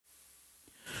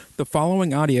The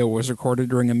following audio was recorded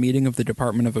during a meeting of the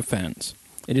Department of Offense.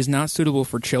 It is not suitable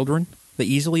for children, the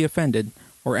easily offended,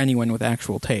 or anyone with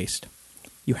actual taste.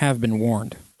 You have been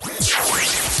warned. Be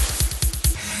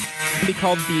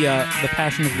called the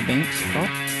Passion of the Binks. Oh?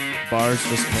 Bars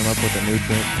just came up with a new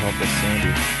drink called the Sandy.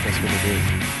 That's what it is.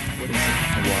 What is it?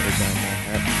 A watered down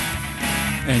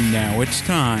Manhattan. And now it's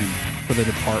time for the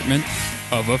Department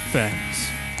of Offense.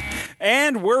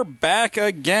 And we're back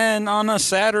again on a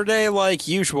Saturday like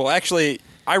usual. Actually,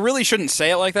 I really shouldn't say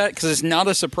it like that because it's not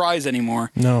a surprise anymore.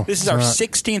 No, this is our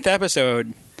 16th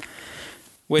episode,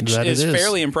 which is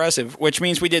fairly impressive, which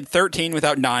means we did 13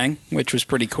 without dying, which was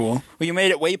pretty cool. Well, you made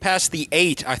it way past the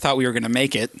 8 I thought we were going to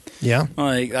make it. Yeah.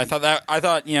 Like I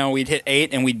thought we'd hit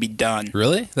 8 and we'd be done.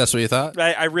 Really? That's what you thought?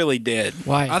 I really did.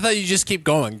 Why? I thought you just keep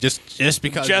going, just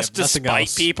because Just you to have nothing spite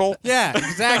else. people? Yeah,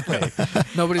 exactly.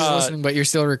 Nobody's listening, but you're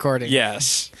still recording.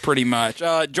 Yes, pretty much.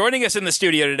 Joining us in the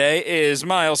studio today is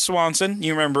Myles Swanson.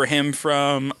 You remember him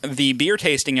from the beer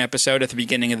tasting episode at the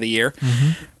beginning of the year.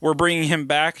 Mm-hmm. We're bringing him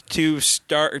back to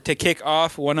kick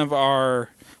off one of our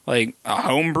a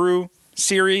homebrew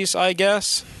series, I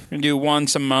guess. We're going to do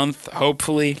once a month,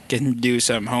 hopefully. Can do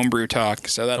some homebrew talk.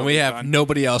 So that we have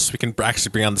nobody else we can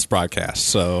actually bring on this broadcast.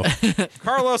 So,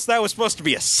 Carlos, that was supposed to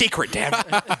be a secret, damn it.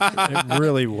 It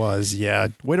really was, yeah.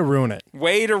 Way to ruin it.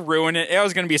 Way to ruin it. It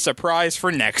was going to be a surprise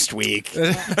for next week.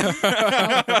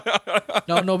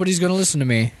 No, nobody's going to listen to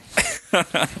me. All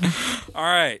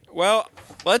right. Well,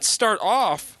 let's start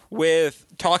off with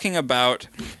talking about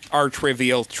our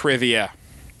trivial trivia.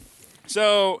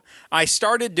 So I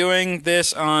started doing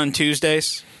this on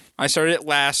Tuesdays. I started it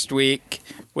last week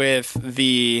with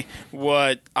the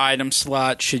what item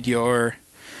slot should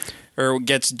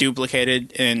gets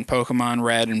duplicated in Pokemon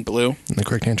Red and Blue. And the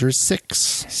correct answer is 6.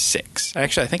 6.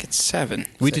 Actually, I think it's 7.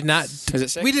 we did not. Is it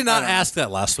 6? We did not ask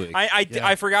that last week.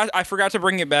 I forgot to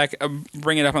bring it back.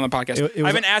 Bring it up on the podcast.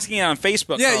 I've been asking it on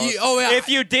Facebook. Yeah, Carlos. If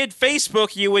you did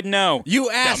Facebook, you would know.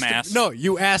 You asked. Dumbass. No,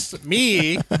 you asked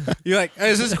me. You're like,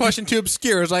 is this question too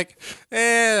obscure? It's like,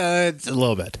 it's a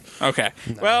little bit. Okay.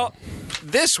 No. Well,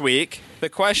 this week the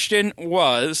question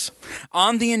was,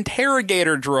 on the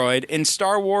interrogator droid in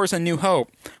Star Wars A New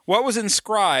Hope, what was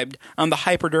inscribed on the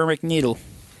hypodermic needle?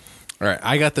 All right,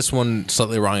 I got this one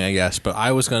slightly wrong, I guess, but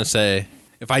I was going to say,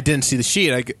 if I didn't see the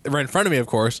sheet, right in front of me, of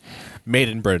course, made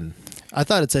in Britain. I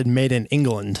thought it said made in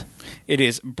England. It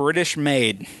is British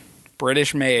made.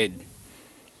 British made.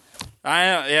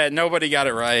 Nobody got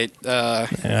it right. I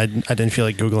didn't feel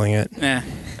like Googling it. Yeah.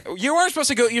 You weren't supposed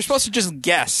to go. You're supposed to just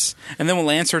guess, and then we'll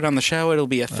answer it on the show. It'll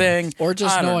be a thing. Or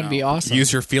just know and be awesome.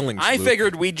 Use your feelings, I Luke.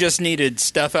 figured we just needed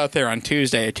stuff out there on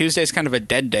Tuesday. Tuesday's kind of a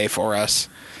dead day for us.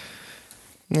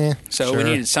 Yeah, So we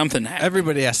needed something to happen.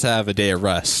 Everybody has to have a day of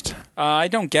rest. I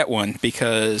don't get one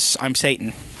because I'm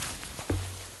Satan.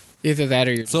 Either that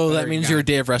or you're... So that means your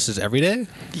day of rest is every day?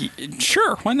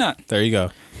 Sure, why not? There you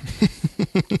go.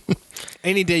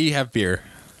 Any day you have beer.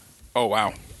 Oh,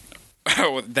 wow.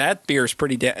 Oh, that beer's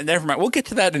pretty never mind. We'll get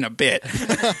to that in a bit.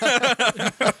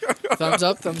 Thumbs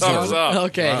up, thumbs up.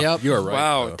 Okay, Wow. yep. You are right.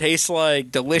 Wow, though. tastes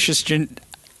like delicious gin.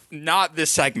 Not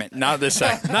this segment. Not this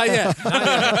segment. Not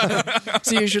yet.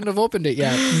 See, you shouldn't have opened it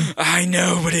yet. I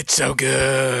know, but it's so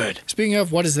good. Speaking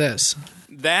of, what is this?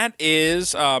 That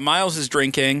is, Myles is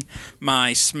drinking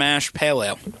my Smash Pale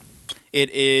Ale. It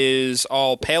is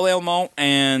all Pale Ale malt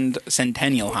and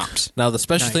Centennial hops. Now, the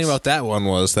special thing about that one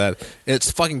was that it's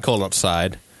fucking cold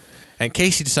outside, and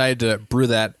Casey decided to brew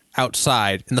that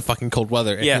outside in the fucking cold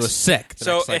weather, and he was sick.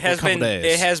 So it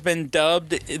has been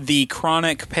dubbed the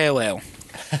Chronic Pale Ale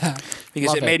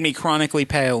because it made me chronically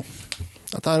pale.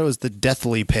 I thought it was the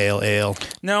Deathly Pale Ale.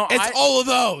 No, It's all of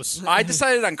those. I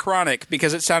decided on Chronic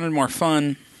because it sounded more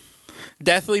fun.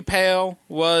 Deathly Pale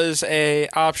was a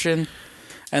option.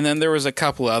 And then there was a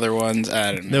couple other ones.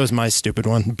 I don't know. That was my stupid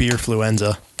one.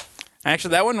 Beerfluenza.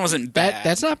 Actually, that one wasn't bad.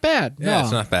 That's not bad. Yeah, No.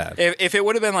 it's not bad. If it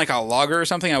would have been like a lager or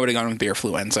something, I would have gone with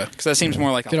Beerfluenza. Because that seems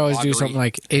more like You could always do something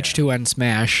like H2N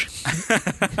Smash.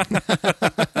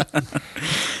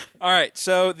 All right,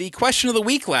 so the question of the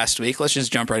week last week, let's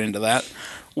just jump right into that.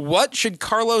 What should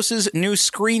Carlos's new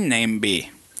screen name be?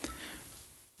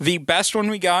 The best one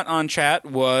we got on chat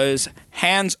was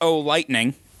Hands O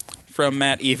Lightning from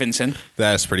Matt Evenson.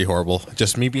 That is pretty horrible.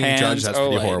 Just me being judged, that's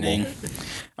pretty horrible.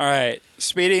 All right,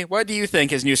 Speedy, what do you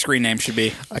think his new screen name should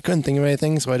be? I couldn't think of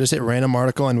anything, so I just hit random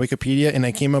article on Wikipedia, and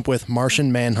I came up with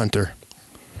Martian Manhunter.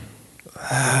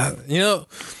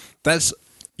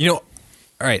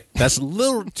 All right, that's a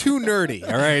little too nerdy,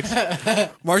 all right?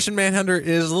 Martian Manhunter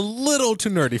is a little too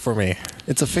nerdy for me.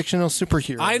 It's a fictional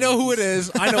superhero. I know who it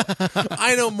is.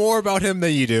 I know more about him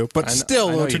than you do, but still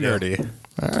a little too nerdy.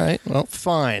 All right. Well,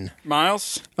 fine.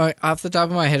 Miles? Off the top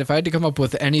of my head, if I had to come up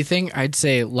with anything, I'd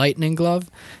say lightning glove.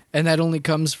 And that only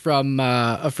comes from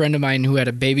a friend of mine who had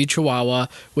a baby chihuahua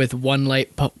with one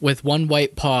white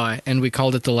paw, and we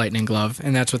called it the lightning glove.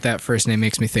 And that's what that first name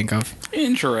makes me think of.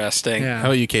 Interesting. Yeah. How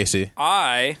about you, Casey?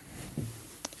 I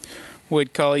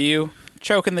would call you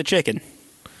choking the chicken.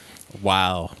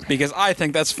 Wow. Because I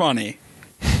think that's funny.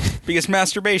 Because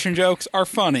masturbation jokes are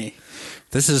funny.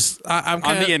 This is I'm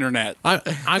on the internet. I'm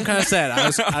kind of sad. I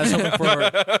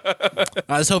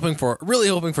was hoping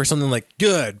for something like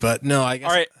good, but no. I guess.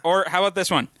 All right, or how about this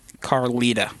one,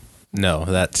 Carlita? No,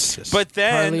 that's just. But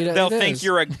then Carlita they'll it think is.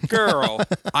 you're a girl.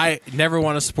 I never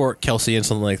want to support Kelsey in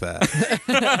something like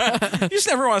that. You just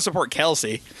never want to support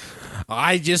Kelsey.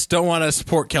 I just don't want to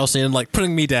support Kelsey in like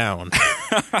putting me down.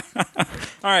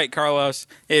 All right, Carlos.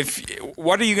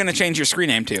 What are you going to change your screen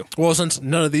name to? Well, since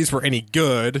none of these were any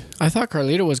good, I thought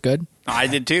Carlita was good. I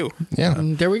did too. Yeah.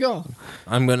 And there we go.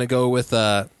 I'm gonna go with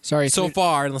Sorry. so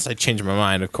far, unless I change my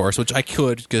mind, of course, which I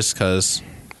could just because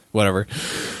whatever.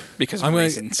 Because of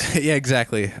reasons. Yeah,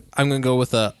 exactly. I'm gonna go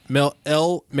with El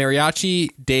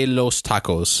Mariachi de los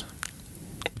Tacos.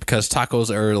 Because tacos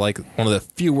are like one of the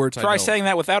few words I know. Try saying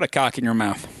that without a cock in your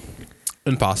mouth.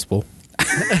 Impossible.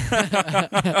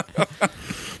 Try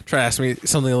to ask me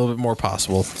something a little bit more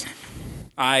possible.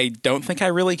 I don't think I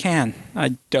really can.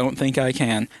 I don't think I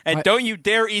can. And don't you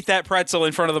dare eat that pretzel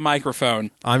in front of the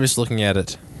microphone. I'm just looking at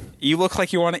it. You look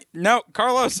like you want to... No,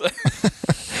 Carlos.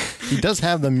 He does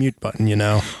have the mute button, you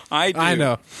know. I do. I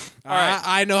know. All right.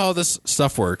 I know how this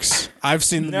stuff works. I've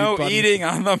seen the No mute button. eating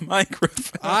on the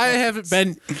microphone. I haven't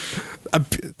been...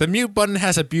 the mute button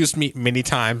has abused me many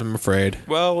times, I'm afraid.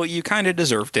 Well, you kind of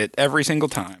deserved it every single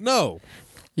time. No.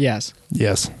 Yes.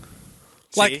 Yes.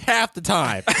 Like See? half the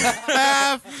time.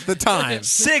 Half the time.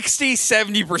 60,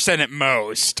 70% at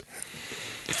most.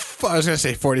 I was going to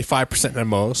say 45% at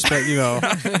most, but you know. All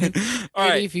Maybe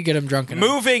right. if you get them drunk enough.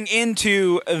 Moving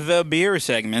into the beer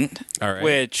segment, All right.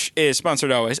 which is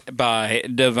sponsored always by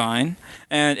Divine.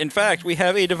 And in fact, we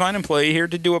have a Divine employee here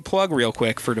to do a plug real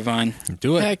quick for Divine.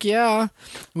 Do it. Heck yeah.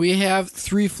 We have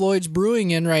 3 Floyds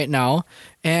Brewing in right now.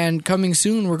 And coming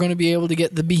soon, we're going to be able to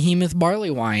get the Behemoth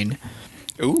Barley Wine.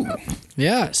 Ooh.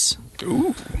 Yes.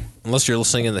 Ooh. Unless you're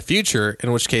listening in the future,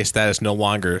 in which case that is no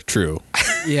longer true.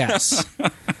 Yes.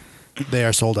 They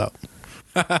are sold out.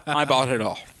 I bought it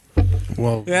all.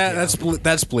 Well, Yeah,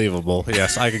 that's believable.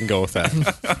 Yes, I can go with that.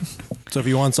 So if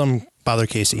you want some, bother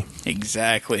Casey.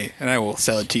 Exactly. And I will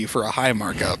sell it to you for a high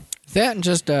markup. That and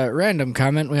just a random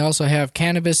comment, we also have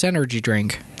Cannabis Energy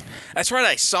Drink. That's right.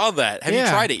 I saw that. Have you Yeah.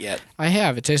 tried it yet? I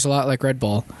have. It tastes a lot like Red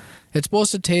Bull. It's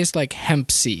supposed to taste like hemp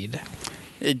seed.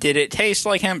 Did it taste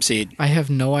like hemp seed? I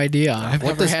have no idea. I've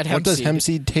never had hemp What does seed. hemp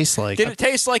seed taste like? Did it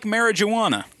taste like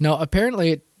marijuana? No,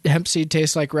 apparently hemp seed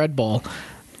tastes like Red Bull.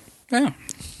 Yeah.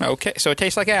 Okay. So it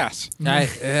tastes like ass.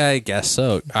 I guess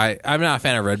so. I'm not a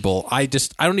fan of Red Bull. I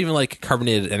don't even like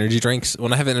carbonated energy drinks.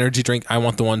 When I have an energy drink, I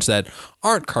want the ones that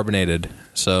aren't carbonated.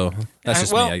 So that's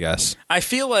just Well, me, I guess. I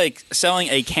feel like selling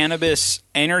a cannabis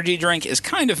energy drink is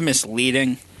kind of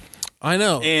misleading I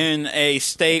know. in a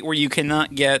state where you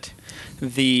cannot get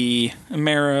the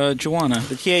marijuana,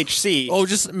 the THC. Oh,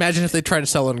 just imagine if they tried to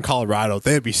sell it in Colorado.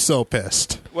 They'd be so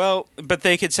pissed. Well, but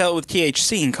they could sell it with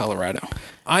THC in Colorado.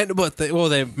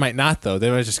 They might not, though.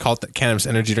 They might just call it the cannabis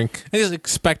energy drink. They just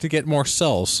expect to get more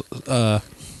cells.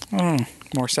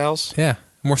 More cells? Yeah,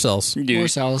 more cells. More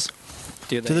cells.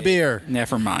 Do To the beer.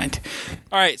 Never mind.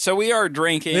 All right, so we are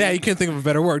drinking. Yeah, you couldn't think of a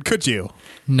better word, could you?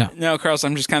 No. No, Carlos,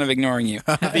 I'm just kind of ignoring you.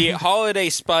 The Holiday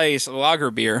Spice Lager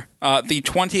Beer, the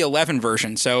 2011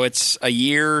 version, so it's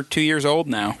 2 years old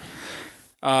now,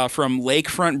 from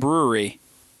Lakefront Brewery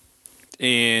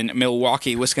in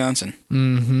Milwaukee, Wisconsin.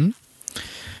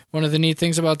 One of the neat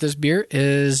things about this beer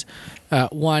is,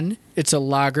 one, it's a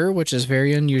lager, which is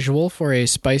very unusual for a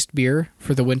spiced beer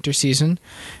for the winter season,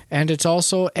 and it's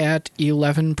also at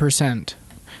 11%,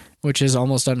 which is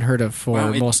almost unheard of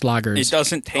for most lagers. It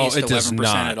doesn't taste 11% it does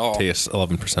not at all. taste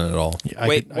 11% at all. Yeah,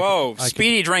 Wait,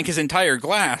 Speedy drank his entire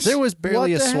glass. There was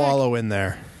barely What a the swallow in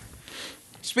there.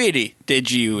 Speedy, did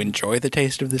you enjoy the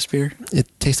taste of this beer? It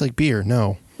tastes like beer.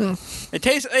 No. It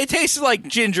tastes like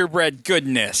gingerbread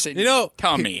goodness. You know,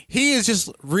 tummy. He is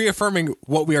just reaffirming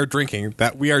what we are drinking,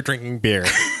 that we are drinking beer.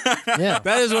 Yeah.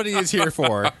 That is what he is here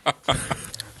for.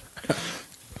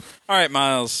 All right,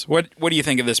 Miles. What do you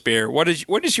think of this beer? What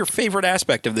is your favorite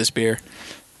aspect of this beer?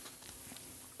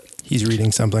 He's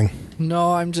reading something.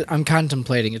 No, I'm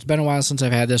contemplating. It's been a while since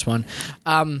I've had this one.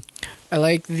 I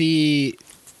like the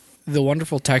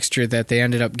wonderful texture that they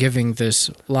ended up giving this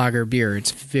lager beer.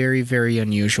 It's very, very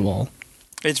unusual.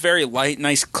 It's very light,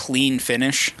 nice, clean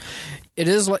finish. It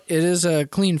is a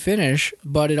clean finish,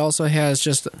 but it also has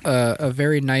just a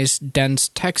very nice, dense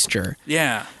texture.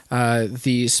 Yeah.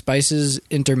 The spices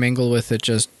intermingle with it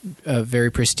just very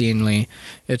pristinely.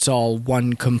 It's all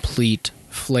one complete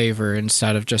flavor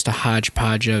instead of just a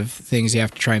hodgepodge of things you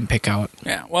have to try and pick out.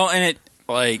 Yeah. Well, and it,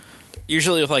 like,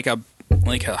 usually with like a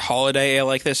holiday ale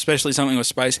like this, especially something with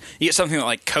spice, you get something that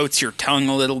like coats your tongue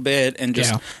a little bit, and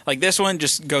just like this one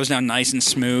just goes down nice and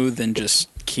smooth and just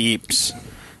keeps,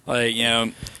 like, you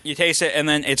know, you taste it and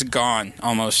then it's gone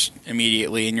almost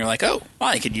immediately, and you're like, oh,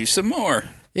 I could use some more.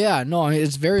 Yeah, no,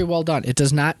 it's very well done. It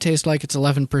does not taste like it's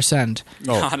 11%.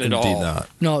 Not at all. Not.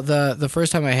 No, the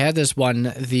first time I had this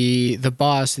one, the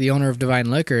boss, the owner of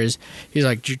Divine Liquors, he's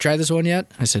like, "Did you try this one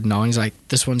yet?" I said, "No." And he's like,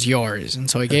 "This one's yours." And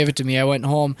so he gave it to me. I went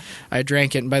home, I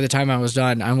drank it, and by the time I was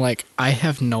done, I'm like, I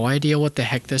have no idea what the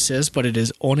heck this is, but it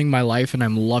is owning my life, and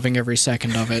I'm loving every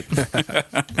second of it.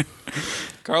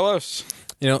 Carlos.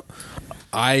 You know,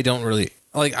 I don't really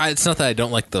like. It's not that I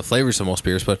don't like the flavors of most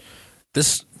beers, but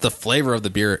the flavor of the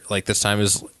beer, like this time,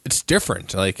 it's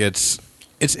different. Like it's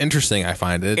interesting. I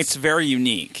find It's very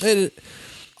unique.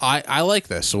 I like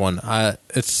this one.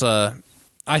 It's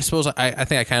I suppose I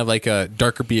think I kind of like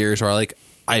darker beers, or I like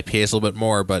IPAs a little bit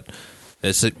more, but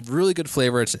it's a really good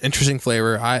flavor. It's an interesting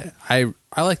flavor. I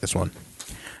like this one.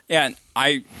 Yeah,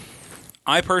 I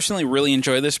personally really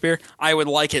enjoy this beer. I would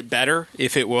like it better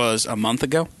if it was a month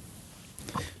ago,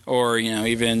 or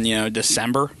even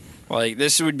December. Like,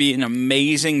 this would be an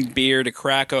amazing beer to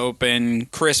crack open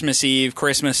Christmas Eve,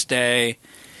 Christmas Day,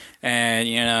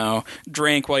 and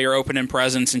drink while you're opening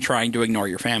presents and trying to ignore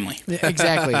your family.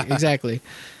 Exactly.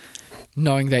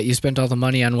 Knowing that you spent all the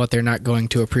money on what they're not going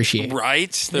to appreciate.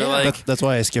 Right? They're like, That's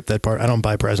why I skipped that part. I don't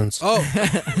buy presents. Oh,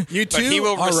 you too? but he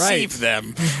will All receive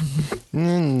right. them.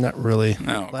 Not really.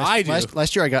 No. I do.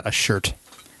 Last year I got a shirt.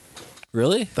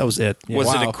 Really? That was it. Yeah.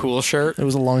 Was it a cool shirt? It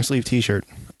was a long sleeve T-shirt.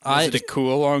 Was it a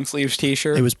cool long sleeves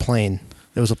T-shirt? It was plain.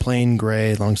 It was a plain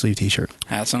gray long sleeve T-shirt.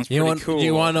 That sounds pretty cool.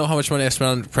 You want to know how much money I spent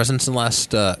on presents in the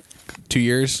last 2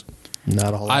 years?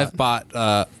 Not a whole lot. I've bought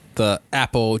the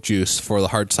apple juice for the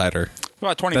hard cider.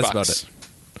 About $20. That's about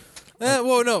it.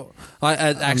 Well, no. I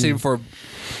actually for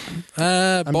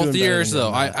both doing years better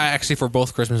though. than I that. actually for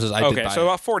both Christmases I did Okay, buy so it.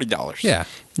 about $40. Yeah.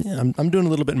 Yeah, I'm doing a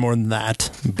little bit more than that,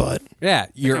 but Yeah,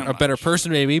 you're Not a better much.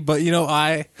 person maybe, but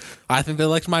I think they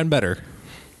liked mine better.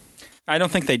 I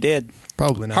don't think they did.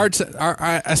 probably not.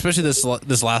 Especially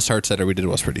this last hard cider we did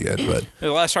was pretty good, but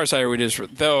The last hard cider we did,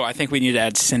 though, I think we need to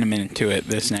add cinnamon to it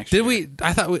this next did year. we?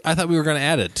 I thought we were going to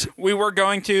add it. We were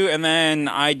going to, and then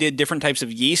I did different types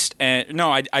of yeast. And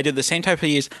no, I did the same type of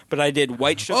yeast, but I did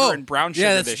white sugar and brown sugar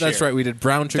yeah, this that's year. right. We did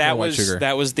brown sugar and white sugar.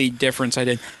 That was the difference I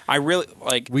did. I really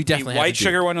like We definitely the have white to do-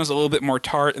 sugar one was a little bit more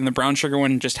tart, and the brown sugar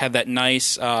one just had that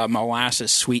nice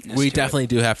molasses sweetness. We to definitely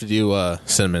do have to do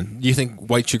cinnamon. Do you think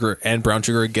white sugar and brown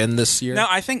sugar again this year? It. No,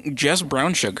 I think just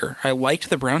brown sugar. I liked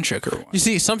the brown sugar one. You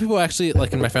see, some people actually,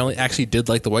 like in my family, actually did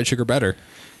like the white sugar better.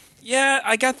 Yeah,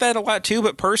 I got that a lot too,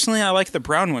 but personally, I like the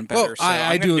brown one better. Oh, so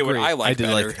I I'm do gonna do agree. what I like I did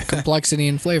better. like- Complexity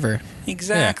and flavor.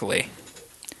 Exactly.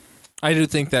 I do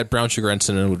think that brown sugar and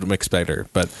cinnamon would mix better,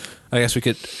 but I guess we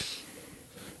could.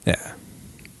 Yeah,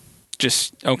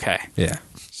 Just okay. yeah.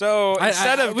 So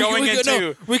instead of going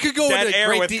into we could go dead into air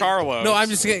great with Carlos. No, I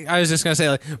was just gonna say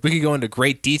like we could go into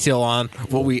great detail on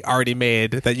what we already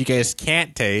made that you guys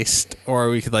can't taste, or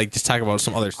we could like just talk about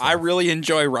some other stuff. I really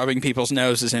enjoy rubbing people's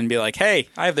noses and be like, "Hey,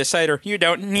 I have this cider. You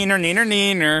don't. Neener, neener,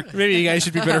 neener." Maybe you guys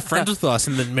should be better friends with us,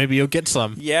 and then maybe you'll get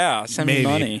some. Yeah, send me Maybe.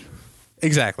 money.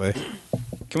 Exactly.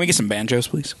 Can we get some banjos,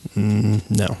 please?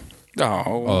 No.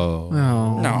 Oh, Oh,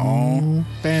 no.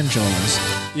 banjos.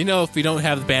 You know, if we don't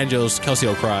have the banjos, Kelsey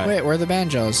will cry. Wait, where are the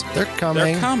banjos? They're coming.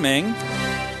 They're coming.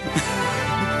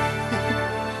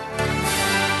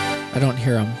 I don't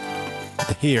hear them.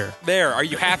 Here. There. Are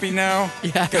you happy now?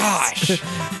 Yeah. Gosh.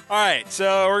 All right.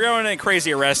 So we're going to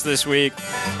Crazy Arrest this week.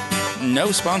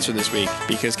 No sponsor this week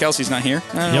because Kelsey's not here.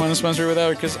 I don't want to sponsor without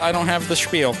her because I don't have the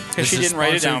spiel because she didn't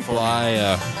write it down for me.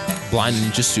 by Blind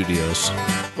Ninja Studios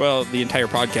Well, the entire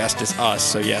podcast is us,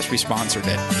 so yes, we sponsored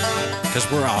it. because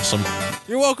we're awesome.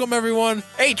 You're welcome, everyone.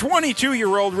 A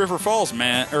 22-year-old River Falls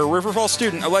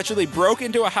student allegedly broke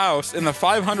into a house in the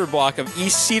 500 block of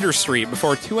East Cedar Street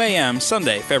before 2 a.m.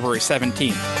 Sunday, February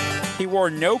 17th. He wore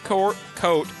no coat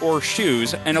or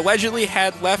shoes and allegedly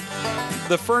had left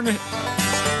the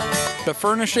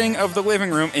furnishing of the living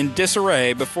room in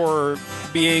disarray before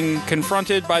being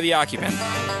confronted by the occupant.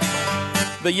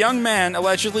 The young man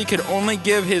allegedly could only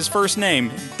give his first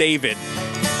name, David.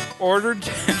 Ordered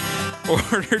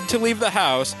to leave the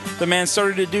house, the man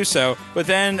started to do so, but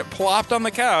then plopped on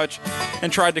the couch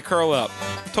and tried to curl up.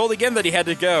 Told again that he had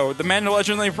to go, the man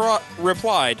allegedly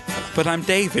replied, "But I'm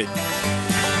David."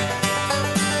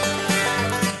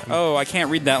 Oh, I can't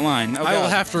read that line. Oh, I will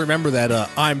God. have to remember that.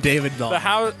 I'm David.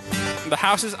 The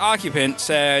house's occupant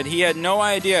said he had no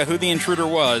idea who the intruder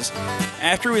was.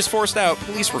 After he was forced out,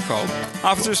 police were called.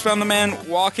 Officers found the man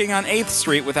walking on 8th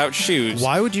Street without shoes.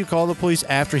 Why would you call the police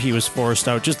after he was forced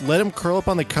out? Just let him curl up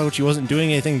on the couch. He wasn't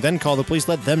doing anything. Then call the police.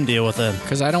 Let them deal with him.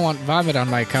 Because I don't want vomit on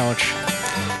my couch.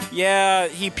 Yeah,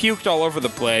 he puked all over the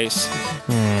place.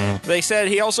 They said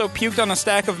he also puked on a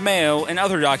stack of mail and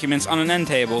other documents on an end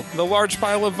table. The large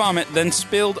pile of vomit then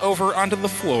spilled over onto the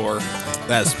floor.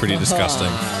 That's pretty disgusting.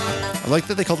 I like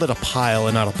that they called it a pile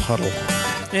and not a puddle.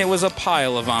 It was a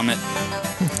pile of vomit.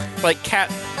 Like cat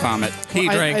vomit. He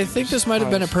drank. I think this might have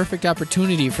been a perfect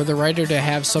opportunity for the writer to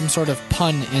have some sort of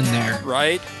pun in there.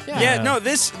 Right? Yeah. No,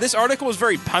 this article was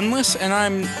very punless, and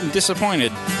I'm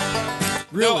disappointed.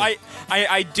 Really? No,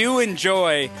 I do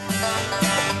enjoy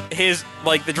his,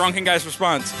 like, the drunken guy's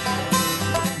response.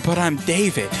 But I'm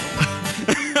David.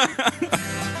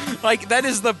 Like, that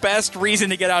is the best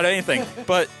reason to get out anything.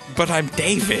 But I'm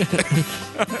David.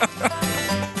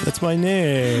 That's my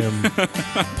name.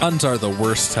 Puns are the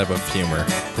worst type of humor.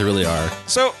 They really are.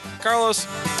 So, Carlos,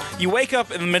 you wake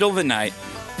up in the middle of the night.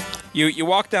 You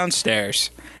walk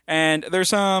downstairs, and there's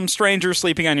some stranger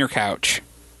sleeping on your couch.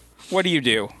 What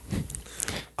do?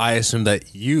 I assume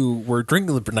that you were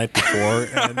drinking the night before,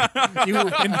 and you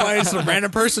invited some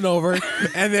random person over,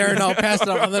 and they're now passed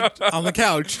out on the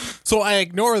couch. So I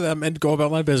ignore them and go about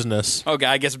my business. Okay,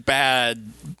 I guess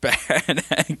bad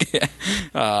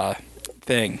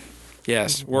thing.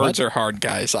 Yes, words are hard,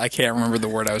 guys. I can't remember the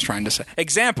word I was trying to say.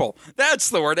 Example. That's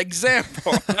the word,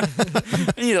 example.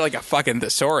 I need like a fucking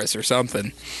thesaurus or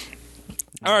something.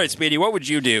 All right, Speedy, what would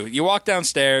you do? You walk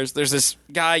downstairs. There's this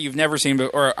guy you've never seen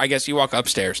before. Or I guess you walk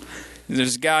upstairs. There's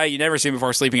this guy you've never seen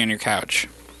before sleeping on your couch.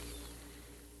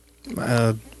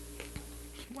 Do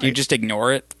you just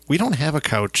ignore it? We don't have a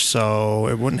couch, so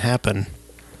it wouldn't happen.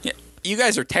 Yeah, you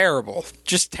guys are terrible.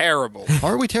 Just terrible. How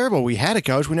are we terrible? We had a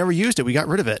couch. We never used it. We got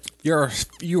rid of it.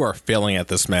 You are failing at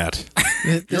this, Matt.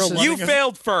 You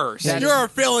failed first. That You are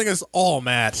failing us all,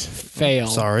 Matt. Fail.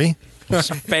 Sorry.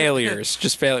 Failures.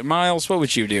 Just failure. Myles, what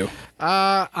would you do?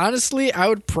 Honestly, I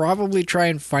would probably try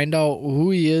and find out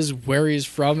who he is, where he's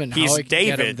from, and He's how I can get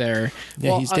him David. there.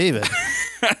 Yeah, he's David.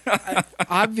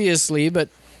 Obviously, but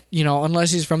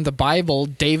unless he's from the Bible,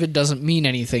 David doesn't mean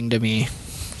anything to me.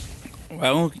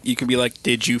 Well, you could be like,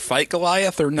 did you fight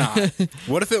Goliath or not?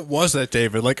 What if it was that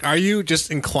David? Like, are you just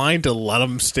inclined to let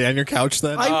him stay on your couch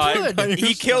then? I would.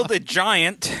 He killed a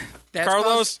giant. That's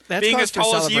Carlos, that's being cause as for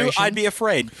tall as you, celebration. I'd be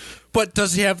afraid. But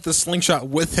does he have the slingshot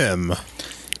with him?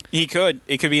 He could.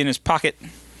 It could be in his pocket.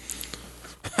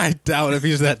 I doubt if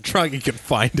he's that drunk he can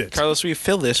find it. Carlos, we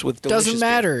fill this with delicious Doesn't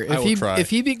matter I will try. if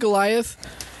he beat Goliath.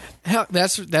 Hell,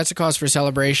 that's a cause for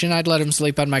celebration. I'd let him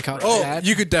sleep on my couch. Oh, for that.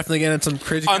 you could definitely get in some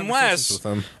crazy conversations Unless with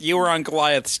him. you were on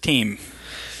Goliath's team.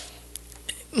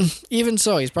 Even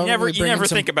so, he's You probably never bringing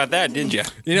some. think about that, did you?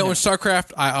 You know, in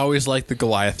StarCraft, I always like the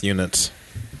Goliath units.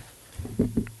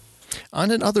 On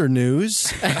in other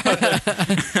news.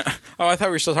 Oh, I thought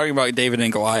we were still talking about David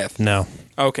and Goliath. No.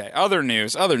 Okay, other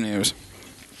news.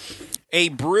 A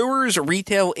Brewers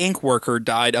Retail Inc. worker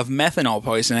died of methanol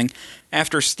poisoning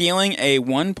after stealing a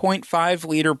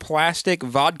 1.5-liter plastic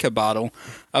vodka bottle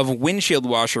of windshield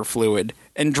washer fluid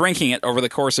and drinking it over the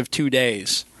course of 2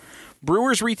 days.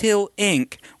 Brewers Retail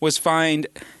Inc. was fined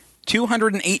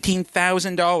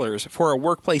 $218,000 for a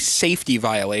workplace safety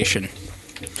violation.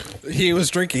 He was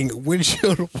drinking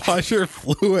windshield washer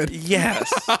fluid.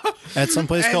 Yes. At some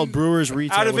place called Brewers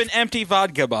Retail. Out of an empty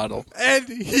vodka bottle. And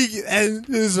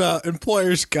his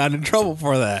employers got in trouble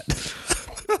for that.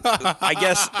 I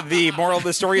guess the moral of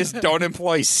the story is don't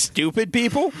employ stupid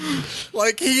people.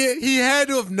 Like he had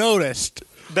to have noticed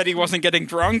That he wasn't getting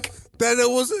drunk. that it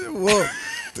wasn't. Well,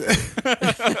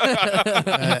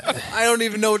 I don't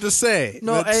even know what to say.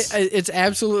 No, it's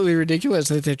absolutely ridiculous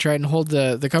that they try and hold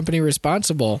the company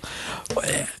responsible.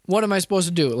 What am I supposed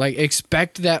to do? Like,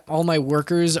 expect that all my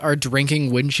workers are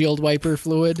drinking windshield wiper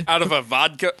fluid? Out of a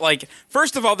vodka. Like,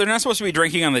 first of all, they're not supposed to be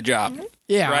drinking on the job.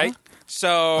 Yeah. Right?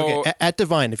 So, Okay, at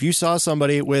Divine, if you saw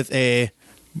somebody with a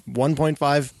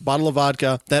 1.5 bottle of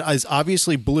vodka that is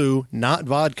obviously blue, not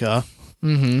vodka, what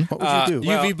would you do?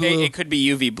 well, UV blue. It could be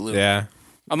UV blue. Yeah.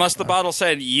 Unless the bottle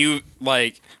said UV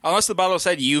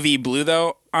blue,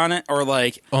 though, on it, or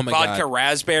like Oh my vodka God.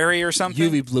 raspberry or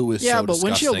something. UV blue is Yeah, so but disgusting.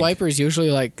 windshield wiper is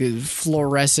usually like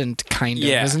fluorescent kind of,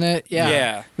 Yeah. isn't it?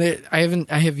 Yeah.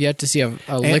 I have yet to see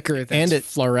a liquor that's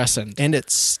fluorescent. And it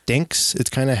stinks.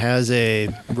 It kind of has a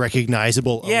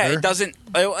recognizable Yeah, odor. it doesn't.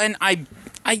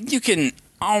 And you can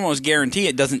almost guarantee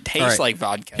it doesn't taste All right. like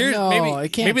vodka. Here's, No, maybe, it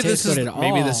can't maybe taste this is good at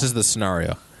maybe all. this is the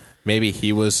scenario. Maybe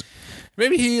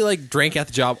he like drank at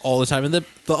the job all the time, and the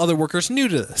other workers knew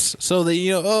to this, so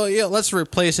they let's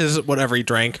replace his whatever he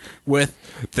drank with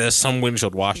some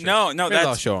windshield washer. No, Maybe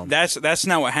I'll show him. that's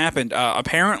not what happened.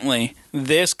 Apparently,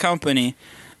 this company,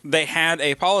 they had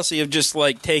a policy of just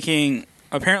like taking.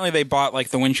 Apparently, they bought like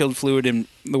the windshield fluid and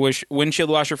the windshield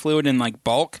washer fluid in like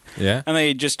bulk. Yeah. and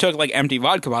they just took like empty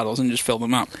vodka bottles and just filled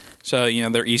them up. So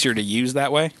they're easier to use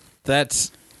that way.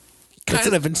 That's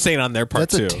kind of insane on their part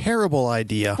That's too. a terrible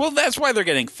idea. Well, that's why they're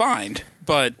getting fined.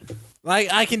 But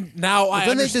Like I can now I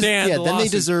then understand. they the then they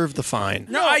lawsuit. deserve the fine.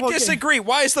 no, I okay. disagree.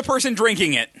 Why is the person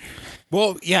drinking it?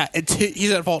 Well, yeah,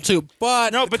 he's at fault too.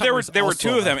 But No, the but there were company's two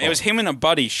also of them. at It was fault. him and a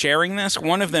buddy sharing this.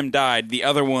 One of them died. The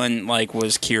other one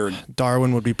was cured.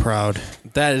 Darwin would be proud.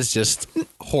 That is just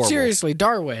horrible. Seriously,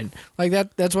 Darwin. Like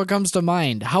that's what comes to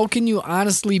mind. How can you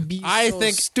honestly be I so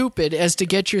think- stupid as to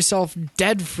get yourself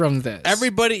dead from this?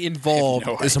 Everybody involved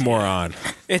no is a moron.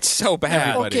 It's so bad.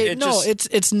 Everybody. Okay, It no, just-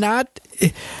 it's not.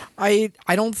 I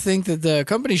don't think that the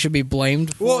company should be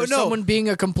blamed for Well, no. someone being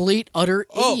a complete utter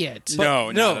Oh, idiot.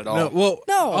 No, not at all. No, well,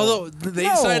 No. Although they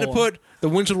No. decided to put the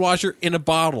windshield washer in a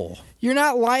bottle, You're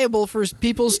not liable for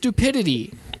people's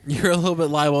stupidity. you're a little bit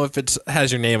liable if it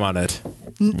has your name on it.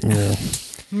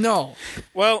 No,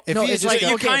 Well, If No, he it's had like-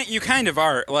 just you, you kind of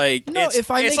are. Like, no. it's, If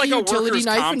I it's make like a utility workers'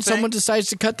 knife comp and thing. someone decides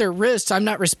to cut their wrists, I'm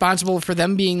not responsible for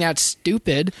them being that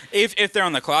stupid. If they're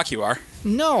on the clock, you are.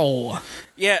 No.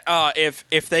 Yeah.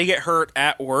 If they get hurt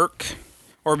at work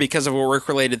or because of a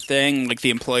work-related thing, like the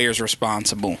employer's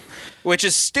responsible, which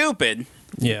is stupid.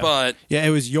 Yeah. But Yeah, it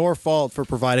was your fault for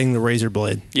providing the razor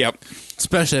blade. yep.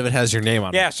 Especially if it has your name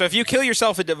on Yeah. it. So if you kill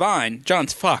yourself at Divine,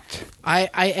 John's fucked. I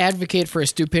advocate for a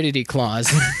stupidity clause.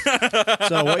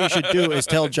 So what you should do is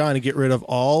tell John to get rid of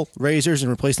all razors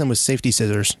and replace them with safety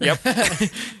scissors. Yep. The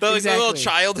little Exactly.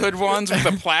 childhood ones with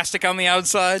the plastic on the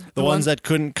outside. The ones that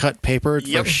couldn't cut paper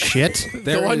Yep. for shit.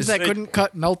 The ones that couldn't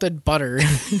cut melted butter.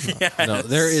 No,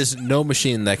 there is no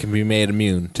machine that can be made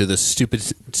immune to the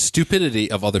stupidity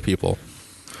of other people.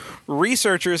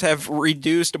 Researchers have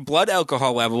reduced blood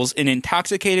alcohol levels in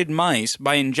intoxicated mice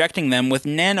by injecting them with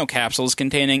nanocapsules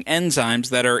containing enzymes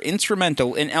that are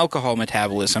instrumental in alcohol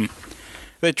metabolism.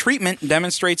 The treatment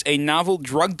demonstrates a novel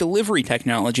drug delivery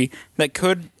technology that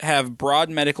could have broad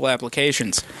medical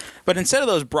applications. But instead of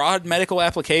those broad medical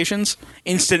applications,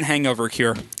 instant hangover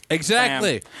cure.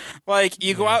 Exactly. Bam. Like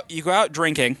you go out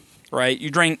drinking, right?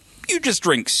 You just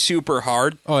drink super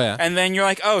hard. Oh, yeah. And then you're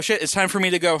like, "Oh shit, it's time for me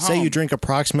to go home." Say you drink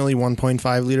approximately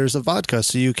 1.5 liters of vodka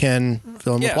so you can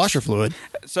fill them Yes. with washer fluid.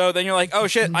 So then you're like, "Oh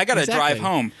shit, I got to Exactly. drive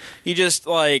home." You just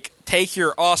like take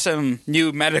your awesome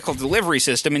new medical delivery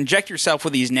system, inject yourself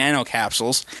with these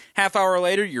nanocapsules. Half hour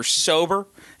later, you're sober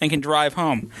and can drive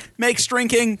home. Makes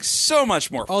drinking so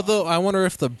much more fun. Although I wonder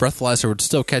if the breathalyzer would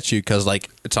still catch you because like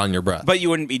it's on your breath. But you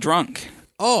wouldn't be drunk.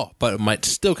 Oh, but it might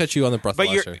still catch you on the But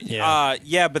you're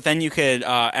breathalyzer. but then you could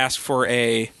ask for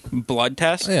a blood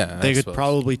test. Yeah, They I could suppose.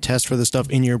 probably test for the stuff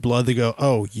in your blood. They go,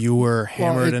 oh, you were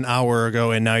hammered it- an hour ago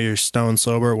and now you're stone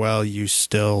sober. Well, you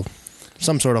still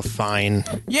some sort of fine.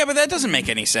 Yeah, but that doesn't make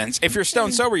any sense. If you're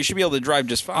stone sober, you should be able to drive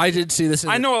just fine. I did see this.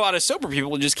 I know a lot of sober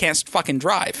people who just can't fucking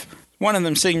drive. One of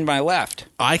them sitting to my left.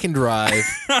 I can drive.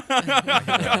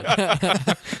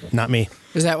 Not me.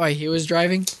 Is that why he was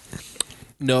driving?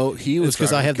 No, he was It's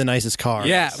because I driving. have the nicest car.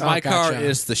 Yeah, my car gotcha.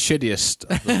 is the shittiest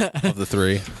of the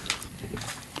three.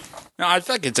 No, I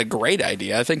think it's a great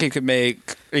idea. I think it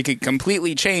could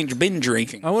completely change binge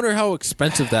drinking. I wonder how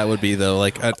expensive that would be, though.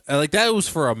 Like that was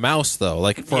for a mouse, though.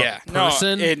 Like for a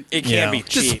person, no, it can't Yeah. be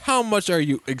just cheap. how much are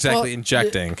you exactly Well,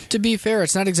 injecting? To be fair,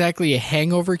 it's not exactly a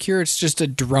hangover cure. It's just a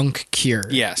drunk cure.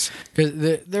 Yes, 'Cause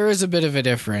there is a bit of a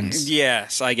difference.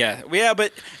 yes, I guess. Yeah,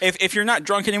 but if you're not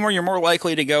drunk anymore, you're more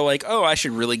likely to go like, "Oh, I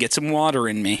should really get some water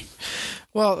in me."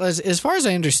 Well, as far as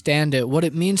I understand it, what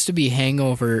it means to be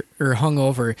hangover or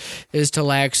hungover is to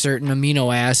lack certain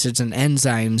amino acids and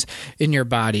enzymes in your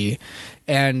body,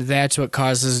 and that's what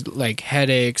causes like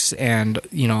headaches and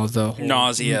the whole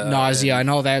Nausea. and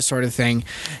all that sort of thing.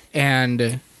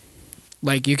 And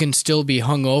like you can still be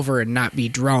hungover and not be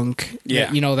drunk.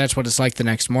 Yeah. That's what it's like the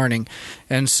next morning.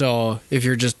 And so if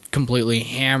you're just completely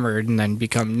hammered and then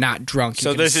become not drunk, you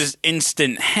So can this is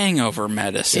instant hangover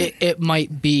medicine. it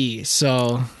might be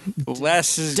so.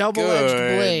 Less is Double-edged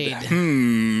good.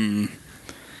 blade.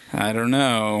 I don't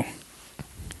know.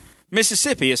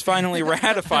 Mississippi has finally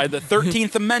ratified the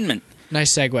 13th Amendment.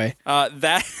 Nice segue.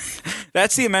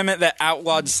 That's the amendment that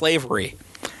outlawed slavery.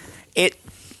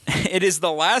 It is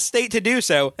the last state to do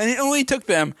so, and it only took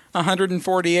them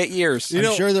 148 years.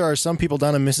 I'm sure there are some people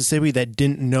down in Mississippi that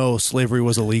didn't know slavery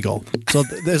was illegal. So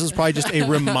this is probably just a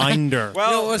reminder.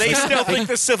 Well, they still think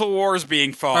the Civil War is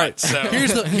being fought. All right, So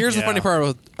here's the funny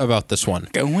part about this one.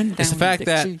 going down It's the fact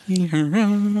that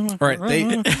all right,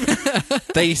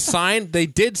 they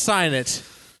did sign it.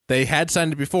 They had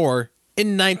signed it before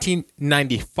in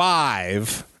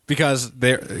 1995 because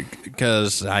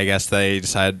I guess they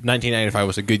decided 1995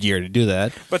 was a good year to do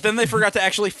that. But then they forgot to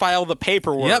actually file the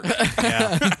paperwork.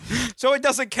 Yep. So it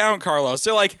doesn't count, Carlos.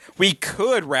 They're like, we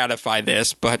could ratify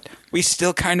this, but we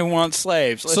still kind of want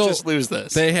slaves. Let's just lose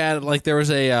this. They had there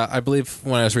was a I believe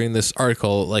when I was reading this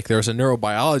article, there was a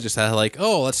neurobiologist that had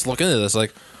let's look into this.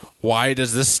 Why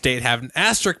does this state have an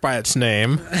asterisk by its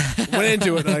name? Went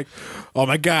into it oh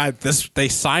my God, they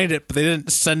signed it, but they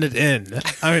didn't send it in.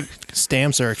 I mean,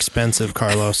 Stamps are expensive,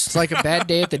 Carlos. It's like a bad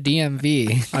day at the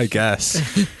DMV. I guess.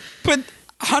 But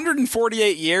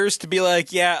 148 years to be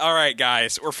like, yeah, all right,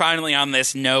 guys, we're finally on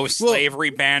this no slavery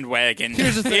bandwagon.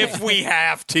 Here's the thing. If we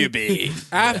have to be.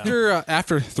 After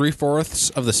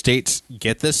 3/4 of the states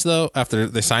get this, though, after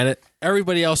they sign it,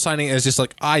 everybody else signing it is just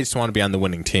I just want to be on the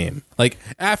winning team.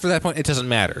 After that point, it doesn't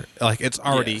matter. It's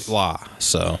already law,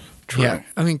 so... True. Yeah,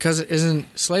 I mean, because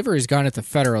slavery's gone at the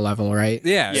federal level, right?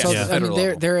 Yeah. Yeah. So Yeah. I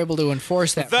mean, they're able to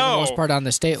enforce that for the most part on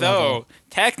the state level. Though,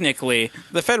 technically,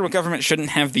 the federal government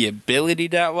shouldn't have the ability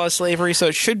to outlaw slavery, so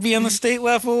it should be on the state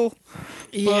level.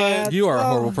 Yeah, You are a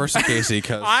horrible person, Casey,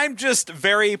 because... I'm just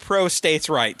very pro states'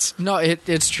 rights. no,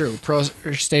 it's true.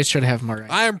 States should have more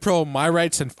rights. I am pro my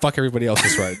rights and fuck everybody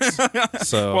else's rights.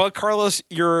 So... Well, Carlos,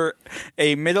 you're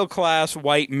a middle-class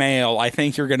white male. I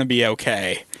think you're going to be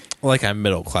okay. I'm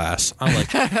middle class. I'm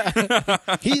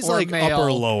He's Or like male.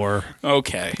 upper lower.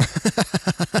 Okay.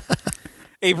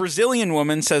 A Brazilian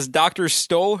woman says doctors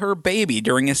stole her baby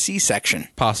during a C-section.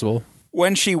 possible.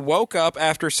 When she woke up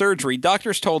after surgery,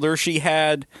 doctors told her she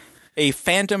had a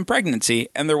phantom pregnancy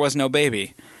and there was no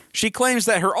baby. She claims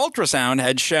that her ultrasound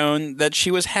had shown that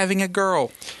she was having a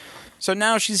girl. So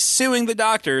now she's suing the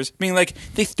doctors, being like,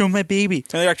 they stole my baby.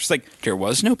 And the doctor's like, there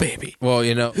was no baby. Well,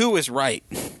 Who is right?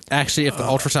 actually, if the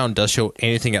ultrasound does show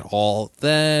anything at all,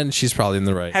 then she's probably in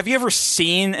the right. Have you ever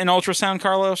seen an ultrasound,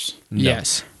 Carlos?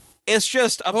 Yes. It's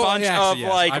just a bunch yeah, of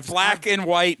actually, yes. black and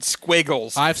white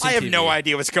squiggles. I've seen I have TV. no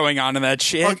idea what's going on in that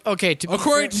shit. Okay. To be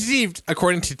According fair-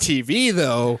 to TV,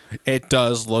 though, it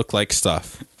does look like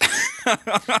stuff.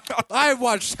 I've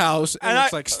watched House. It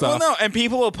looks like stuff. Well, no, and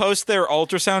people will post their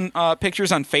ultrasound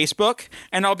pictures on Facebook,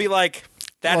 and I'll be like,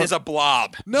 "That is a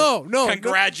blob." No.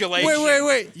 Congratulations.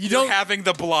 Wait. You're having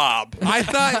the blob. I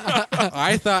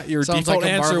thought your Sounds default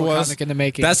like a answer Marvel was comic in the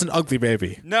making. that's an ugly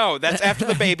baby. No, that's after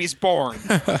the baby's born.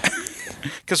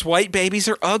 Because white babies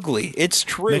are ugly. It's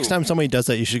true. Next time somebody does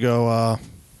that, you should go,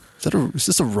 is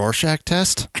this a Rorschach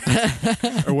test?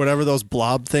 Or whatever those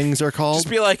blob things are called? Just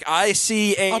be like, I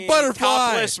see A butterfly.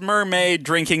 topless mermaid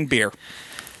drinking beer.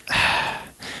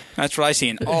 That's what I see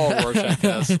in all Rorschach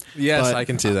tests. Yes, But I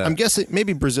can see that. I'm guessing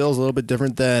maybe Brazil's a little bit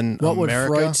different than what would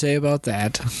America. Freud say about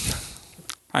that?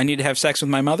 I need to have sex with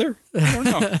my mother? I don't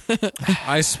know.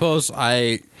 I suppose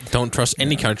I don't trust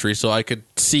any country, so I could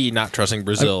see not trusting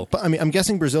Brazil. But I mean, I'm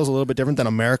guessing Brazil's a little bit different than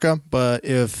America. But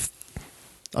if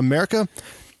America,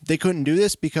 they couldn't do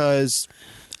this because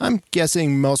I'm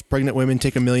guessing most pregnant women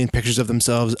take 1 million pictures of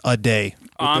themselves a day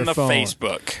with On their the phone,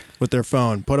 Facebook. with their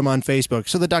phone, put them on Facebook.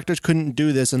 So the doctors couldn't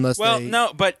do this unless Well, they.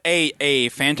 no, but a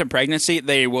phantom pregnancy,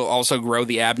 they will also grow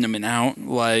the abdomen out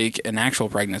like an actual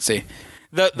pregnancy.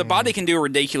 The body can do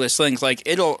ridiculous things, like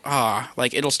it'll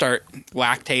start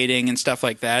lactating and stuff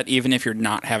like that, even if you're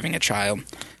not having a child.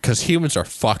 Because humans are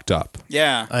fucked up.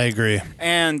 Yeah, I agree.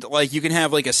 and you can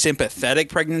have a sympathetic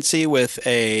pregnancy with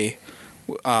a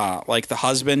the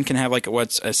husband can have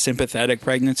what's a sympathetic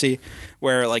pregnancy,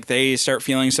 where they start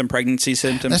feeling some pregnancy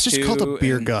symptoms. That's just too, called a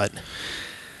beer and- gut.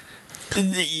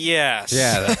 Yes.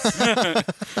 Yeah,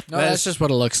 No, that's just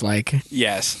what it looks like.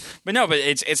 Yes, but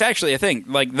it's actually a thing.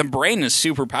 The brain is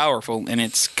super powerful, and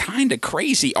it's kind of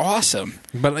crazy awesome.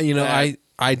 but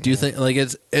I do think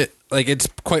it's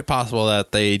quite possible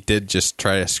that they did just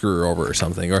try to screw her over or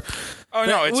something, or Oh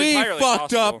no, it's we entirely fucked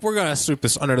possible. up. We're gonna sweep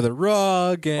this under the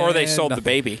rug, Or they sold the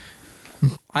baby.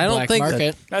 I don't Black think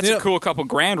market. That's You a know, cool couple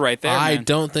grand right there. I man.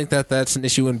 don't think that's an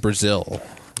issue in Brazil.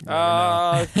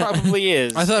 Probably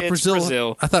is. I thought It's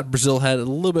Brazil. I thought Brazil had a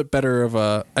little bit better of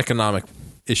a economic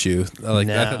issue. No.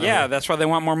 Yeah, that's why they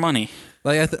want more money.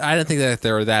 Like I didn't think that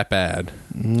they were that bad.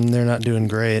 They're not doing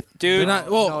great. Dude, They're not.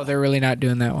 Well, No, they're really not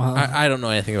doing that well. I don't know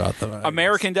anything about them.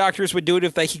 American doctors would do it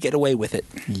if they could get away with it.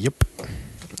 Yep.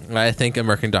 I think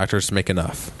American doctors make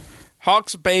enough.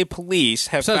 Hawke's Bay police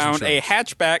have Says found a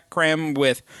insurance. hatchback crammed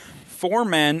with 4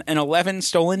 men and 11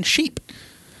 stolen sheep.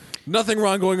 Nothing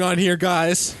wrong going on here,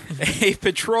 guys. A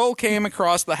patrol came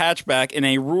across the hatchback in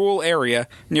a rural area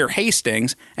near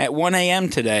Hastings at 1 a.m.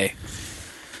 today.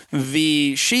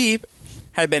 The sheep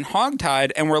had been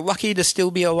hogtied and were lucky to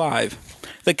still be alive.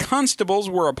 The constables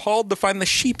were appalled to find the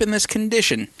sheep in this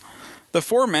condition. The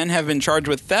 4 men have been charged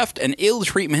with theft and ill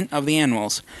treatment of the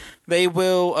animals. They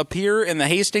will appear in the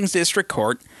Hastings District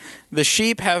Court. The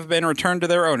sheep have been returned to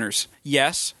their owners.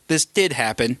 Yes, this did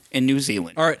happen in New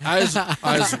Zealand. All right, I was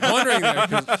wondering there.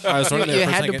 'Cause I was wondering you there for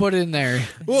a had to second. put it in there.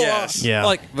 Well, Yes. Yeah.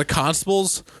 Like the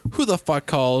constables. Who the fuck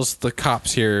calls the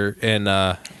cops here in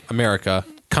America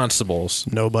constables?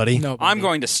 Nobody. No, I'm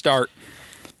going to start.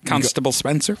 Constable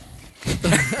Spencer.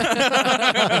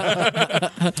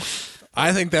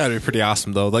 I think that would be pretty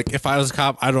awesome, though. Like if I was a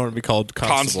cop, I don't want to be called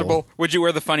constable. Would you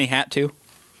wear the funny hat too?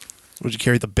 Would you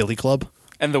carry the billy club?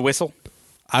 And the whistle?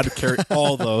 I'd carry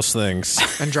all those things.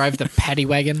 and drive the paddy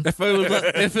wagon. If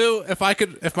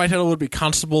my title would be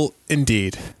constable,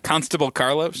 indeed, Constable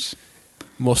Carlos?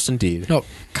 most indeed. No,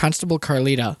 Constable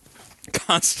Carlita.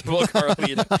 Constable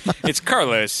Carlita. It's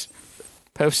Carlos.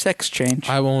 Post-sex change.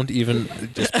 I won't even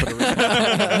just put a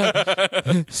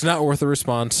response. It's not worth a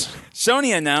response.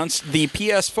 Sony announced the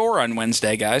PS4 on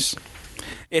Wednesday, guys.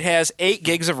 It has 8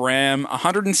 gigs of RAM,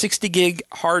 160 gig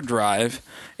hard drive,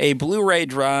 a Blu-ray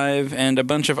drive, and a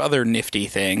bunch of other nifty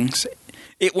things.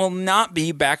 It will not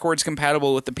be backwards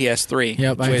compatible with the PS3.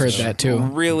 Yep, I heard that too.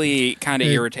 Really kind of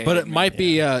irritating. But it might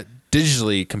be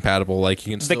digitally compatible. Like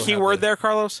you can. The Still key have word there,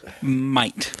 Carlos?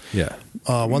 Might. Yeah.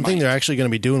 One thing they're actually going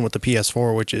to be doing with the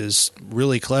PS4, which is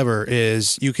really clever,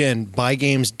 is you can buy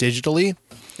games digitally,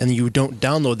 and you don't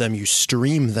download them; you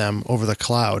stream them over the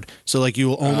cloud. So, like,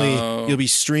 you'll be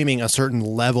streaming a certain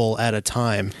level at a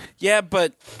time. Yeah,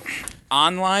 but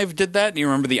OnLive did that. Do you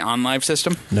remember the OnLive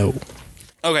system? No.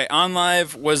 Okay,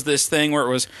 OnLive was this thing where it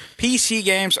was PC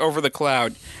games over the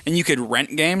cloud, and you could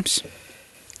rent games.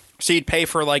 So you'd pay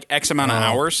for like X amount of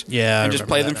hours, yeah, I and just remember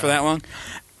play that them for now. that long.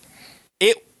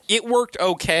 It worked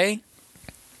okay,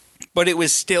 but it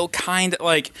was still kind of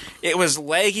like it was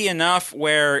laggy enough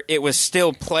where it was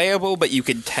still playable, but you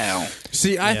could tell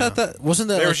See, I thought that wasn't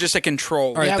that. there like, was just a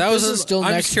control. right, yeah, that this was is still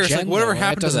I'm next just curious. gen. Like, whatever though.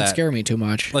 happened that doesn't to that? scare me too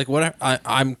much. Like what?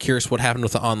 I'm curious what happened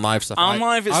with the OnLive stuff.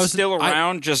 OnLive is I was- still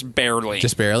around, just barely.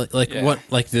 just barely. Like Yeah. what?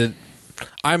 Like the.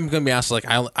 I'm gonna be honest. Like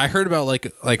I heard about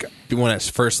like when it's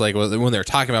first like when they were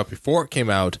talking about before it came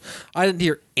out. I didn't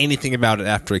hear anything about it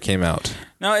after it came out.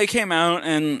 No, it came out,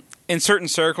 and in certain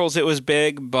circles it was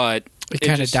big, but It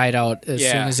kind of just- died out as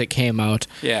Yeah. soon as it came out.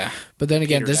 Yeah. But then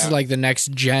again, Petered this is out. like the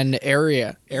next gen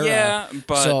era. Yeah,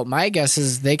 but so my guess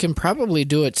is they can probably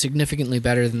do it significantly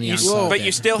better than the You, OnLive but did.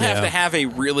 you still have Yeah. to have a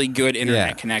really good internet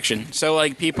Yeah. connection. So,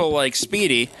 like people like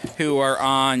Speedy, who are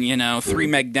on 3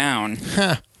 meg down,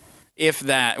 if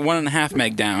that 1.5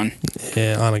 meg down,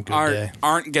 Yeah, on a good day.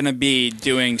 aren't going to be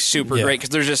doing super Yeah. great because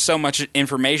there's just so much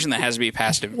information that has to be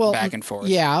passed back and forth.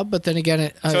 Yeah, but then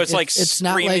again, So it's like it's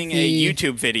not like streaming a the,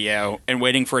 YouTube video and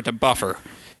waiting for it to buffer.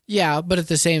 Yeah, but at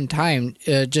the same time,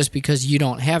 just because you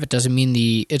don't have it doesn't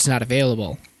mean it's not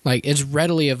available. Like it's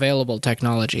readily available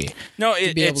technology No,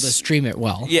 to be able to stream it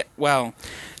well. Yeah, well,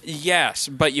 yes,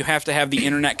 but you have to have the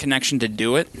internet connection to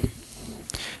do it.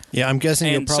 Yeah, I'm guessing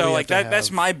you'll And probably so, have like to that's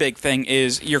have- my big thing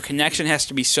is your connection has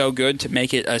to be so good to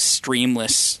make it a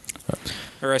streamless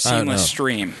or a don't know. seamless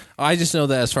stream. I just know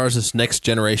that as far as this next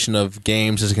generation of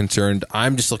games is concerned,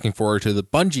 I'm just looking forward to the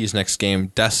Bungie's next game,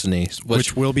 Destiny,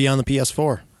 which will be on the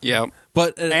PS4. Yep.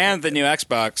 but And the new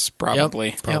Xbox,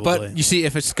 probably. Yep. But you see,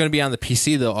 if it's going to be on the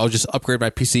PC, though, I'll just upgrade my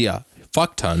PC a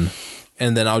fuck ton,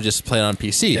 and then I'll just play it on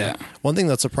PC. Yeah. One thing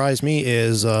that surprised me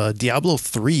is Diablo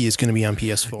 3 is going to be on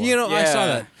PS4. You know, I saw Yeah.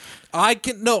 that. I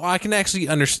can actually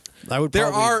understand. I would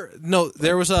There probably-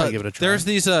 there was probably give it a try. there's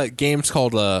these games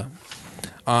called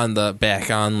on the back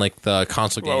on like the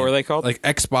console game. What were they called? Like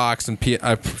Xbox and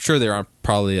I'm sure they're on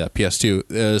probably PS2.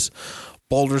 Is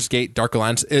Baldur's Gate Dark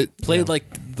Alliance. It played like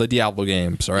the Diablo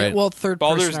games, all right? Well, third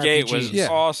Baldur's Gate was Yeah.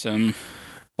 awesome.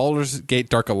 Baldur's Gate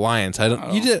Dark Alliance. I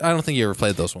don't think you ever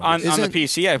played those ones. On the Isn't-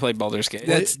 PC, I played Baldur's Gate.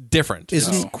 That's different.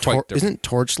 Isn't, It's quite different. isn't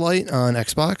Torchlight on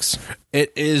Xbox?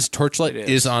 It is Torchlight It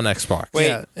is. is on Xbox. Wait.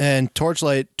 Yeah, and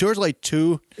Torchlight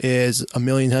 2 is a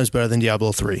million times better than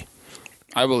Diablo 3.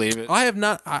 I believe it. I have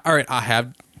not. All right, I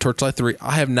have Torchlight 3.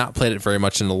 I have not played it very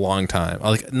much in a long time.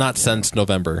 Like not since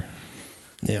November.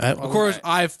 Yeah, Of course,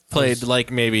 I've played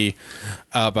like maybe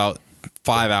about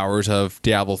 5 hours of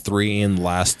Diablo 3 in the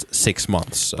last 6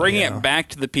 months. So. Bringing it back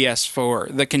to the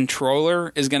PS4, the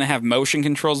controller is going to have motion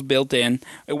controls built in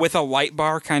with a light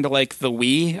bar, kind of like the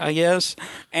Wii, I guess.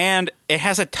 And it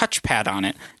has a touchpad on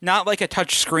it, not like a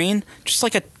touch screen, just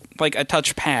like a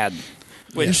touchpad,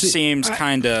 which seems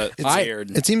kind of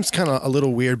weird. It seems kind of a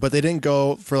little weird, but they didn't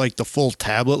go for like the full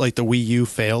tablet like the Wii U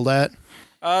failed at.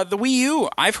 The Wii U,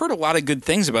 I've heard a lot of good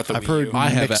things about the I've Wii U.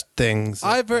 heard mixed things.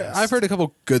 I've heard a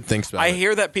couple good things about it. I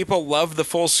hear that people love the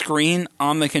full screen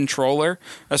on the controller,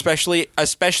 especially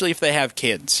if they have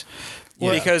kids.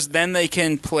 Yeah. Because then they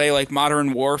can play like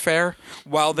Modern Warfare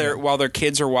while their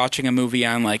kids are watching a movie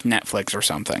on like Netflix or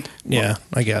something. Yeah,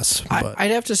 I guess. But. I'd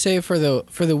have to say for the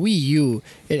Wii U,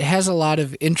 it has a lot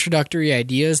of introductory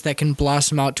ideas that can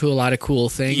blossom out to a lot of cool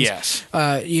things. Yes.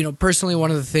 Personally, one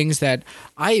of the things that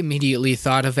I immediately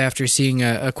thought of after seeing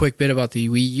a quick bit about the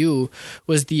Wii U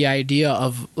was the idea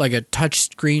of like a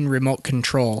touchscreen remote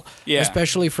control. Yeah.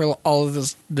 Especially for all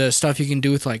of the stuff you can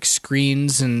do with like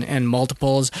screens and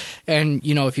multiples. And,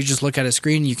 if you just look at a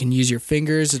screen, you can use your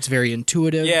fingers. It's very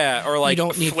intuitive. Yeah, or like You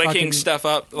don't need flicking fucking- stuff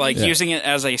up, like using it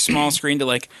as a small screen to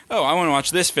like, oh, I want to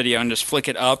watch this video and just flick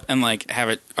it up and like have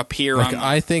it appear on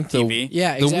I think TV. the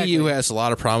Yeah, the Wii U exactly. has a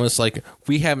lot of promise. Like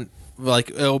we haven't.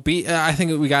 Like it'll be. I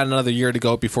think we got another year to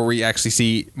go before we actually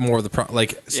see more of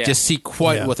the just see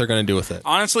quite what they're going to do with it.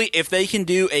 Honestly, if they can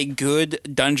do a good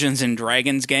Dungeons and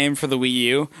Dragons game for the Wii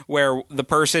U, where the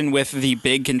person with the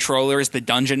big controller is the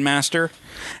dungeon master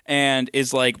and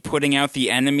is like putting out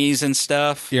the enemies and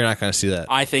stuff, You're not going to see that.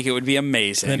 I think it would be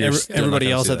amazing. And You're still not everybody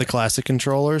gonna else see had the that. classic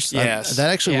controllers. Yes.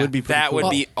 That actually Yeah. would be pretty That cool. would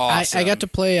be awesome. I got to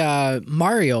play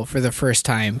Mario for the first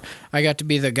time. I got to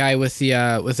be the guy with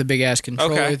the big ass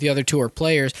controller. Okay. The other two are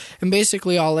players, and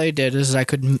basically all I did is I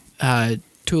could,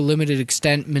 to a limited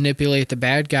extent, manipulate the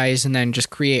bad guys and then just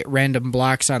create random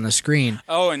blocks on the screen.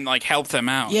 Oh, and like help them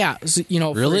out. Yeah, so,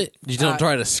 Really? for- You don't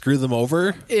try to screw them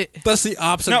over? That's the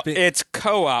opposite. No, of being- it's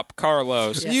co-op,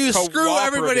 Carlos. you screw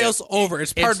everybody Cooperative. else over.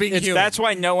 It's part of being human. That's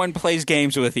why no one plays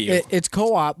games with you. It's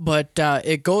co-op, but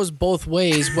it goes both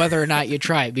ways whether or not you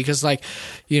try it, because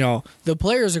the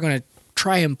players are going to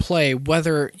try and play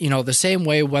whether the same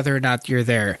way whether or not you're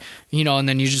there, and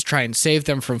then you just try and save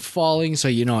them from falling, so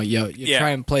you try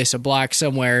and place a block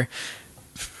somewhere,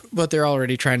 but they're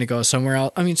already trying to go somewhere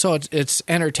else. I mean, so it's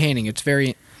entertaining. It's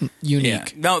very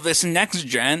unique. Yeah. No, this next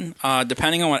gen,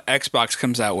 depending on what Xbox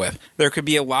comes out with, there could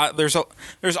be a lot. There's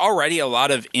already a lot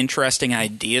of interesting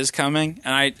ideas coming,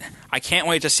 and I can't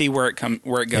wait to see where it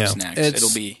goes next.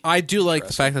 It'll be. I do like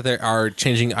the fact that they are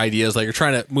changing ideas. Like you're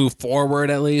trying to move forward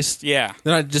at least. Yeah.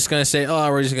 They're not just going to say, "Oh,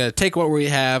 we're just going to take what we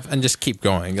have and just keep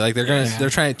going." Like they're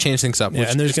trying to change things up. Yeah, which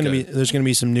and there's is going to good.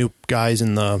 be some new guys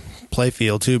in the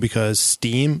playfield too, because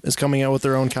Steam is coming out with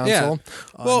their own console.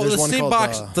 Well, there's the one Steam called,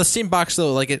 box, the Steam box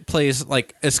though, like it plays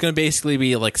like it's going to basically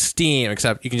be like Steam,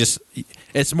 except you can just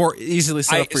it's more easily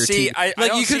set up for your TV. I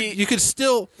Like don't you could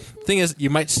still. Thing is, you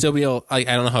might still be able. I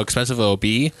don't know how expensive it will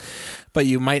be, but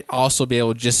you might also be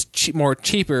able to just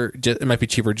cheaper. It might be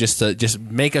cheaper just to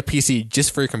make a PC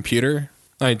just for your computer,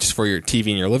 just for your TV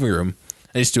in your living room,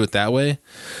 and just do it that way.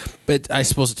 But I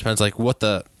suppose it depends, like what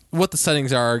the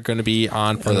settings are going to be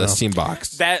on for the Steam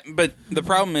box. But the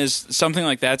problem is something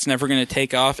like that's never going to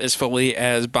take off as fully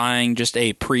as buying just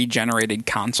a pre-generated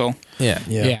console.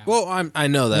 Yeah. Well, I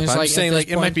know that, And but it's I'm like, just saying at like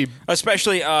this it might point- be.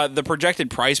 Especially the projected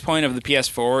price point of the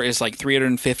PS4 is like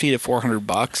 $350 to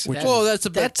 $400. Well,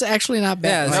 That's actually not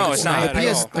bad. Yeah, no, it's not The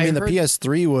at all. I mean, the heard-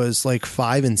 PS3 was like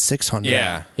 $500 and $600.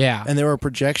 Yeah. Yeah, And there were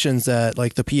projections that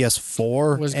like the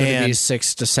PS4 was going to be and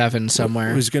 6 to 7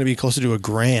 somewhere. it was going to be closer to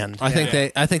 $1,000.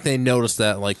 I think they noticed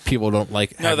that like people don't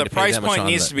like. No, having the to pay price that much point on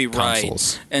needs the to be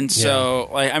consoles. right, and so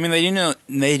like I mean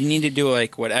they need to do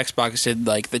like what Xbox did,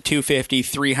 like the $250,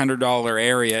 $300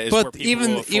 area is where But people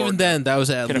will afford even then, that was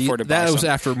can afford to buy that was something.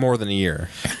 after more than a year.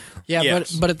 Yeah,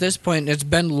 Yes. but at this point, it's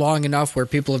been long enough where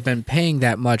people have been paying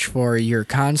that much for your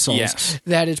consoles Yes.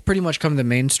 that it's pretty much come to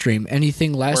mainstream.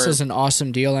 Anything less Where- is an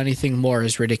awesome deal. Anything more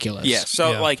is ridiculous. Yeah,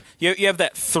 so Yeah. like you have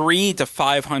that 300 to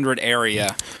 500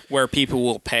 area where people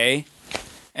will pay,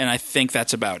 and I think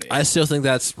that's about it. I still think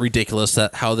that's ridiculous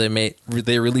that how they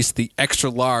released the extra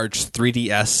large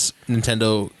 3DS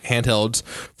Nintendo handhelds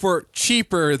for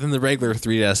cheaper than the regular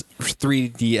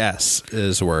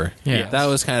 3DS were. Yeah. That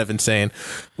was kind of insane,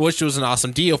 which was an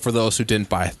awesome deal for those who didn't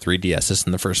buy 3DSs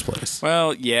in the first place.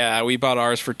 Well, yeah, we bought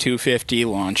ours for $250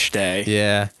 launch day.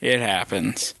 Yeah, It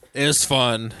happens. it was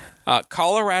fun.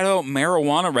 Colorado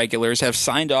marijuana regulators have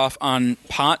signed off on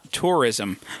pot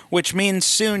tourism, which means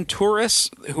soon tourists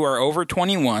who are over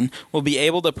 21 will be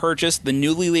able to purchase the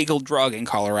newly legal drug in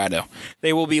Colorado.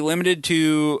 They will be limited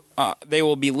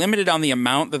on the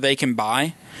amount that they can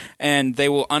buy, and they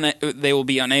will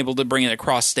be unable to bring it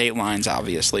across state lines,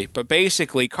 obviously. But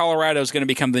basically, Colorado is going to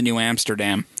become the new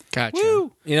Amsterdam. Gotcha.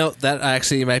 Woo! You know, that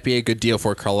actually might be a good deal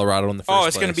for Colorado in the first place. Oh,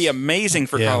 it's going to be amazing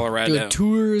for Colorado. Good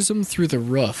tourism through the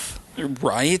roof.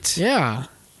 Right? Yeah.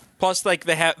 Plus, like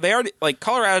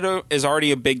Colorado is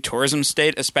already a big tourism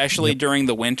state, especially during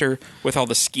the winter with all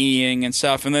the skiing and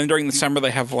stuff. And then during the summer,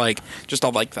 they have just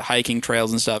all the hiking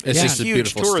trails and stuff. It's just a huge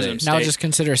beautiful tourism state. state. Now just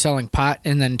consider selling pot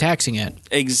and then taxing it.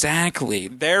 Exactly,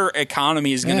 their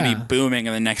economy is going to be booming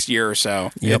in the next year or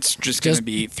so. Yep. It's just going to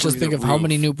be through Just think the of how roof.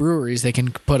 many new breweries they can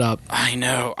put up. I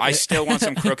know. I still want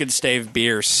some Crooked Stave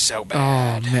beer so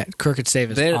bad. Oh man, Crooked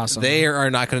Stave is awesome. They are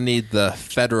not going to need the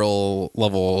federal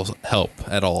level help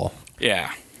at all.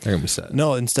 Yeah. They're going to be set.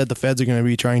 No, instead the feds are going to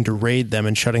be trying to raid them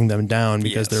and shutting them down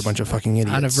because Yes. they're a bunch of fucking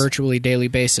idiots. on a virtually daily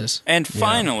basis. And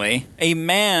finally, a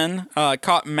man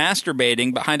caught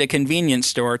masturbating behind a convenience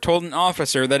store told an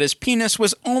officer that his penis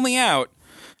was only out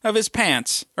of his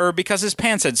pants, or because his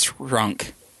pants had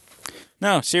shrunk.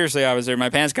 No, seriously, officer, my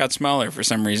pants got smaller for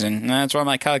some reason. That's why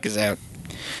my cock is out.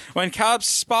 When cops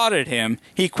spotted him,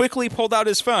 he quickly pulled out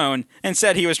his phone and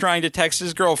said he was trying to text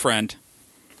his girlfriend.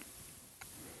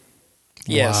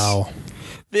 Yes. Wow.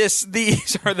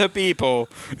 These are the people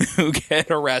who get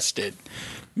arrested.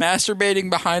 Masturbating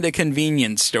behind a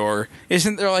convenience store.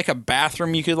 Isn't there a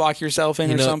bathroom you could lock yourself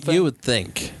in or something? You would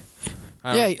think.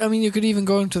 Yeah, I mean, you could even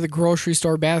go into the grocery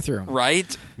store bathroom.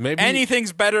 Right? Maybe-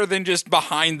 Anything's better than just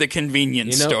behind the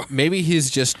convenience store. Maybe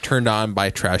he's just turned on by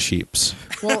trash heaps.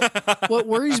 Well, what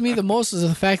worries me the most is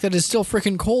the fact that it's still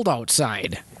freaking cold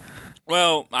outside.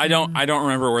 Well, I don't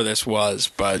remember where this was,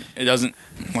 but it doesn't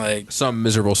Some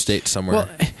miserable state somewhere. Well,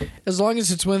 as long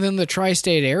as it's within the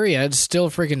tri-state area, it's still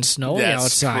freaking snowing That's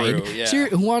outside. true, yeah. So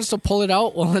who wants to pull it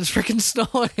out while it's freaking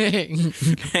snowing?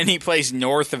 any place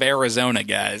north of Arizona,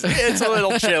 guys. It's a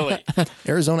little chilly.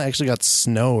 Arizona actually got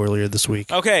snow earlier this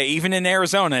week. Okay, even in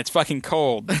Arizona, it's fucking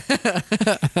cold.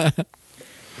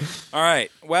 All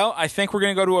right. Well, I think we're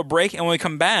going to go to a break, and when we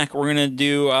come back, we're going to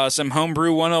do some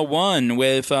Homebrew 101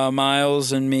 with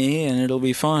Myles and me, and it'll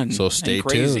be fun. So stay and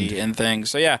crazy tuned. and things.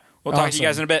 So, yeah, we'll talk to you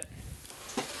guys in a bit.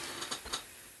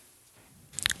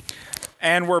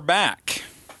 And we're back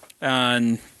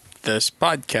on this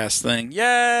podcast thing.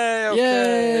 Yay!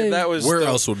 Okay. Yay! That was Where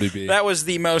else would we be? That was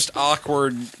the most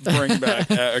awkward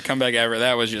comeback ever.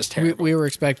 That was just terrible. We were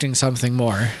expecting something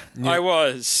more. I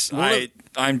was.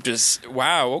 I'm just,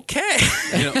 wow, okay.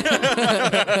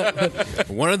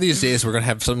 One of these days, we're going to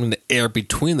have something to air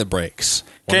between the breaks.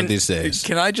 One of these days.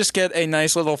 Can I just get a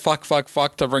nice little fuck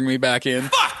to bring me back in?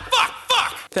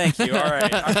 Fuck! Thank you. All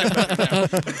right.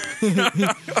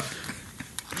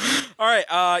 All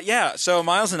right. Yeah. So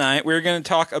Myles and I, we're going to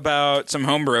talk about some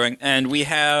home brewing, and we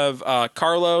have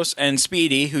Carlos and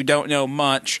Speedy, who don't know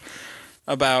much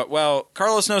about. Well,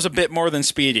 Carlos knows a bit more than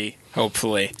Speedy,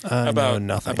 hopefully, know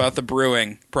nothing about the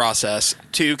brewing process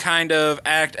to kind of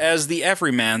act as the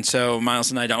everyman, so Myles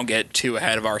and I don't get too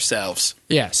ahead of ourselves.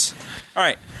 Yes. All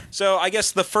right. So I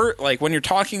guess the first, when you're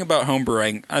talking about home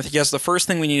brewing, I guess the first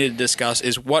thing we need to discuss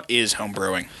is what is home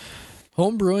brewing.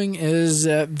 Home brewing is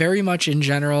very much in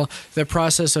general the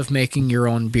process of making your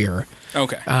own beer.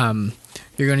 Okay.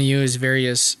 You're going to use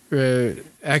various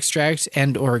extracts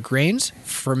and or grains,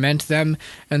 ferment them,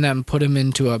 and then put them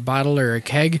into a bottle or a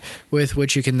keg with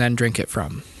which you can then drink it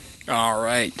from. All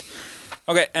right.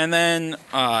 Okay, and then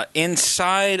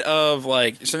inside of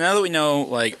so now that we know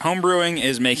home brewing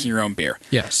is making your own beer.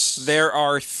 Yes. There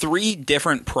are three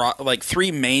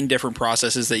main different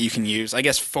processes that you can use. I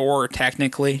guess 4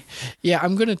 technically. Yeah,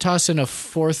 I'm going to toss in a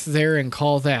fourth there and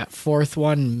call that fourth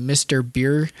one Mr.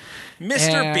 Beer. Mr.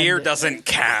 And- Beer doesn't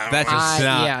count. That does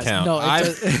not yeah, count. no, it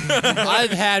does-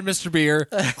 I've had Mr. Beer.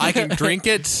 I can drink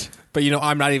it, but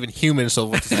I'm not even human, so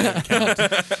what does that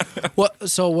count? Well,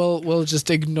 so we'll just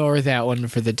ignore that one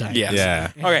for the time. Yes.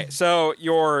 Yeah. Okay, so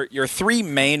your 3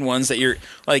 main ones that you're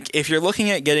if you're looking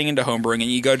at getting into homebrewing and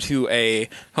you go to a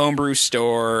homebrew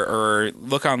store or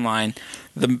look online,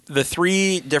 the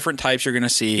 3 different types you're going to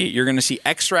see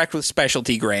extract with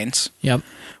specialty grains, Yep.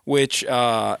 which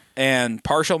and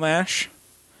partial mash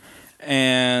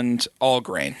and all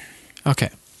grain. Okay.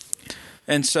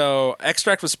 And so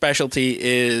extract with specialty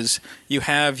is you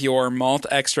have your malt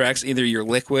extracts, either your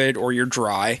liquid or your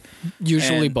dry.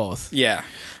 Usually And- both. Yeah.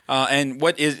 And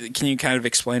can you kind of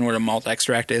explain what a malt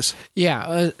extract is?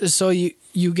 Yeah. So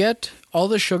you get all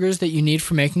the sugars that you need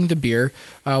for making the beer,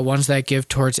 ones that give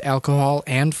towards alcohol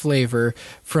and flavor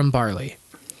from barley.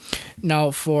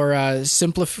 Now, for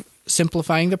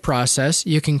simplifying the process,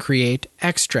 you can create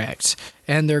extracts,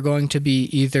 and they're going to be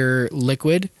either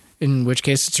liquid, in which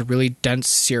case it's a really dense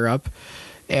syrup,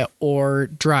 or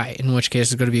dry, in which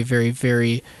case it's going to be very,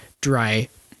 very dry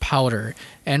powder.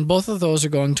 And both of those are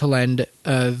going to lend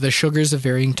the sugars of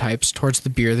varying types towards the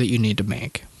beer that you need to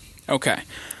make. Okay.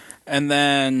 And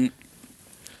then,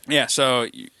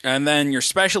 and then your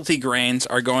specialty grains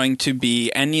are going to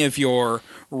be any of your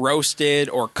roasted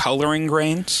or coloring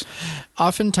grains.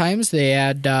 Oftentimes they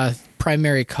add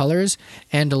primary colors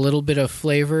and a little bit of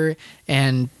flavor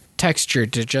and texture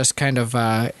to just kind of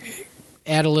add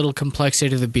a little complexity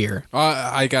to the beer.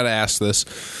 I gotta ask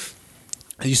this.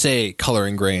 You say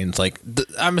coloring grains, like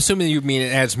I'm assuming you mean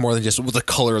it adds more than just the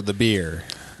color of the beer.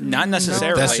 Not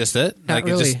necessarily. That's just it. Not Like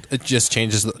really. it just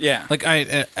changes. Yeah. Like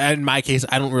in my case,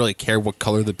 I don't really care what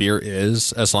color the beer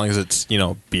is as long as it's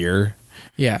beer.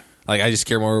 Yeah. Like I just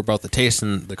care more about the taste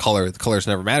and the color. The colors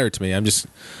never matter to me. I'm just.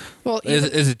 Well,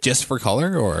 Is it just for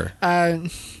color or?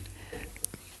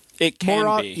 It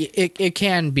can be. It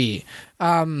can be.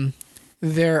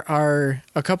 There are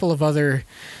a couple of other,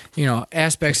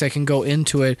 aspects that can go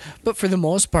into it, but for the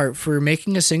most part, for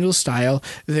making a single style,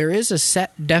 there is a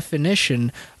set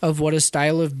definition of what a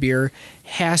style of beer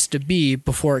has to be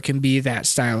before it can be that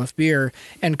style of beer,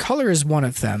 and color is one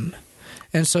of them.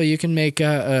 And so you can make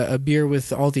a beer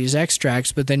with all these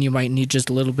extracts, but then you might need just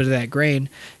a little bit of that grain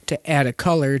to add a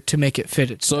color to make it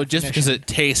fit its So just because it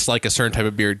tastes like a certain type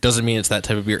of beer doesn't mean it's that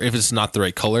type of beer if it's not the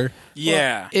right color?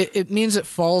 Yeah. Well, it means it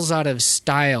falls out of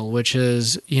style, which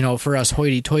is, for us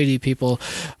hoity-toity people,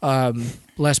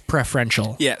 less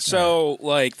preferential. Yeah, so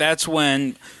that's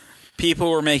when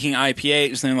people were making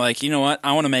IPAs and they're like, you know what,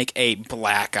 I want to make a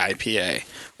black IPA.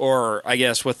 Or I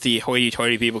guess what the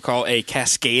hoity-toity people call a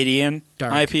Cascadian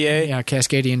Dark. IPA. Yeah,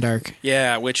 Cascadian Dark.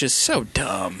 Yeah, which is so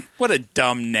dumb. What a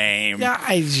dumb name. Yeah,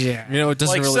 It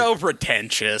doesn't really. so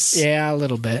pretentious. Yeah, a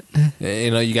little bit.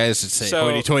 You guys would say So-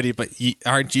 hoity-toity, but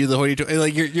aren't you the hoity-toity?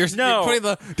 Like you're No.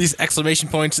 putting these exclamation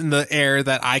points in the air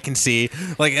that I can see.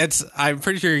 Like I'm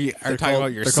pretty sure you are talking about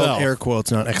They're yourself. called air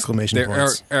quotes, not exclamation They're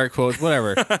points. air quotes,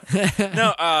 whatever.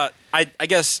 No, I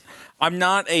guess I'm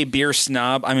not a beer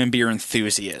snob. I'm a beer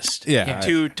enthusiast. Yeah.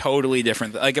 Two totally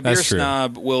different. Like a beer That's true.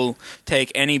 snob will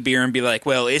take any beer and be like,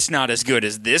 well, it's not as good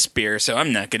as this beer, so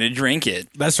I'm not going to drink it.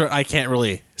 That's right. I can't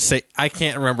really say. I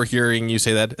can't remember hearing you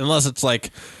say that unless it's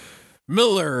like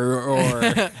Miller or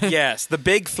Yes, the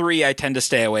big three I tend to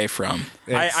stay away from.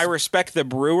 I respect the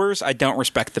brewers. I don't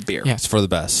respect the beer. Yeah. it's for the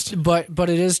best. But it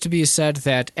is to be said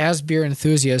that as beer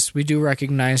enthusiasts, we do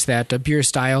recognize that a beer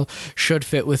style should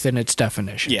fit within its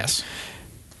definition. Yes.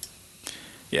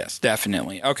 Yes,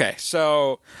 definitely. Okay,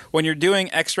 so when you're doing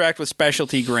extract with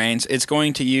specialty grains, it's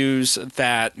going to use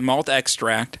that malt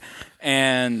extract,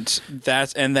 and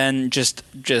then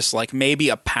just like maybe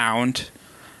a pound,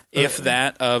 if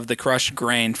that, of the crushed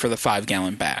grain for the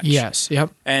 5-gallon batch. Yes.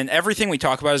 Yep. And everything we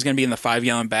talk about is going to be in the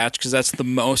 5-gallon batch because that's the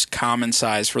most common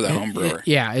size for the home brewer.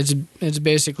 Yeah, it's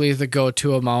basically the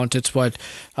go-to amount. It's what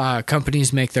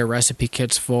companies make their recipe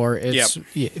kits for. It's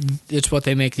what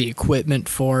they make the equipment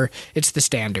for. It's the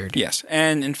standard. Yes,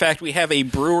 and in fact, we have a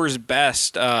Brewer's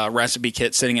Best recipe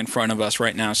kit sitting in front of us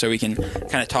right now, so we can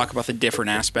kind of talk about the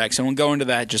different aspects, and we'll go into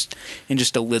that in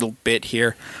just a little bit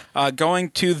here.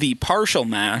 Going to the partial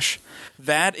mash,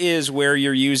 that is where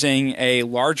you're using a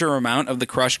larger amount of the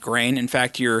crushed grain. In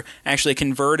fact, you're actually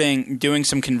doing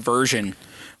some conversion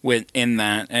within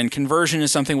that, and conversion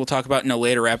is something we'll talk about in a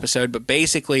later episode, but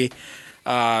basically,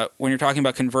 when you're talking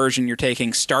about conversion, you're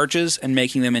taking starches and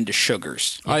making them into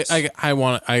sugars. I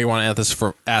want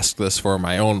to ask this for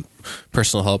my own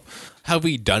personal help. Have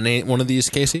we done one of these,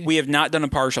 Casey? We have not done a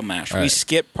partial mash. All We right.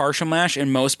 skip partial mash,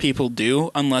 and most people do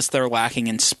unless they're lacking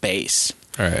in space.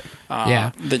 All right.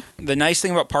 Yeah. The nice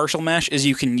thing about partial mash is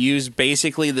you can use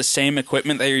basically the same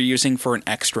equipment that you're using for an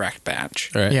extract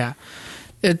batch. All right. Yeah.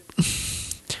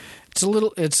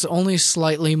 It's only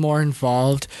slightly more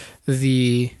involved.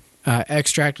 The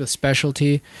extract with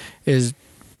specialty is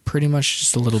pretty much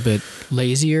just a little bit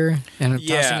lazier, and I'm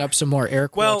tossing up some more air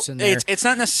Well, quotes in there. it's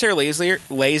not necessarily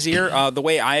lazier. The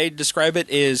way I describe it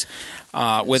is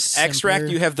with Simpler. extract,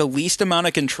 you have the least amount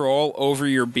of control over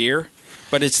your beer,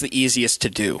 but it's the easiest to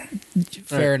do.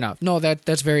 Fair enough. No,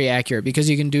 that's very accurate because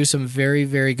you can do some very,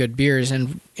 very good beers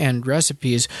and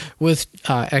recipes with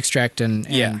extract and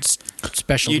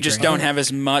specialty. You just grain. don't have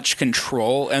as much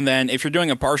control. And then if you're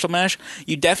doing a partial mash,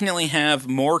 you definitely have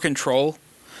more control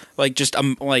like just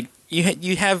like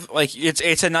you have like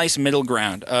it's a nice middle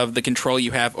ground of the control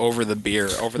you have over the beer,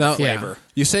 over the flavor.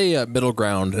 You say middle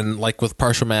ground, and like with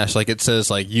partial mash, like it says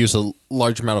like use a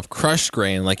large amount of crushed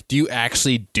grain. Like, do you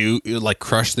actually like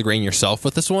crush the grain yourself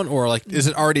with this one, or like is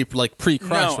it already like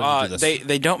pre-crushed? No, when you do this?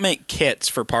 they don't make kits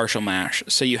for partial mash,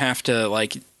 so you have to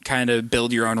like kind of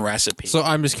build your own recipe. So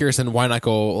I'm just curious, then why not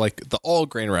go like the all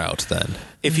grain route then?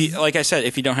 If you, like I said,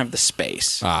 if you don't have the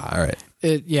space. All right.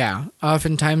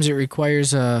 Oftentimes it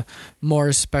requires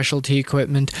more specialty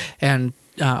equipment and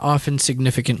often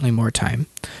significantly more time.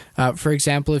 For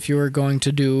example, if you were going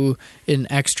to do an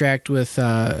extract with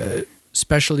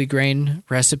specialty grain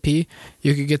recipe,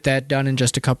 you could get that done in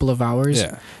just a couple of hours.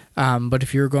 Yeah. But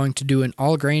if you were going to do an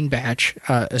all grain batch,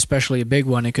 especially a big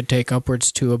one, it could take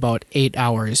upwards to about 8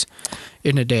 hours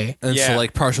in a day. And so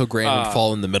like partial grain would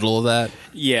fall in the middle of that?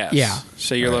 Yes. Yeah.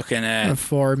 So you're looking at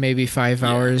 4, maybe 5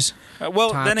 hours.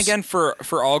 well, tops. then again, for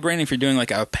all grain, if you're doing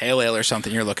like a pale ale or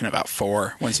something, you're looking at about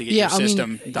 4 once you get your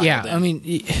system dialed in. I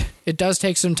mean, it does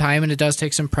take some time and it does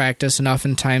take some practice and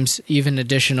oftentimes even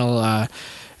additional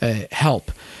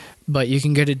help. But you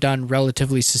can get it done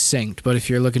relatively succinct. But if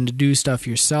you're looking to do stuff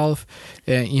yourself,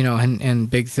 and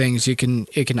big things, it can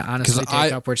honestly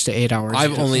take upwards to 8 hours.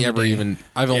 I've only ever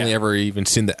even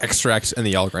seen the extracts and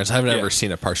the all grains. I haven't ever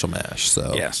seen a partial mash.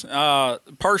 So yes,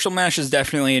 partial mash is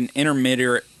definitely an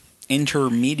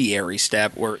intermediary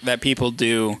step that people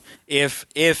do if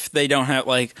they don't have,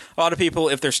 like, a lot of people,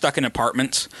 if they're stuck in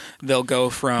apartments, they'll go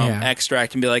from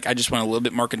extract and be like, I just want a little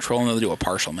bit more control, and they'll do a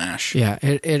partial mash. Yeah,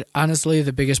 it honestly,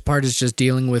 the biggest part is just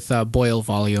dealing with boil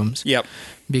volumes. Yep.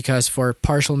 Because for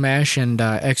partial mash and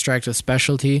extract with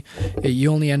specialty,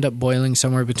 you only end up boiling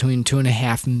somewhere between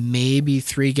 2.5, maybe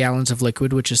 3 gallons of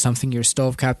liquid, which is something your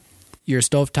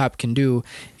stovetop can do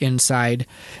inside.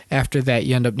 After that,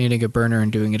 you end up needing a burner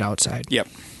and doing it outside. Yep.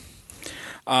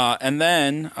 And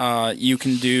then you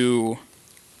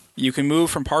can move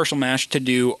from partial mash to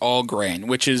do all grain,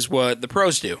 which is what the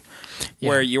pros do,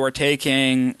 where you're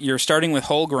starting with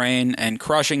whole grain and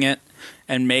crushing it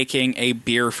and making a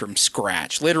beer from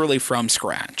scratch, literally from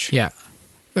scratch. Yeah.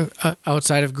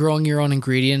 Outside of growing your own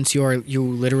ingredients, you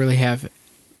literally have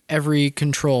every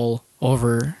control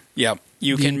over. Yep.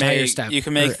 You can make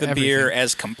the beer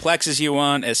as complex as you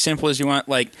want, as simple as you want.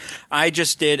 Like, I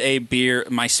just did a beer,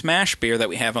 my Smash beer that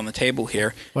we have on the table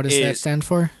here. What does that stand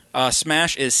for?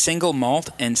 Smash is single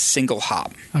malt and single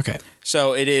hop. Okay.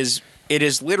 So it is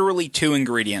literally 2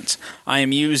 ingredients. I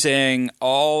am using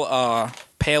all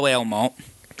pale ale malt,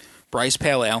 Bryce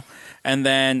Pale Ale, and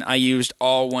then I used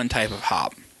all one type of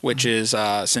hop, which is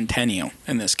Centennial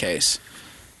in this case.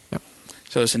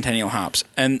 So Centennial hops,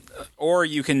 or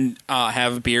you can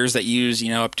have beers that use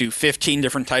up to 15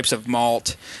 different types of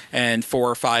malt and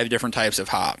 4 or 5 different types of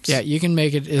hops. Yeah, you can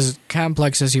make it as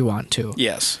complex as you want to.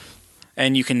 Yes,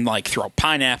 and you can like throw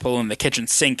pineapple in the kitchen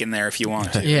sink in there if you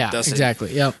want to. Yeah,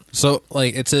 exactly. Yep. So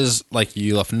like it says, like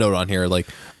you left a note on here, like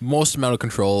most amount of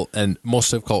control and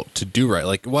most difficult to do right.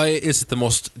 Like, why is it the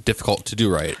most difficult to do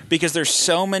right? Because there's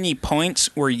so many points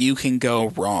where you can go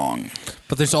wrong.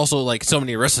 But there's also like so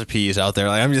many recipes out there.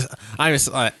 Like I'm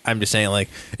just saying, like,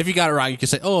 if you got it wrong, you can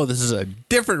say, "Oh, this is a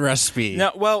different recipe."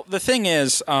 No, well, the thing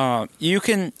is, you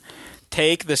can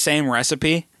take the same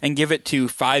recipe and give it to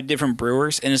 5 different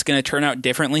brewers, and it's going to turn out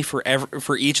differently for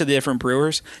each of the different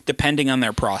brewers, depending on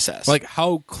their process. Like,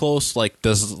 how close,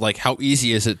 how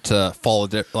easy is it to fall?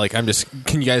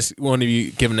 Can you guys, one of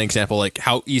you, give an example, like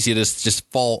how easy it is to just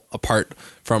fall apart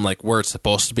from like where it's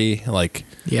supposed to be? Like,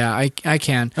 yeah, I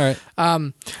can. All right.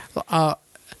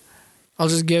 I'll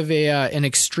just give an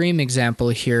extreme example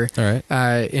here. All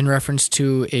right. In reference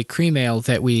to a cream ale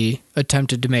that we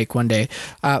attempted to make one day.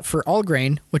 For all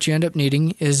grain, what you end up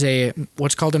needing is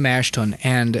what's called a mash tun,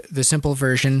 and the simple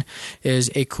version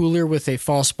is a cooler with a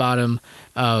false bottom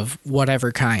of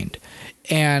whatever kind.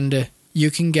 And you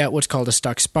can get what's called a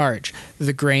stuck sparge.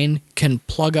 The grain can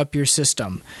plug up your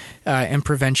system and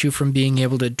prevent you from being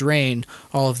able to drain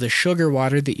all of the sugar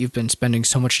water that you've been spending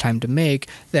so much time to make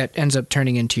that ends up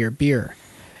turning into your beer.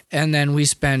 And then we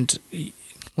spent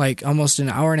like almost an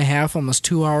hour and a half, almost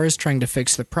 2 hours trying to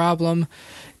fix the problem.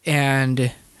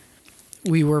 And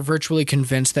we were virtually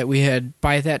convinced that we had,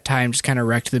 by that time, just kind of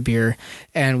wrecked the beer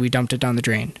and we dumped it down the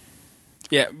drain.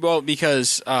 Yeah, well,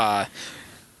 because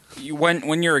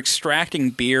when you're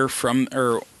extracting beer from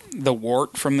the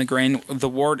wort from the grain, the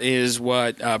wort is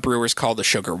what brewers call the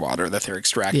sugar water that they're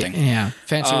extracting. Yeah,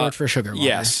 fancy word for sugar water.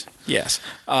 Yes.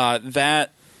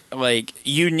 That like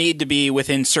you need to be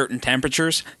within certain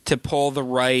temperatures to pull the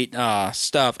right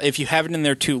stuff. If you have it in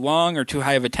there too long or too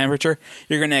high of a temperature,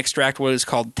 you're going to extract what is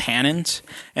called tannins,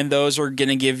 and those are going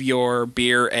to give your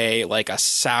beer a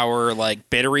sour,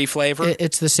 bittery flavor.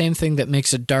 It's the same thing that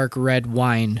makes a dark red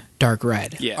wine dark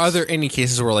red. Yes. Are there any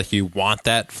cases where you want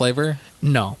that flavor?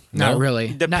 No, not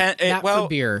really. Not well, for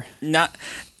beer.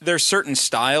 There's certain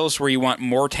styles where you want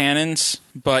more tannins,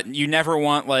 but you never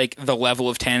want the level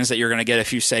of tannins that you're going to get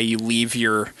if you say you leave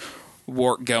your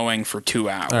wort going for 2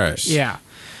 hours. All right. Yeah.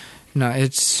 No,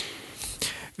 it's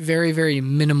very, very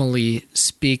minimally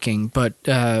speaking, but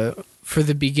for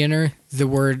the beginner,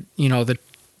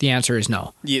 the answer is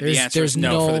no. Yeah, the answer is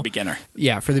no for the beginner.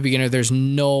 Yeah, for the beginner, there's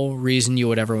no reason you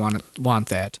would ever want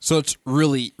that. So it's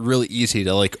really, really easy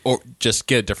to or just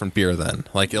get a different beer then.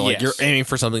 Yes. You're aiming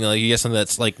for something you get something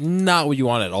that's not what you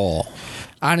want at all.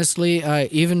 Honestly,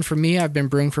 even for me, I've been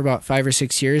brewing for about 5 or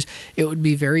 6 years. It would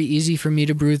be very easy for me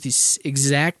to brew the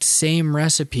exact same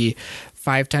recipe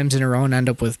 5 times in a row and end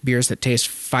up with beers that taste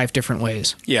 5 different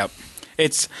ways. Yep.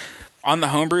 It's on the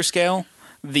homebrew scale.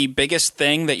 The biggest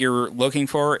thing that you're looking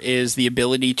for is the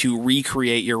ability to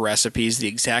recreate your recipes the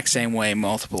exact same way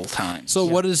multiple times. So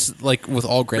what is with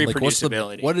all grain?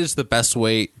 Reproducibility. What is the best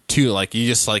way to you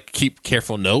just keep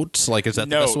careful notes? Is that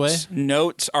the best way?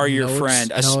 Notes are your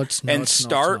friend. Notes.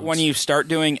 When you start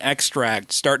doing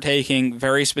extract, start taking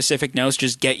very specific notes.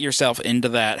 Just get yourself into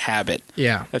that habit.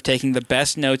 Yeah. Of taking the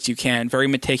best notes you can. Very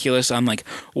meticulous on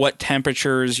what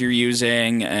temperatures you're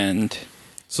using and.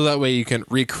 So that way you can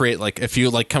recreate, if you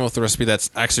come up with a recipe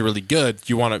that's actually really good,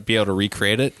 you want to be able to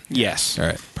recreate it? Yes. All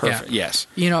right. Perfect. Yeah. Yes.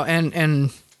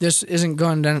 And this isn't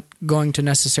going to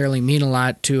necessarily mean a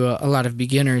lot to a lot of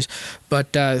beginners,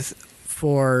 but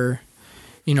for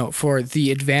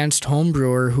the advanced home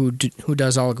brewer who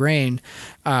does all grain,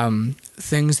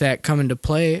 things that come into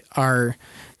play are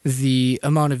the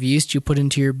amount of yeast you put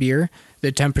into your beer,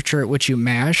 the temperature at which you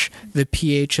mash, the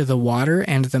pH of the water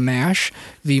and the mash,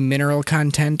 the mineral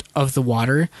content of the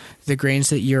water, the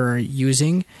grains that you're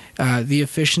using, the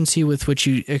efficiency with which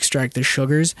you extract the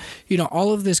sugars.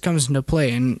 All of this comes into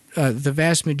play, and the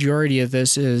vast majority of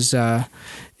this is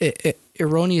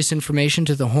erroneous information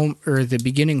to the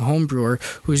beginning home brewer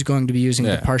who's going to be using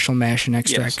the partial mash and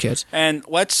extract kits. And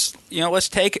let's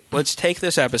take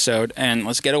this episode and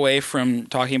let's get away from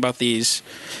talking about these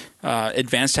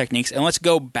advanced techniques, and let's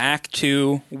go back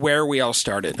to where we all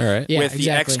started. All right. With the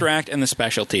extract and the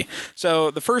specialty. So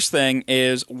the first thing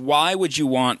is, why would you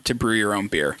want to brew your own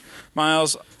beer?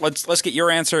 Myles, let's get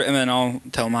your answer, and then I'll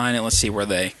tell mine, and let's see where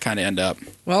they kind of end up.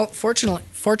 Well,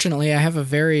 fortunately, I have a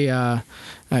very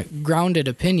grounded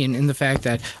opinion in the fact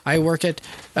that I work at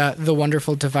the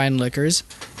wonderful Divine Liquors.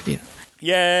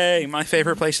 Yay! My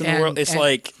favorite place in the world. It's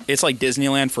like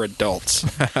Disneyland for adults.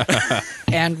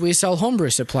 And we sell homebrew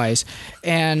supplies.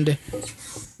 And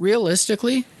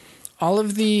realistically, all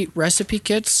of the recipe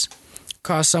kits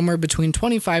cost somewhere between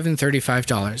 $25 and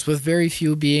 $35, with very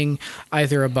few being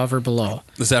either above or below.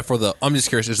 Is that for the? I'm just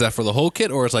curious. Is that for the whole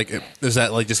kit, or is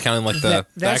that just counting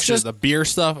the beer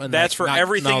stuff? And that's for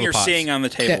everything you're seeing on the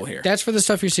table here. That's for the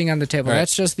stuff you're seeing on the table. Right.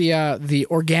 That's just the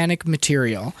organic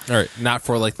material. All right, not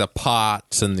for the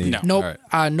pots and the. No. Nope.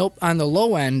 Right. Nope. On the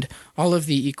low end, all of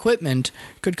the equipment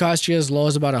could cost you as low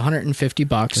as about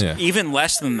 $150. Yeah. Even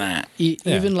less than that.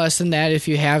 Even less than that if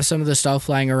you have some of the stuff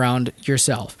lying around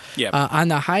yourself. Yeah. On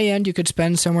the high end, you could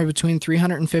spend somewhere between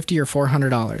 $350 or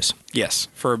 $400. Yes,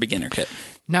 for a beginner kit.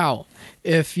 Now,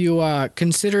 if you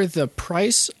consider the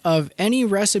price of any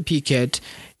recipe kit,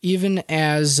 even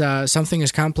as something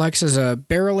as complex as a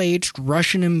barrel-aged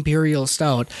Russian Imperial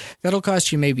Stout, that'll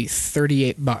cost you maybe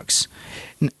 $38.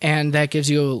 And that gives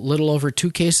you a little over 2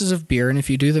 cases of beer, and if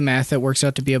you do the math, that works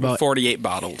out to be about 48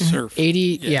 bottles. Or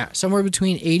 80, somewhere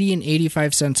between 80 and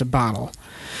 85 cents a bottle.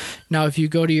 Now, if you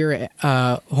go to your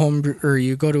home, or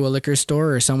you go to a liquor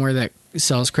store or somewhere that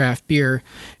sells craft beer,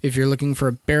 if you're looking for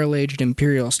a barrel-aged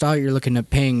Imperial Stout, you're looking at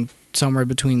paying somewhere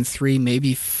between $3,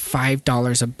 maybe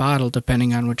 $5 a bottle,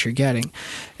 depending on what you're getting,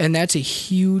 and that's a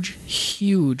huge,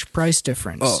 huge price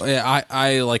difference. Oh yeah,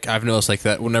 I've noticed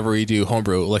that whenever we do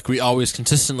homebrew, we always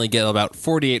consistently get about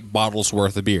 48 bottles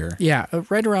worth of beer. Yeah,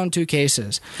 right around 2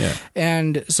 cases. Yeah,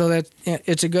 and so that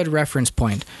it's a good reference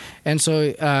point, and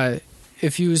so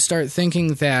if you start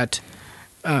thinking that.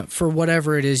 For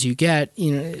whatever it is you get,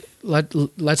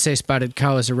 let's say Spotted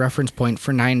Cow is a reference point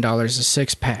for $9 a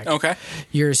 6-pack. Okay.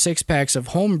 Your 6-packs of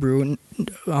homebrew,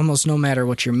 almost no matter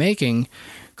what you're making,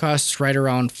 costs right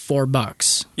around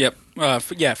 $4. Yep. Yeah,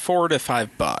 $4 to $5.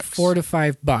 $4 to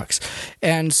 $5.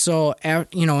 And so, and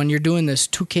you're doing this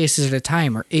 2 cases at a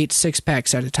time or 8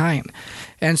 6-packs at a time.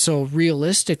 And so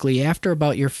realistically, after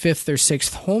about your 5th or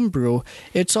 6th homebrew,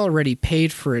 it's already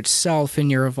paid for itself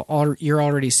and you're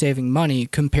already saving money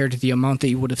compared to the amount that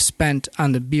you would have spent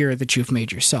on the beer that you've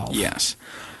made yourself. Yes.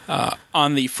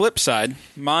 On the flip side,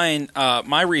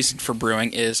 my reason for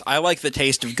brewing is I like the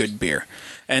taste of good beer.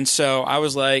 And so I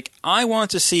was like, I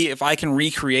want to see if I can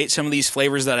recreate some of these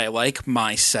flavors that I like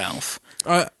myself.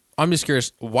 I'm just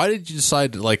curious, why did you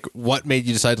decide to, what made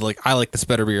you decide to, I like this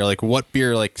better beer? What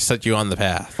beer, set you on the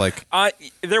path?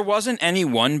 There wasn't any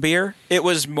one beer. It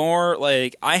was more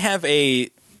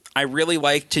I really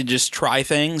like to just try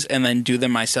things and then do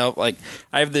them myself. I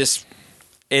have this...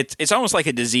 It's almost like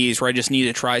a disease where I just need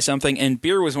to try something. And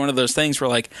beer was one of those things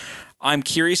where, I'm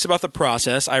curious about the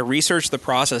process. I researched the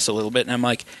process a little bit, and I'm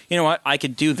like, you know what? I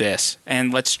could do this,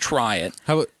 and let's try it.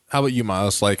 How about you,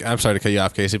 Myles? I'm sorry to cut you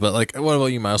off, Casey, but what about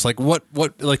you, Myles? What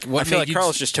I feel like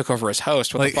Carlos just took over as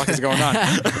host. What the fuck is going on?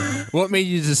 What made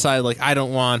you decide I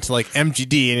don't want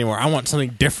MGD anymore? I want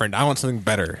something different. I want something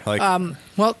better.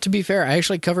 Well, to be fair, I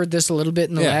actually covered this a little bit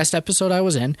in the last episode I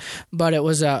was in, but it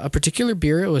was a particular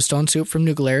beer. It was Stone Soup from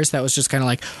New Glarus that was just kind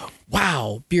of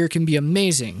wow, beer can be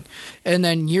amazing. And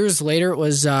then years later, it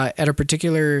was at a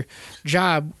particular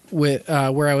job where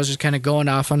I was just kind of going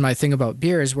off on my thing about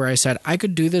beers, where I said I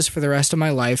could do this for the rest of my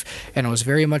life, and it was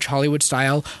very much Hollywood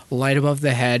style, light above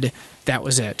the head. That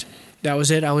was it. That was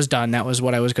it. I was done. That was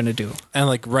what I was going to do. And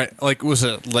was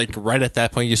it right at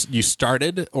that point you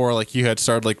started, or you had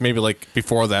started maybe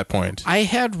before that point? I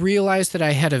had realized that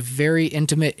I had a very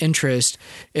intimate interest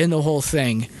in the whole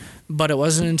thing, but it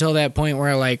wasn't until that point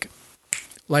where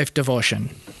life devotion.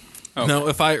 Okay. No,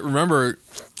 if I remember,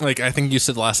 I think you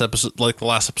said the last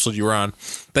episode you were on,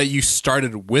 that you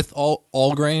started with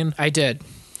all grain. I did.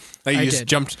 You just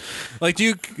jumped.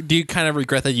 Do you kind of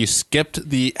regret that you skipped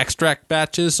the extract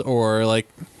batches, or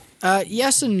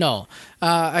Yes and no.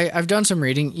 I've done some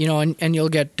reading, and you'll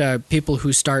get people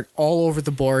who start all over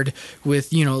the board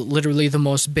with, literally the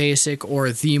most basic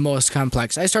or the most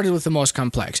complex. I started with the most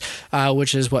complex,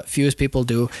 which is what fewest people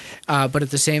do. But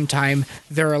at the same time,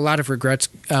 there are a lot of regrets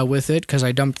with it because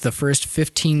I dumped the first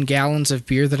 15 gallons of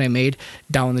beer that I made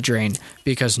down the drain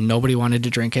because nobody wanted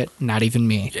to drink it, not even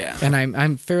me. Yeah. And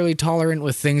I'm fairly tolerant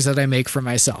with things that I make for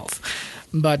myself.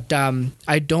 But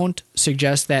I don't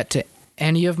suggest that to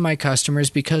any of my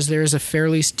customers because there is a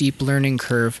fairly steep learning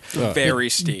curve. Very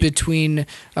steep. Between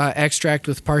extract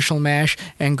with partial mash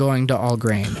and going to all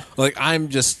grain. I'm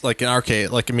just in our case,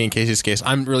 in me and Casey's case,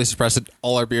 I'm really surprised that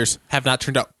all our beers have not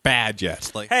turned out bad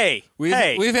yet. We've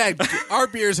had our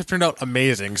beers have turned out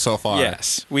amazing so far.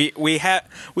 Yes, we've had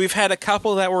a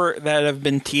couple that have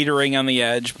been teetering on the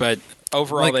edge, but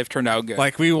overall they've turned out good.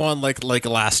 We won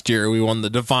last year, we won the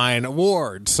Divine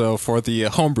Award for the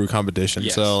homebrew competition.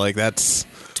 Yes. So that's,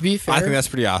 to be fair, I think that's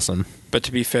pretty awesome. But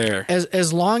to be fair,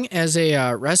 as long as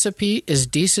a recipe is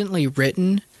decently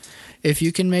written, if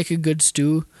you can make a good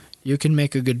stew, you can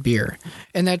make a good beer.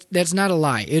 And that's not a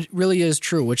lie. It really is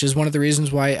true, which is one of the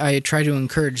reasons why I try to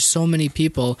encourage so many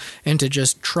people into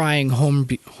just trying home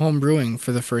brewing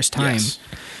for the first time. Yes.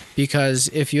 Because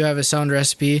if you have a sound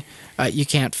recipe, you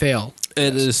can't fail.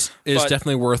 It is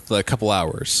definitely worth a couple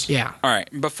hours. Yeah. All right.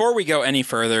 Before we go any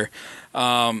further,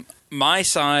 my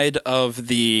side of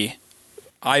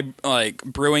I like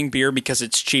brewing beer because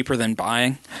it's cheaper than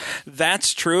buying.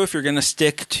 That's true if you're going to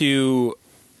stick to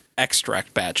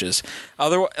extract batches.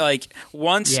 Otherwise,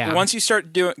 once you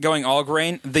start going all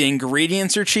grain, the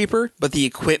ingredients are cheaper, but the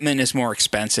equipment is more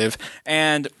expensive.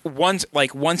 And once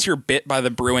you're bit by the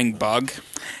brewing bug,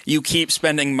 you keep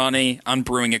spending money on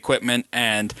brewing equipment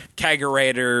and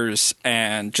kegerators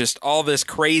and just all this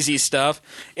crazy stuff.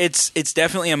 It's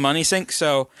definitely a money sink.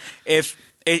 So it's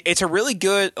a really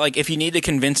good, if you need to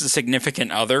convince a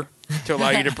significant other to allow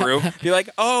you to brew, be like,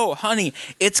 oh, honey,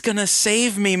 it's going to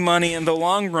save me money in the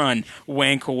long run.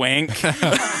 Wink, wink.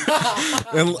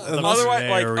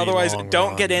 Otherwise,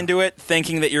 don't get into it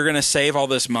thinking that you're going to save all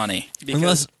this money.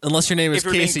 Unless your name is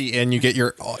Casey and you get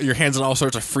your hands on all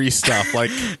sorts of free stuff.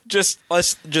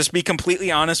 Let's just be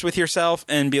completely honest with yourself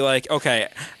and be like, okay,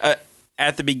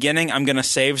 at the beginning, I'm going to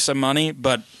save some money,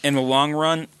 but in the long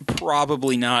run,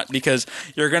 probably not, because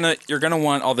you're gonna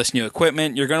want all this new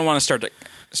equipment. You're going to want to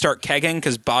start kegging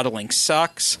because bottling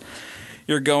sucks.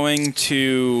 You're going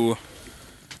to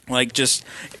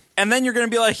and then you're going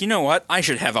to be like, you know what? I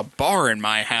should have a bar in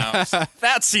my house.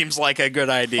 That seems like a good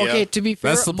idea. Okay, to be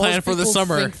fair, that's the plan most for the people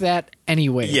summer. think that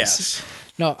anyways. Yes.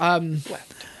 No,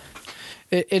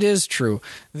 it is true.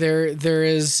 There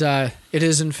is it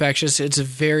is infectious. It's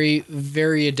very,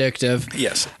 very addictive.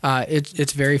 Yes.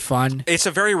 It's very fun. It's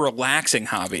a very relaxing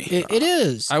hobby. It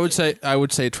is. I would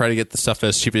say try to get the stuff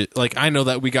as cheap. Like I know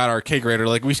that we got our kegerator.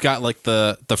 Like we've got like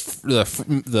the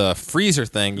freezer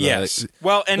thing. Yes.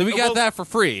 Well, and we got that for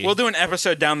free. We'll do an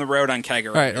episode down the road on kegerators.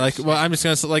 All right, like, well, I'm just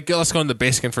gonna like let's go into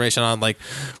basic information on like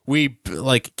we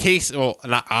like Casey. Well,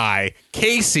 not I.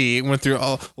 Casey went through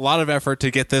a lot of effort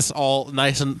to get this all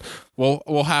nice, and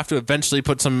we'll have to eventually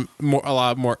put a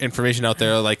lot more information out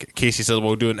there. Like Casey said,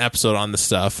 we'll do an episode on this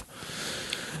stuff.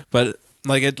 But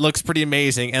like it looks pretty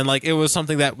amazing, and like it was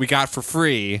something that we got for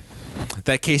free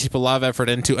that Casey put a lot of effort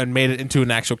into and made it into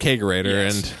an actual kegerator,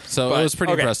 Yes. and so it was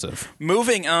pretty impressive.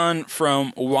 Moving on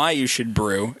from why you should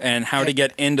brew and how to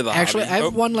get into the Actually, hobby. I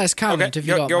have one last comment. Okay, If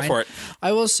you don't go mind. for it.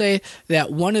 I will say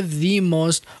that one of the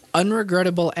most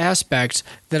unregrettable aspects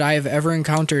that I have ever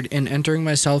encountered in entering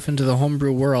myself into the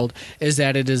homebrew world is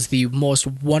that it is the most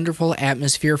wonderful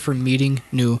atmosphere for meeting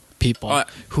new people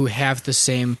who have the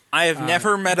same. I have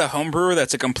never met a homebrewer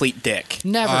that's a complete dick.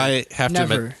 Never. I have to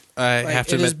never. admit,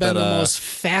 It has been the most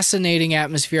fascinating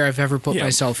atmosphere I've ever put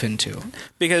myself into.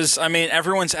 Because, I mean,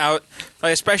 everyone's out,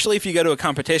 like, especially if you go to a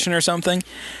competition or something,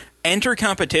 enter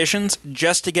competitions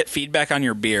just to get feedback on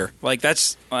your beer. Like,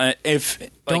 that's, if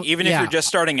you're just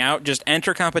starting out, just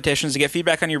enter competitions to get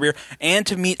feedback on your beer and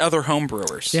to meet other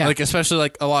homebrewers. Yeah. Like especially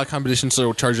like a lot of competitions that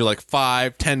will charge you like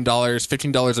 $5, $10,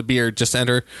 $15 a beer just to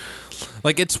enter.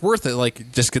 Like it's worth it.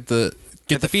 Like just get the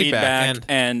feedback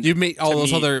and you meet all to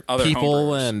those meet other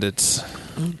people, homebrewers. and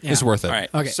it's worth it. All right.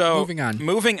 Okay, So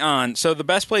moving on. So the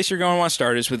best place you're going to want to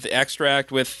start is with the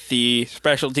extract with the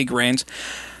specialty grains,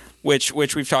 which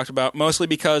we've talked about mostly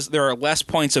because there are less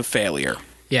points of failure.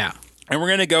 Yeah. And we're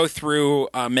going to go through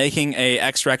making a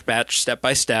extract batch step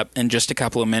by step in just a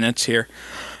couple of minutes here.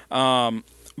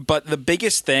 But the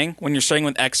biggest thing when you're starting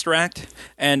with extract,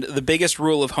 and the biggest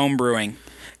rule of home brewing,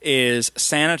 is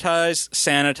sanitize,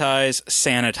 sanitize,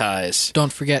 sanitize.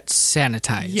 Don't forget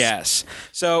sanitize. Yes.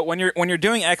 So when you're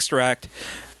doing extract,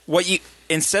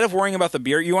 instead of worrying about the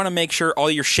beer, you want to make sure all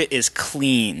your shit is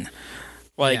clean.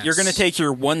 Like, you're going to take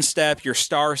your One Step, your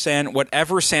Star San,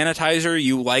 whatever sanitizer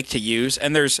you like to use,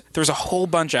 and there's a whole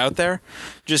bunch out there.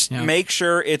 Just make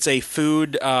sure it's a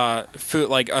food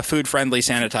like a food friendly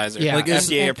sanitizer, like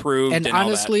FDA approved. And all that.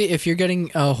 honestly, if you're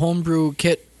getting a homebrew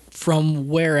kit from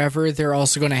wherever, they're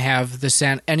also going to have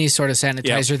any sort of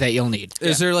sanitizer that you'll need.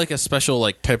 Is there like a special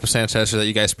like type of sanitizer that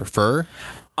you guys prefer?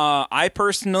 I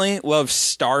personally love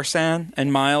Star San,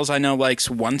 and Myles I know likes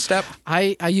One Step.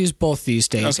 I use both these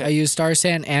days. Okay. I use Star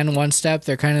San and One Step.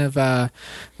 They're kind of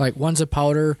like one's a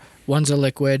powder, one's a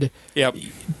liquid. Yep.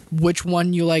 Which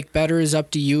one you like better is up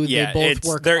to you. Yeah, they both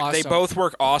work awesome. They both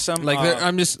work awesome. Like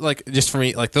I'm just for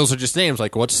me, like those are just names.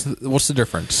 Like what's the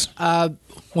difference?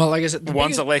 Well, like I said,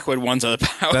 one's a liquid, one's a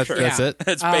powder. That's it.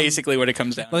 That's basically what it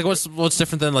comes down. Like what's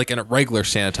different than like a regular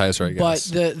sanitizer? I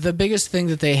guess. But the biggest thing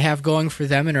that they have going for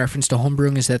them in reference to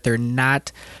homebrewing is that they're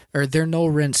no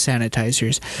rinse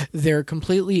sanitizers. They're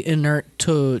completely inert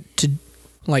to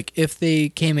like if they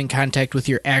came in contact with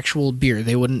your actual beer,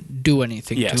 they wouldn't do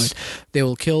anything to it. They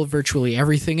will kill virtually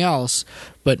everything else,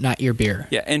 but not your beer.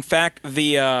 Yeah, in fact,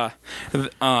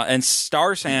 and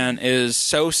Star San is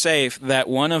so safe that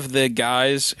one of the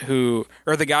guy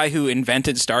who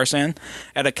invented Star San,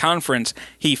 at a conference,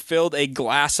 he filled a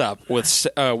glass up with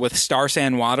Star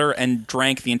San water and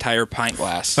drank the entire pint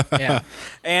glass. Yeah.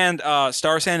 And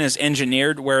Star San is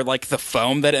engineered where like the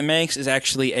foam that it makes is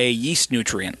actually a yeast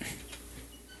nutrient.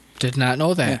 Did not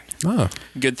know that. Oh,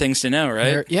 Good things to know,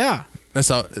 right? Yeah.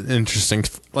 that's interesting.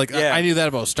 Like I knew that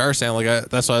about Star San. Like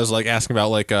that's why I was like asking about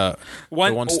like the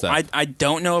One Step. I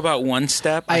don't know about One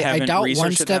Step. I I haven't doubt researched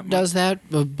One it Step that does that,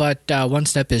 but One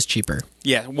Step is cheaper.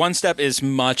 Yeah, One Step is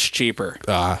much cheaper.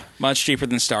 Much cheaper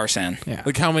than Star San. Yeah.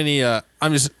 Like how many?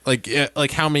 I'm just like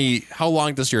how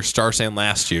long does your Star San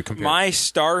last you? My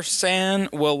Star San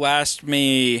will last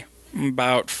me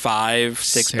about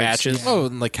 5-6 batches. yeah. Oh,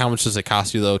 and like how much does it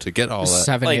cost you though to get all that?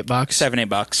 $7-8.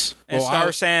 $7-8. And Well,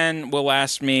 Star San will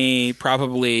last me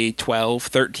probably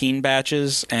 12-13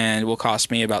 batches and will cost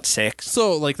me about 6.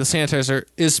 So like the sanitizer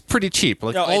is pretty cheap.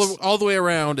 Like No, all the way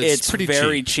around, it's pretty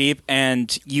very cheap. cheap,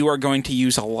 and you are going to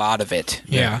use a lot of it.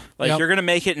 Yeah. Like Yep. you're going to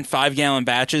make it in 5-gallon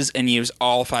batches and use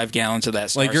all 5 gallons of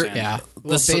that Star Like you're- San. Yeah.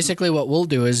 Well, This- basically, what we'll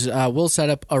do is we'll set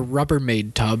up a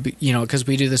Rubbermaid tub, because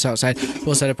we do this outside.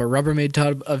 We'll set up a Rubbermaid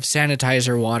tub of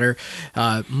sanitizer water.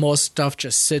 Most stuff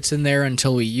just sits in there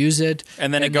until we use it.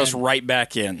 And then it goes right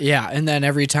back in. Yeah, and then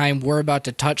every time we're about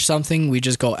to touch something, we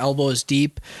just go elbows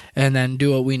deep and then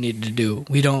do what we need to do.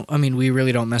 We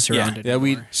really don't mess around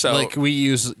anymore. Yeah, we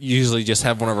usually just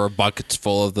have one of our buckets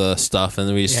full of the stuff, and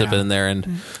then we just dip it in there,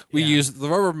 and we use the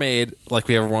Rubbermaid, like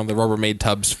we have one of the Rubbermaid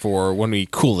tubs for when we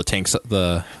cool the tanks,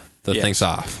 the things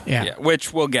off. Yeah.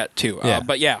 Which we'll get to.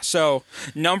 But so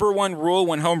number one rule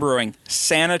when homebrewing,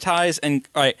 sanitize. And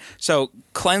all right, so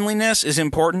cleanliness is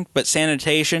important, but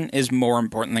sanitation is more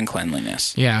important than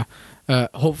cleanliness. Yeah.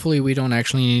 Hopefully we don't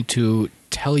actually need to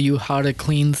tell you how to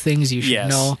clean things. You should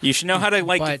know. You should know how to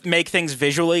make things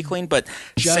visually clean, but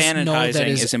sanitizing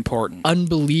is important.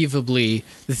 Unbelievably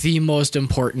the most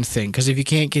important thing, because if you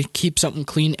can't keep something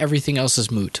clean, everything else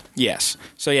is moot. Yes.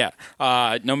 So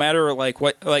no matter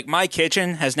my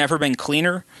kitchen has never been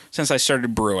cleaner since I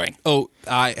started brewing. Oh,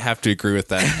 I have to agree with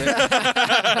that.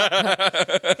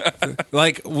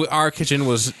 Our kitchen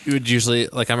would usually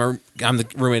I'm the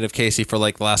roommate of Casey for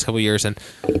the last couple of years, and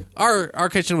our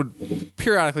kitchen would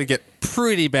periodically get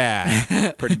pretty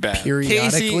bad. Pretty bad.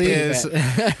 Periodically, Casey is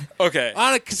okay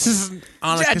on a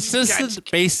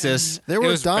consistent basis. There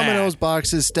were Domino's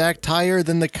boxes stacked higher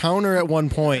than the counter at one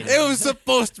point. It was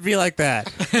supposed to be like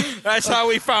that. That's how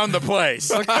we found the place.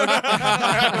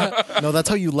 No, that's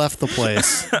how you left the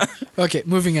place. Okay,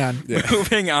 moving on.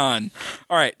 Moving on.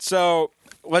 All right, so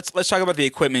let's talk about the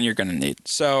equipment you're going to need.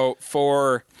 So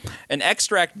for an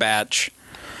extract batch,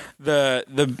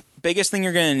 the biggest thing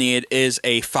you're going to need is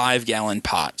a 5-gallon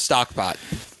stock pot,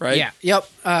 right? Yeah. Yep.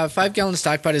 5-gallon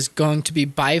stock pot is going to be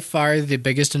by far the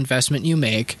biggest investment you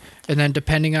make, and then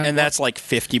depending on that's like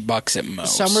 $50 at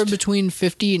most. Somewhere between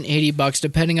 $50 and $80,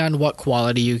 depending on what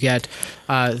quality you get.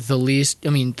 The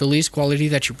least quality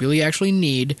that you really actually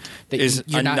need that is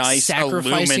you're not nice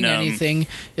sacrificing aluminum. anything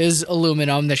is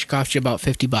aluminum that should cost you about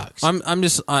 $50. I'm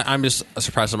just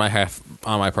surprised on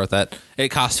my part that it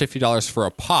costs $50 for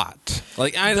a pot.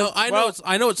 I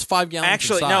know it's 5 gallons.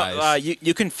 Actually, in size. no.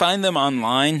 You can find them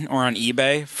online or on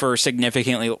eBay for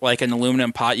significantly, like an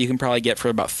aluminum pot. You can probably get for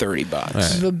about $30.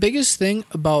 Right. The biggest thing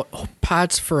about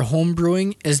pots for home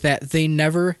brewing is that they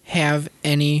never have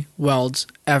any welds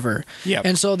ever. Yep.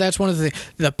 And so that's one of the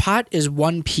things. The pot is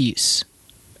one piece.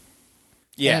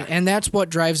 Yeah. And that's what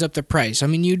drives up the price. I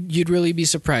mean, you'd really be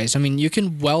surprised. I mean, you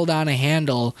can weld on a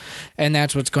handle, and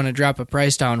that's what's going to drop a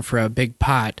price down for a big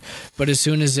pot. But as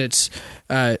soon as it's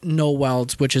no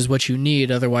welds, which is what you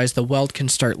need, otherwise the weld can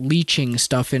start leaching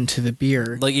stuff into the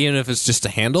beer. Even if it's just a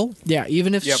handle? Yeah,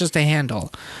 even if it's just a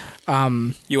handle.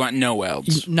 You want no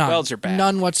welds. None. Welds are bad.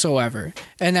 None whatsoever.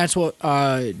 And that's what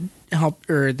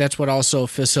that's what also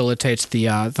facilitates the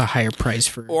higher price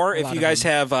for. Or if you guys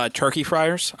have turkey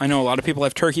fryers, I know a lot of people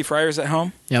have turkey fryers at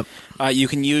home. Yep. You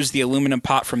can use the aluminum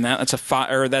pot from that. That's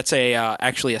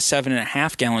actually a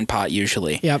 7.5 gallon pot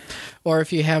usually. Yep. Or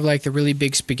if you have the really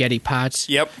big spaghetti pots.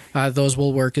 Yep. Those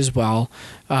will work as well.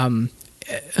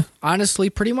 Honestly,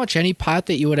 pretty much any pot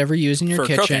that you would ever use in your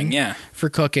kitchen for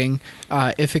cooking,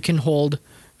 if it can hold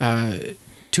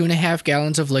 2.5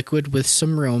 gallons of liquid with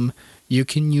some room, you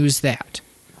can use that.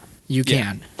 You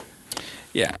can.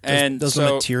 Yeah, Does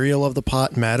the material of the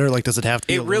pot matter? Does it have to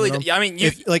be aluminum? Really. I mean,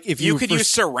 you could use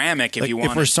ceramic if you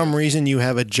wanted. If for some reason you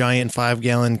have a giant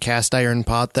 5-gallon cast iron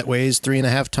pot that weighs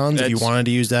 3.5 tons, if you wanted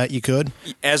to use that, you could.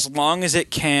 As long as it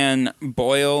can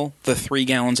boil the 3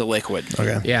 gallons of liquid.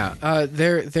 Okay. Yeah.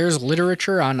 There's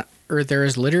literature out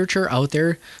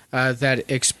there that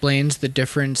explains the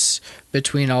difference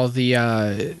between all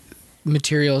the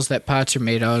materials that pots are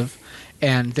made of.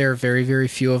 And there are very, very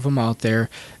few of them out there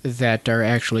that are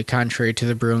actually contrary to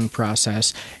the brewing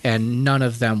process, and none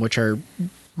of them which are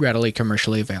readily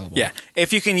commercially available. Yeah,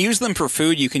 if you can use them for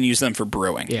food, you can use them for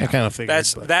brewing. Yeah. I kind of figured.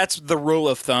 That's the rule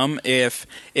of thumb. If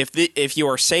you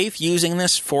are safe using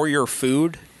this for your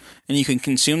food, and you can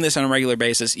consume this on a regular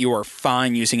basis, you are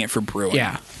fine using it for brewing.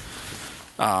 Yeah.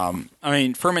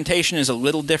 Fermentation is a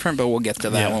little different, but we'll get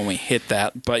to that when we hit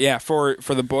that. But yeah, for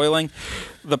the boiling,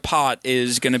 the pot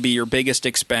is going to be your biggest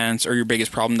expense or your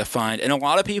biggest problem to find. And a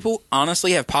lot of people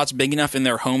honestly have pots big enough in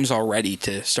their homes already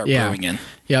to start brewing in.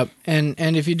 Yep.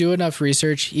 And if you do enough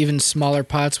research, even smaller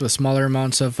pots with smaller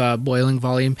amounts of boiling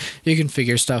volume, you can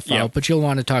figure stuff out. But you'll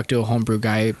want to talk to a homebrew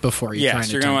guy before you try and attempt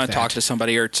that. You're going to want to talk to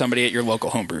somebody at your local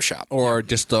homebrew shop. Or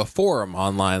just a forum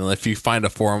online, if you find a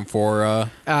forum for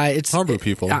homebrew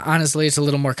people. Honestly, it's a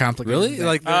little more complicated. Really?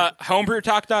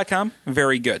 Homebrewtalk.com,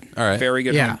 very good. All right. Very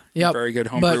good. Very good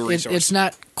homebrew resource. It's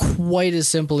not quite as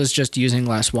simple as just using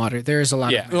less water. There is a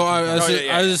lot of... Well, I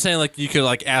was just saying, you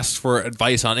could ask for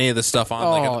advice on any of this stuff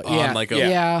on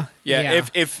Yeah.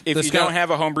 If you don't have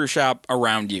a homebrew shop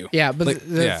around you. Yeah, but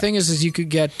the thing is you could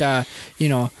get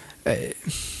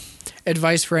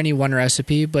advice for any one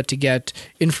recipe, but to get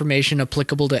information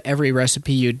applicable to every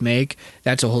recipe you'd make,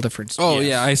 that's a whole different story. Oh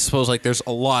yeah, I suppose like there's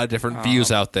a lot of different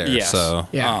views out there. yes. So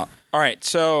Yeah. All right,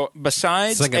 so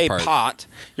besides Second a part. pot,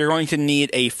 you're going to need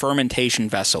a fermentation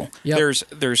vessel. Yep.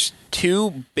 There's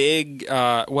two big.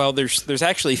 There's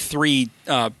actually three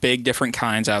big different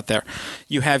kinds out there.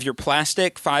 You have your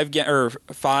plastic 5 to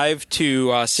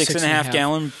 6.5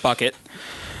 gallon bucket,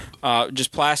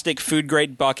 just plastic food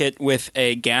grade bucket with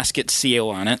a gasket seal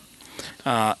on it,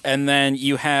 and then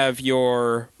you have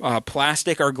your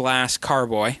plastic or glass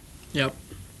carboy. Yep.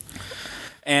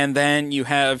 And then you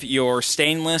have your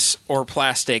stainless or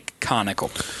plastic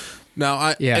conical.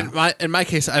 now, in my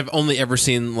case, I've only ever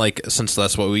seen since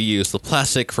that's what we use, the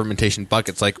plastic fermentation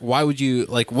buckets. Like, why would you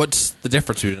What's the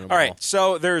difference between them? All right,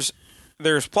 so there's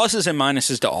pluses and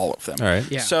minuses to all of them. All right.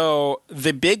 Yeah. So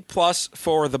the big plus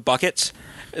for the buckets,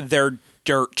 they're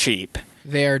dirt cheap.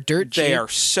 They are dirt cheap. They are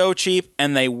so cheap,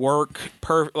 and they work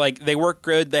they work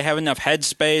good. They have enough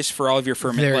headspace for all of your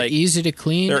ferment. They're easy to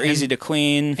clean. They're easy to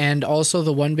clean. And also,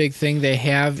 the one big thing they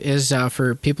have is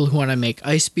for people who want to make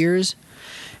ice beers,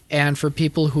 and for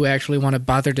people who actually want to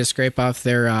bother to scrape off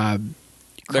their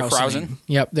krausen.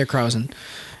 Yep, their krausen.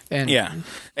 And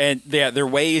they're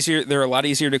way easier. They're a lot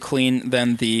easier to clean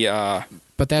than the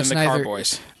but that's than the neither.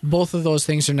 carboys. Both of those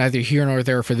things are neither here nor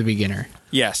there for the beginner.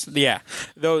 Yes, yeah.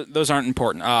 Those aren't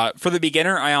important. For the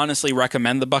beginner, I honestly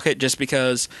recommend the bucket just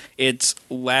because it's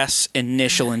less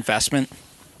initial investment.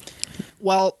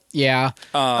 Well, yeah.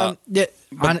 But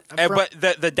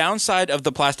the downside of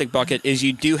the plastic bucket is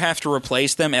you do have to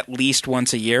replace them at least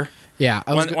once a year. Yeah.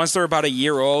 Once they're about a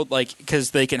year old,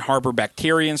 because they can harbor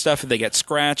bacteria and stuff if they get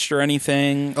scratched or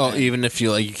anything. Oh, even if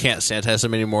you can't sanitize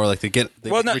them anymore, they get.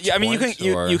 Well, no, reach I mean points,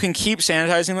 you can keep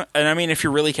sanitizing them, and I mean if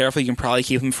you're really careful, you can probably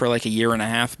keep them for a year and a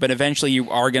half. But eventually, you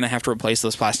are going to have to replace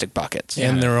those plastic buckets.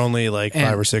 And they're only $5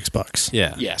 or $6.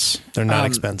 Yeah. Yes. They're not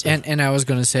expensive. And I was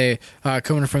going to say,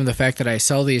 coming from the fact that I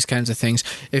sell these kinds of things,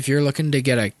 if you're looking to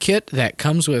get a kit that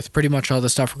comes with pretty much all the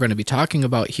stuff we're going to be talking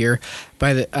about here,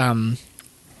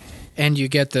 and you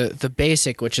get the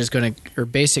basic,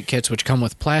 basic kits, which come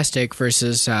with plastic,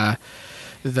 versus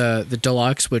the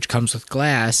deluxe, which comes with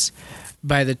glass.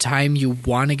 By the time you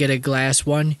want to get a glass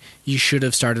one, you should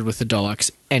have started with the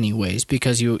deluxe anyways,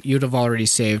 because you'd have already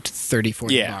saved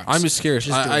 $30-$40. Yeah. I'm just curious.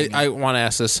 I want to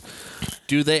ask this: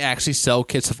 do they actually sell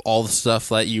kits of all the stuff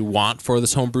that you want for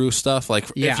this homebrew stuff?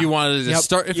 Yeah. If you wanted to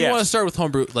start, you want to start with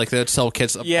homebrew, they'd sell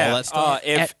kits of all that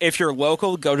stuff. If you're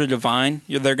local, go to Divine.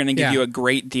 They're going to give you a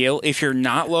great deal. If you're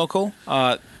not local,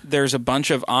 there's a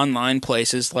bunch of online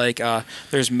places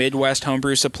there's Midwest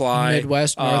Homebrew Supply,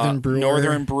 Midwest,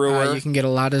 Northern Brewer. You can get a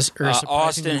lot of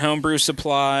Austin Homebrew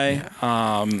Supply.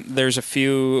 Yeah. There's a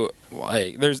few.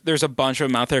 There's a bunch of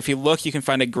them out there. If you look, you can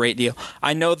find a great deal.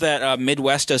 I know that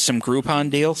Midwest does some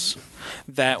Groupon deals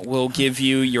that will give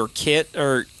you your kit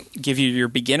or give you your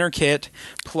beginner kit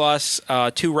plus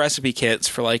 2 recipe kits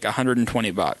for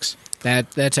 $120.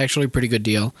 That's actually a pretty good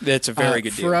deal. That's a very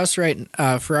good deal for us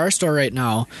for our store right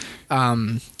now.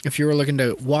 If you were looking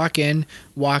to walk in,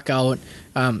 walk out,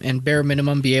 and bare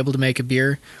minimum be able to make a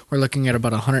beer, we're looking at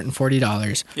about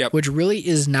 $140. Yep. Which really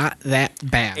is not that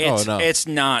bad. It's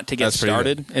not to get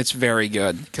started. It's very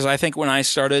good because I think when I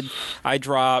started, I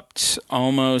dropped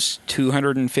almost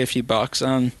 $250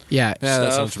 on. Yeah,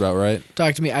 that sounds about right.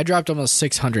 Talk to me. I dropped almost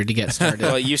 $600 to get started.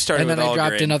 Well, you started, and then with I dropped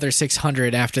grade. another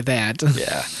 $600 after that.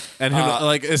 Yeah, and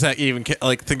is that even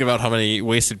think about how many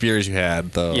wasted beers you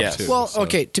had though? Yes. Too, well,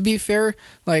 okay. To be fair,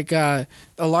 a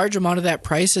large amount of that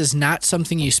price is not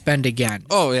something you spend again.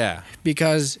 Oh yeah,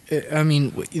 because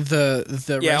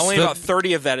the rest only about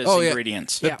 30 of that is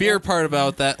ingredients. The beer part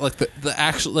about that, the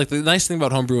actual the nice thing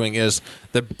about homebrewing is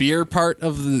the beer part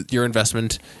of your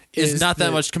investment is not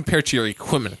that much compared to your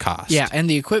equipment cost. Yeah, and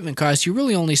the equipment cost you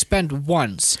really only spend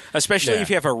once. Especially if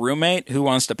you have a roommate who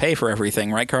wants to pay for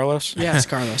everything, right, Carlos? Yes,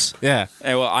 Carlos. Yeah.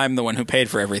 Well, I'm the one who paid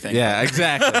for everything. Yeah,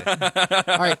 exactly.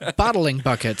 All right, bottling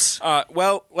buckets.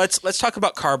 Well, let's talk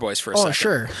about carboys for a second. Oh,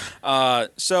 sure.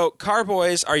 So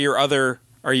carboys are your other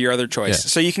choice. Yeah.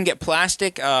 So you can get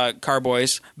plastic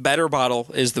carboys. Better Bottle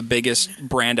is the biggest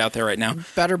brand out there right now.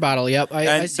 Better Bottle, yep.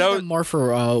 I see them more for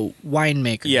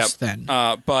winemakers then.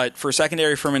 But for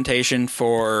secondary fermentation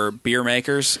for beer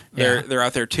makers, they're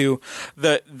out there too.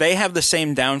 They have the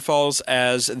same downfalls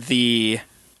as the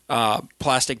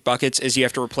plastic buckets is you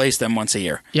have to replace them once a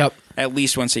year. Yep. At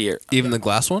least once a year. Even the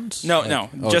glass ones? No,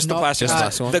 just the plastic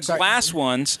just ones. The glass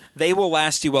ones, they will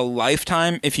last you a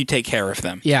lifetime if you take care of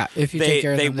them. Yeah, if you take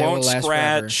care of them, they won't will last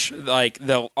scratch. forever.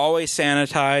 They'll always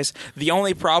sanitize. The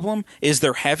only problem is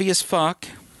they're heavy as fuck.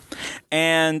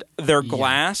 and they're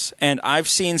glass. And I've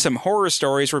seen some horror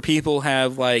stories where people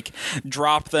have like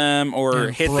dropped them or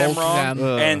And hit them broke wrong,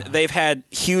 them. and they've had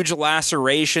huge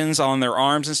lacerations on their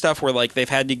arms and stuff where like they've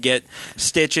had to get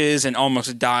stitches and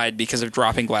almost died because of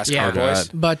dropping glass carboys.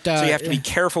 But So you have to be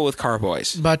careful with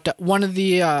carboys. But one of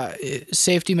the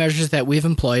safety measures that we've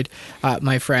employed,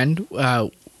 my friend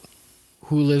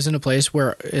who lives in a place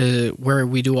where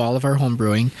we do all of our home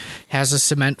brewing, has a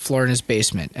cement floor in his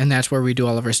basement, and that's where we do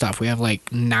all of our stuff. We have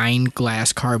like 9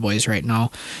 glass carboys right now.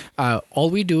 All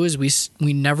we do is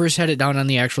we never set it down on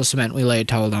the actual cement. We lay a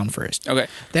towel down first. Okay.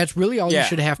 That's really all you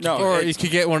should have to do. Or you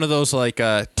could get one of those like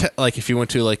like if you went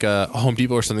to like a Home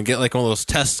Depot or something, get like one of those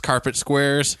test carpet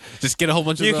squares. Just get a whole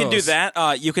bunch of You those. can do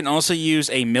that. You can also use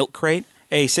a milk crate.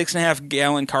 A 6.5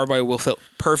 gallon carboy will fit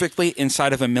perfectly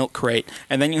inside of a milk crate,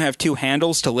 and then you have 2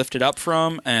 handles to lift it up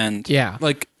from. And Yeah.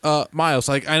 Like Myles,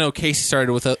 like I know Casey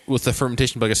started with the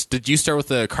fermentation buckets. Did you start with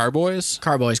the carboys?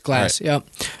 Carboys, glass. Right. Yep.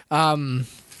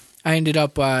 I ended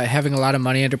up having a lot of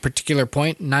money at a particular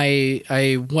point, and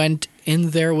I went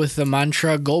in there with the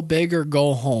mantra, go big or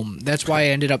go home. That's why I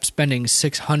ended up spending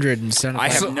 $675. I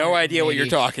have no idea what you're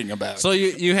talking about. So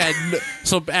you had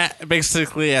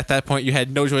basically at that point you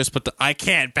had no choice but I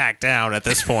can't back down at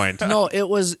this point. No, it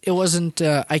wasn't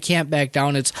I can't back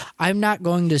down. It's I'm not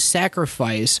going to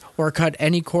sacrifice or cut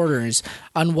any corners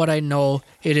on what I know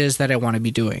it is that I want to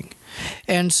be doing.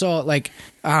 And so like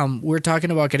we're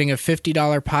talking about getting a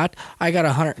 $50 pot. I got a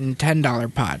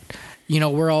 $110 pot. You know,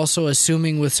 we're also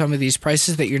assuming with some of these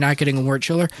prices that you're not getting a wort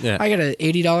chiller. Yeah. I got an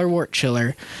 $80 wort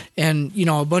chiller and, you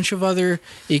know, a bunch of other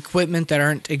equipment that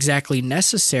aren't exactly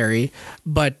necessary,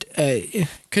 but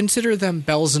consider them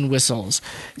bells and whistles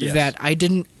that I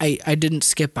didn't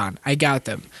skip on. I got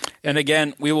them. And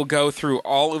again, we will go through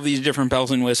all of these different bells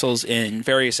and whistles in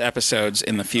various episodes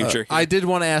in the future. I did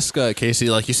want to ask Casey,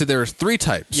 like you said, there are 3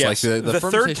 types. Yes. Like the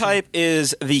third fermentation- type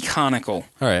is the conical.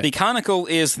 All right. The conical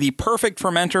is the perfect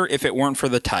fermenter if it weren't for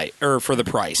the type or for the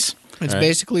price. It's Right.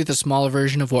 basically the smaller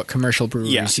version of what commercial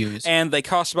breweries use. And they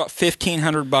cost about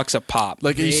 $1,500 a pop.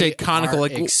 Like you They say conical, are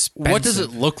like what does it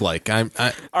expensive. look like? All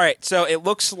right, so it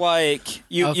looks like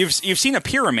you've seen a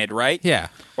pyramid, right? Yeah.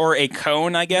 Or a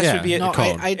cone, I guess Yeah. would be No, a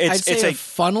cone. I'd It's say a a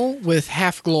funnel with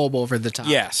half globe over the top.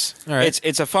 yes. All right.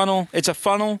 It's a funnel. It's a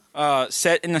funnel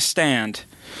set in a stand,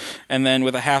 and then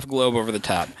with a half globe over the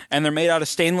top. And they're made out of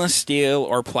stainless steel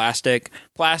or plastic.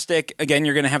 Plastic, again,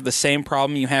 you're going to have the same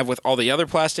problem you have with all the other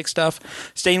plastic stuff.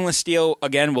 Stainless steel,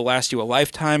 again, will last you a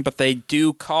lifetime, but they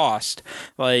do cost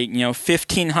like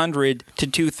 $1,500 to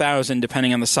 $2,000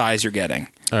 depending on the size you're getting.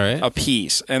 All right. A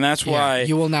piece, and that's Yeah, why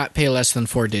you will not pay less than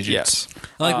 4 digits. yes.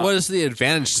 Like what is the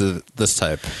advantage to this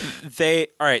type?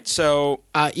 All right, so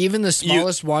Even the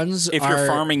smallest ones if are you're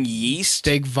farming yeast,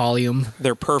 big volume.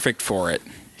 they're perfect for it.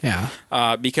 Yeah.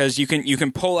 Because you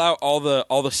can pull out all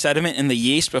the sediment in the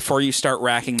yeast before you start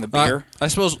racking the beer. I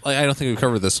suppose I don't think we've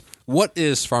covered this. What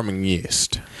is farming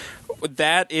yeast?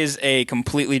 That is a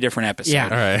completely different episode.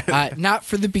 Yeah. All right. Not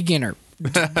for the beginner.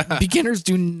 Beginners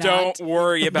do not. Don't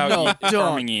worry about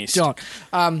farming Don't. yeast. Don't.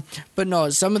 But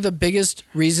no, some of the biggest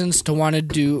reasons to want to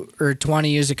do or to want to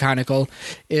use a conical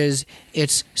is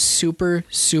it's super,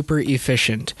 super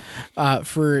efficient.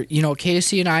 For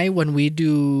Casey and I, when we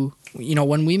do,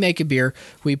 when we make a beer,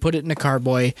 we put it in a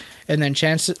carboy, and then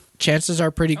chances are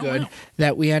pretty good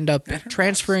that we end up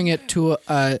transferring it to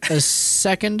a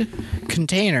second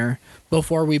container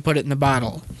before we put it in the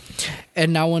bottle.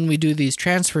 And now when we do these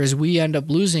transfers, we end up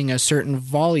losing a certain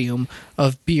volume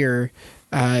of beer,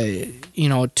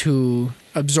 to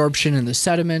absorption in the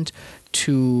sediment,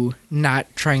 to not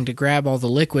trying to grab all the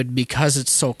liquid because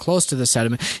it's so close to the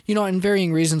sediment, and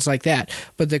varying reasons like that.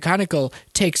 But the conical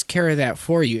takes care of that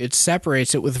for you. It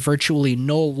separates it with virtually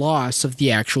no loss of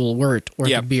the actual wort or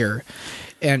the beer.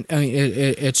 And I mean,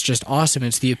 it's just awesome.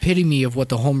 It's the epitome of what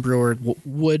the home brewer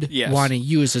would want to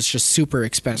use. It's just super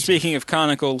expensive. Speaking of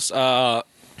conicals,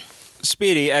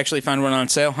 Speedy actually found one on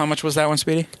sale. How much was that one,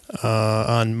 Speedy?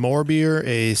 On More Beer,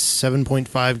 a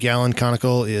 7.5 gallon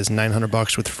conical is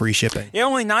 $900 with free shipping. Yeah,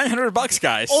 only $900,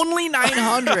 guys. Only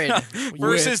 $900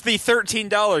 Versus the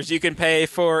 $13 you can pay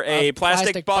for a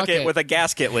plastic bucket bucket with a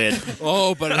gasket lid.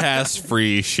 Oh, but it has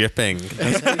free shipping.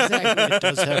 Exactly. It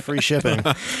does have free shipping.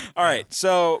 All right,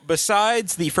 so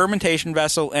besides the fermentation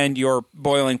vessel and your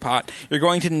boiling pot, you're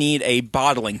going to need a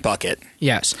bottling bucket.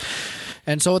 Yes.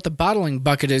 And so what the bottling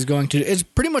bucket is going to do, it's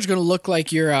pretty much going to look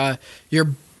like your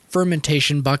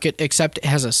fermentation bucket, except it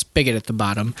has a spigot at the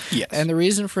bottom. Yes. And the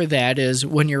reason for that is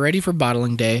when you're ready for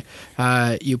bottling day,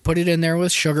 you put it in there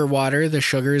with sugar water. The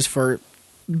sugar is for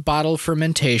bottle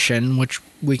fermentation, which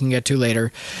we can get to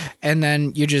later, and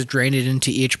then you just drain it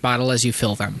into each bottle as you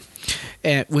fill them.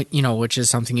 And, which is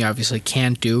something you obviously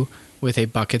can't do with a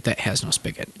bucket that has no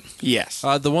spigot. Yes.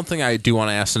 The one thing I do want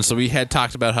to ask, and so we had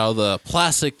talked about how the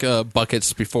plastic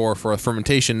buckets before for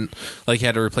fermentation, like you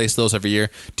had to replace those every year.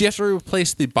 Do you have to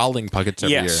replace the bottling buckets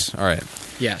every Yes. year? All right.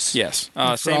 Yes. Yes.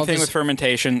 For Same all thing this- with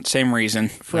fermentation. Same reason.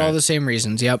 For all the same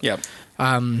reasons, yep. Yep.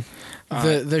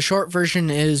 The short version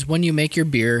is when you make your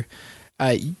beer,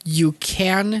 you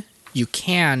can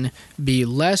be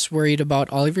less worried about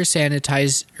all of your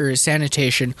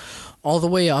sanitation all the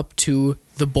way up to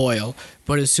the boil.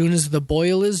 But as soon as the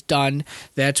boil is done,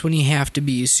 that's when you have to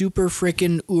be super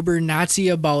frickin' uber Nazi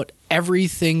about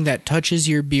everything that touches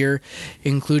your beer,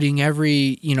 including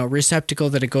every receptacle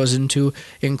that it goes into,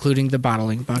 including the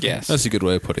bottling bucket. Yes. That's a good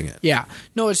way of putting it. Yeah.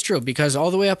 No, it's true, because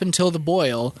all the way up until the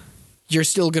boil, you're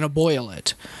still going to boil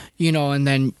it, and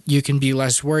then you can be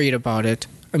less worried about it.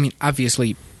 I mean,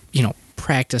 obviously,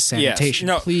 practice sanitation.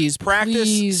 Yes. No, please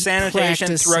practice sanitation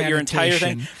practice throughout your entire thing.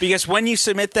 sanitation. Because when you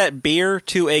submit that beer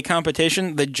to a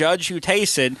competition, the judge who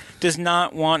tastes it does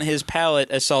not want his palate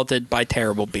assaulted by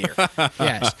terrible beer.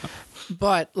 Yes.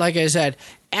 But, like I said,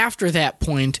 after that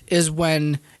point is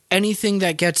when anything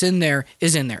that gets in there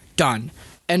is in there. Done.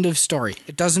 End of story.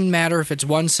 It doesn't matter if it's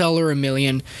 1 cell or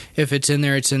 1,000,000. If it's in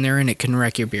there, it's in there, and it can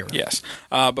wreck your beer. Yes.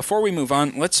 Before we move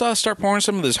on, let's start pouring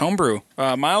some of this homebrew.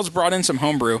 Myles brought in some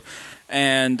homebrew,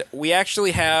 and we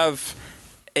actually have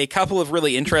a couple of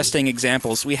really interesting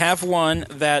examples. We have one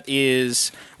that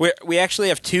is... We actually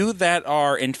have two that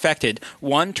are infected.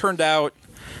 One turned out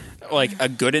like a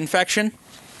good infection,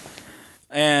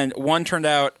 and one turned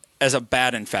out as a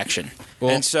bad infection.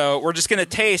 Well, and so we're just going to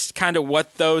taste kind of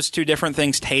what those two different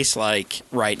things taste like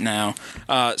right now.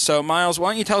 So, Myles,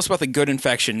 why don't you tell us about the good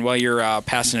infection while you're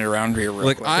passing it around here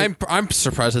real quick? I'm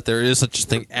surprised that there is such a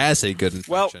thing as a good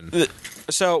Well, infection.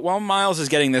 so while Myles is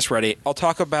getting this ready, I'll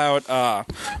talk about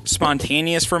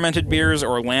spontaneous fermented beers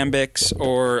or lambics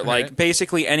or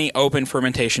basically any open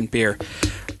fermentation beer.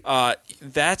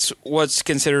 That's what's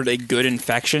considered a good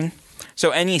infection.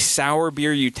 So any sour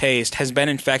beer you taste has been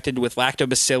infected with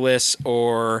lactobacillus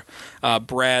or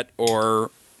Brett or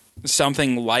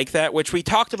something like that, which we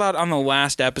talked about on the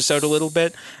last episode a little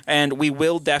bit, and we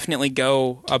will definitely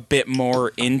go a bit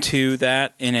more into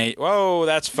that in a... Whoa,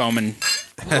 that's foaming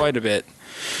quite a bit.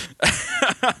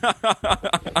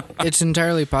 It's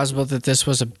entirely possible that this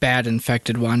was a bad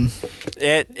infected one.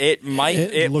 It might...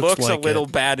 It looks like a little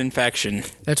it. bad infection.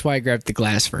 That's why I grabbed the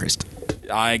glass first.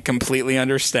 I completely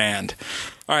understand.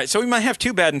 All right, so we might have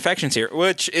two bad infections here,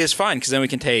 which is fine because then we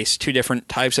can taste two different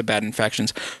types of bad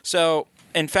infections. So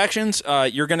infections,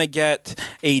 you're going to get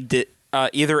either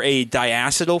a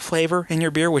diacetyl flavor in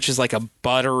your beer, which is like a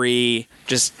buttery,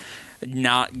 just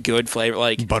not good flavor,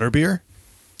 like Butterbeer?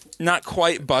 not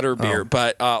quite butter beer,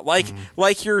 but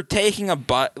like you're taking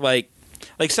like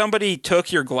somebody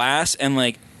took your glass and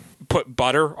like put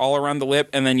butter all around the lip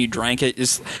and then you drank it.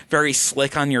 It's very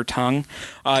slick on your tongue.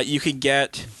 You could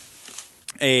get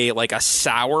a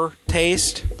sour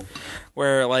taste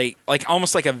where like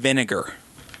almost like a vinegar.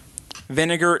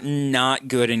 Vinegar not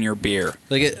good in your beer.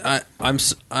 I'm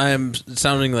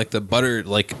sounding like the butter,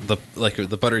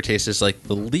 the butter taste is like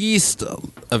the least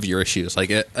of your issues. Like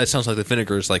it sounds like the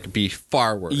vinegar is like be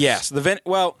far worse. Yes,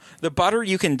 the butter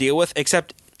you can deal with,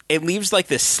 except it leaves like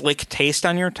this slick taste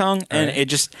on your tongue, and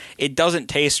it doesn't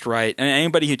taste right. And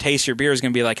anybody who tastes your beer is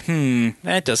going to be like,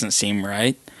 that doesn't seem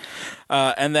right.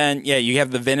 And then you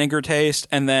have the vinegar taste,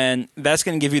 and then that's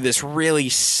going to give you this really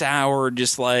sour,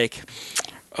 just like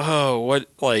almost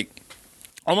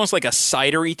like a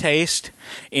cidery taste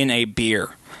in a beer.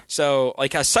 So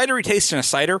like a cidery taste in a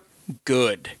cider,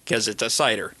 good because it's a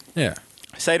cider. Yeah.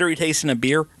 Cidery taste in a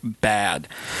beer, bad.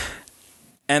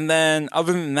 And then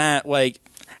other than that,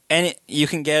 you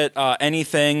can get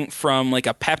anything from like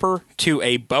a pepper to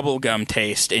a bubblegum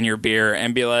taste in your beer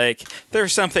and be like,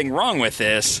 there's something wrong with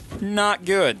this. Not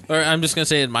good. Or I'm just going to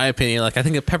say, in my opinion, I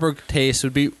think a pepper taste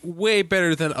would be way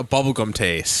better than a bubblegum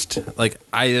taste.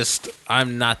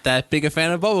 I'm not that big a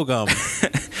fan of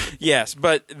bubblegum. Yes,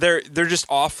 but they're just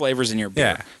off flavors in your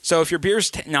beer. Yeah. So if your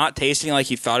beer's not tasting like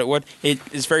you thought it would, it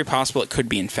is very possible it could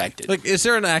be infected. Is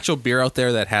there an actual beer out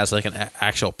there that has an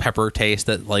actual pepper taste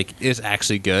that is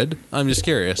actually good? I'm just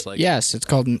curious. Yes, it's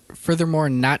called Furthermore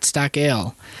Not Stock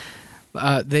Ale.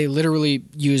 They literally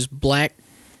use black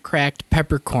cracked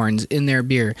peppercorns in their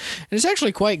beer, and it's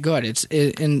actually quite good.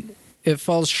 It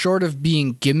falls short of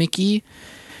being gimmicky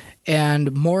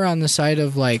and more on the side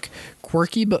of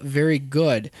quirky but very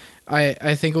good.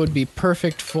 I think it would be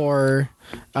perfect for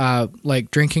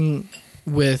drinking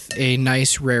with a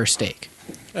nice rare steak.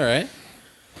 All right.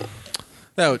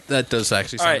 That does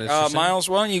actually All sound right, interesting. Miles,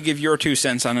 why don't you give your 2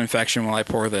 cents on infection while I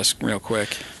pour this real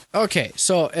quick? Okay,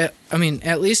 so,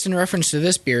 at least in reference to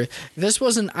this beer, this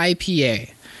was an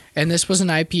IPA. And this was an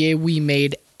IPA we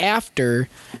made after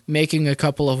making a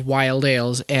couple of wild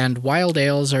ales. And wild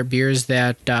ales are beers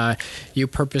that you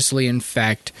purposely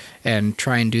infect and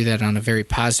try and do that on a very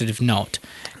positive note.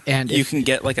 And You can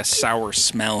get like a sour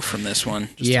smell from this one.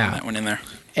 Just throwing that one in there.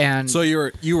 And So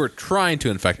you were trying to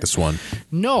infect this one.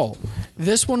 no,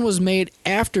 this one was made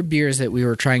after beers that we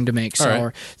were trying to make All sour.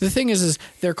 right. The thing is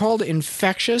they're called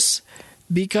infectious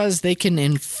because they can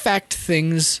infect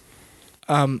things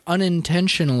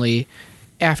unintentionally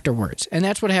afterwards. And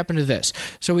that's what happened to this.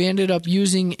 So we ended up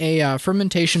using a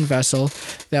fermentation vessel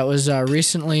that was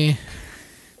recently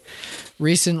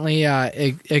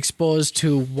exposed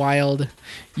to wild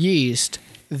yeast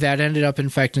that ended up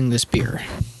infecting this beer.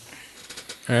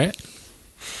 All right.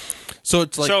 So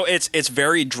it's like So it's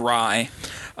very dry.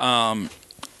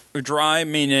 Dry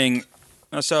meaning,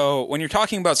 so when you're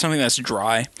talking about something that's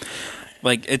dry,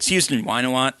 like it's used in wine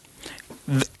a lot,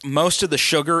 most of the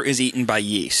sugar is eaten by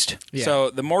yeast. Yeah. So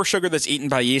the more sugar that's eaten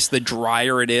by yeast, the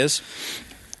drier it is.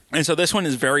 And so this one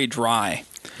is very dry.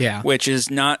 Yeah. Which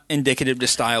is not indicative to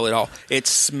style at all. It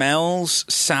smells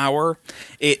sour.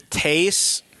 It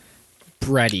tastes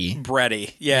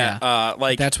Bready. Yeah.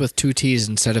 Like That's with 2 T's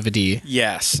instead of a D.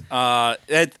 yes.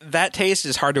 That taste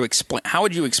is hard to explain. How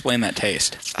would you explain that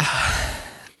taste?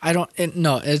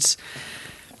 It's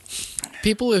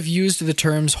people have used the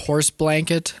terms horse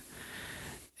blanket.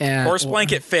 And Horse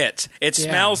blanket fits. It Yeah.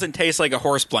 smells and tastes like a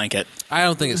horse blanket. I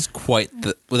don't think it's quite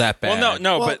that bad. Well,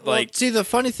 no, but like see, the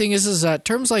funny thing is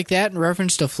terms like that in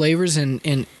reference to flavors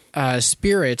in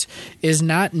spirits is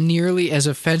not nearly as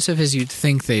offensive as you'd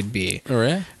think they'd be. All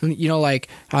right. You know, like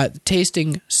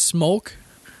tasting smoke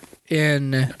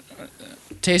in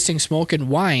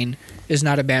wine is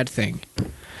not a bad thing.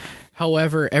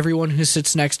 However, everyone who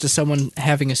sits next to someone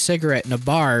having a cigarette in a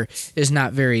bar is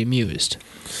not very amused.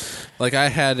 Like I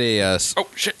had a oh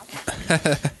shit.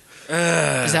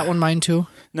 Is that one mine too?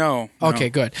 No. Okay,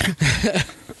 good.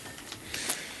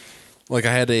 like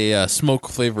I had a smoke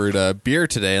flavored beer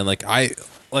today, and I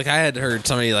had heard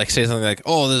somebody say something like,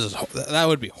 "Oh, that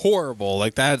would be horrible."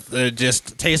 Like that, it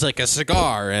just tastes like a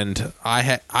cigar. And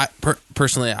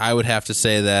personally, I would have to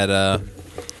say that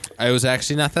it was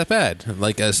actually not that bad.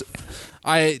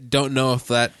 I don't know if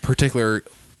that particular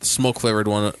smoke flavored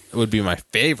one would be my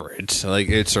favorite. Like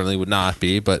it certainly would not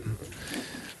be, but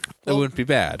it wouldn't be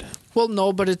bad. Well,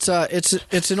 no, but it's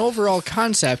an overall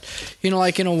concept. You know,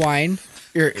 like in a wine,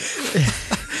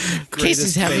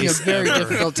 Casey's having a very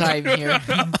difficult time here.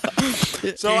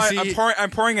 So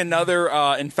I'm pouring another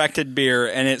infected beer,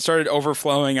 and it started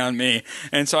overflowing on me.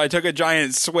 And so I took a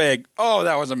giant swig. Oh,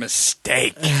 that was a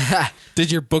mistake. Did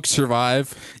your book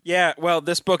survive? Yeah, well,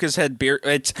 this book has had beer.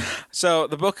 So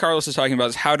the book Carlos is talking about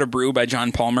is How to Brew by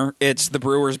John Palmer. It's the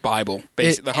brewer's Bible,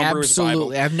 basically the homebrewer's Bible.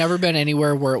 Absolutely, I've never been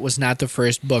anywhere where it was not the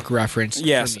first book reference.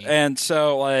 Yes, for me. and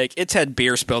so it's had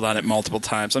beer spilled on it multiple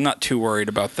times. I'm not too worried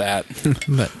about that.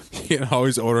 But You can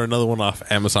always order another one off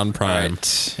Amazon Prime.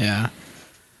 Right. yeah.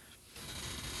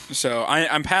 So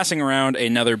I'm passing around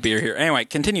another beer here. Anyway,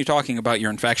 continue talking about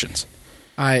your infections.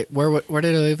 Where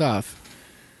did I leave off?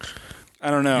 I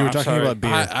don't know. You were I'm talking sorry. about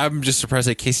beer. I'm just surprised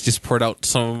that Casey just poured out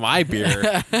some of my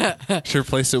beer to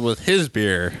replace it with his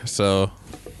beer. So,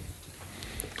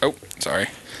 Oh, sorry.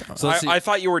 so let's see. I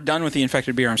thought you were done with the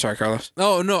infected beer. I'm sorry, Carlos.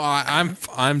 Oh no,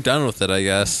 I'm done with it. I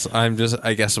guess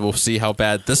I guess we'll see how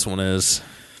bad this one is.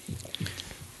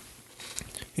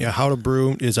 Yeah, How to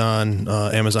Brew is on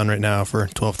Amazon right now for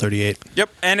 $12.38. Yep,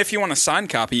 and if you want a signed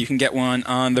copy, you can get one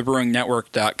on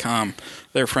thebrewingnetwork.com.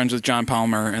 They're friends with John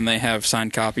Palmer, and they have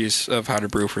signed copies of How to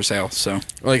Brew for sale. So,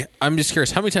 I'm just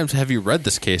curious, how many times have you read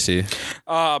this, Casey?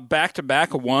 back to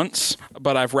back once,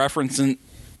 but I've referenced it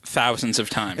thousands of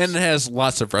times. And it has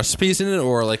lots of recipes in it,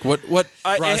 or what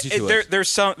draws you to it?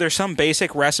 There's some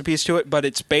basic recipes to it, but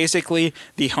it's basically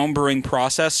the homebrewing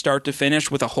process, start to finish,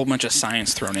 with a whole bunch of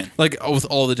science thrown in. With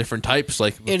all the different types,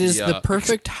 It is the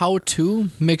perfect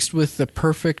how-to mixed with the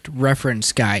perfect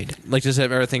reference guide. just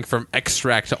have everything from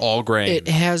extract to all grain. It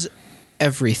has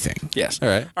everything. Yes. All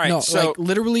right. All right. No, so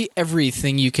literally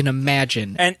everything you can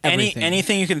imagine. and everything.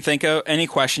 anything you can think of, any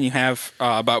question you have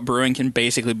about brewing can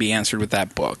basically be answered with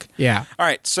that book. Yeah. All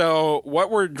right, so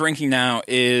what we're drinking now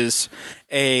is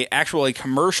a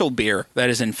commercial beer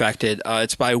that is infected.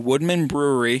 It's by Woodman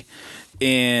Brewery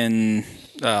in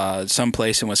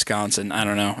someplace in Wisconsin. I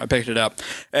don't know. I picked it up.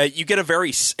 You get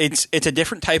it's a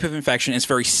different type of infection. It's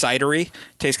very cidery.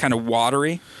 Tastes kind of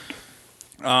watery.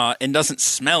 It doesn't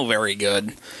smell very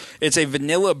good. It's a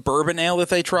vanilla bourbon ale that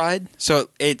they tried, so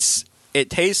it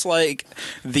tastes like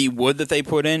the wood that they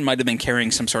put in might have been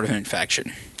carrying some sort of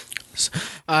infection.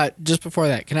 Just before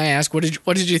that, can I ask what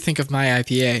did you think of my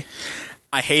IPA?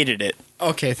 I hated it.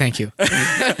 Okay, thank you.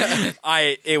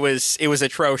 It was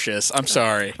atrocious. I'm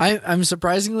sorry. I'm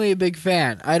surprisingly a big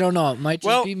fan. I don't know. It might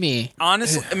just be me.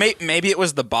 Honestly, maybe it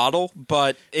was the bottle,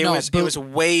 but it was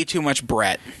way too much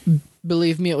Brett.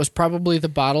 Believe me, it was probably the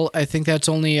bottle. I think that's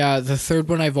only the third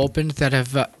one I've opened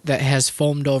that has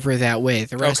foamed over that way.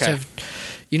 The rest have,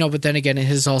 but then again, it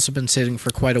has also been sitting for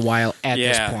quite a while at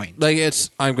this point. Like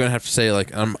I'm going to have to say,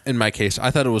 like in my case, I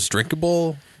thought it was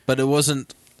drinkable, but it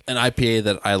wasn't an IPA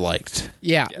that I liked.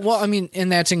 Yeah. Yes. Well, I mean,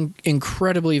 and that's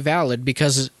incredibly valid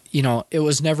because, it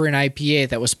was never an IPA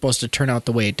that was supposed to turn out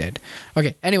the way it did.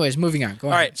 Okay. Anyways, moving on. Go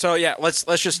ahead. All right. So,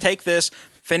 let's just take this,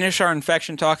 finish our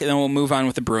infection talk, and then we'll move on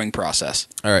with the brewing process.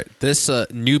 All right. This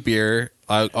new beer,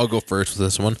 I'll go first with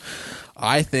this one.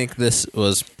 I think this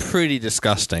was pretty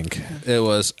disgusting. It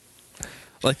was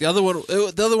like the other one.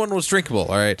 The other one was drinkable.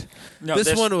 All right. No,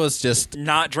 this one was just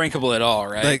not drinkable at all.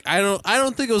 Right. Like I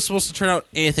don't think it was supposed to turn out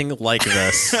anything like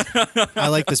this. I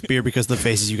like this beer because the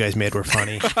faces you guys made were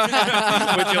funny.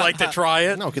 Would you like to try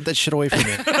it? No, get that shit away from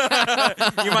me.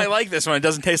 You might like this one. It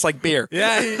doesn't taste like beer.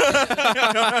 Yeah.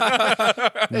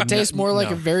 It tastes more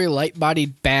like a very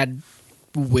light-bodied bad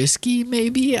whiskey,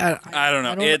 maybe. I don't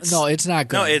know. It's not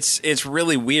good. No, it's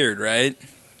really weird, right?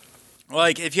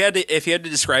 Like if you had to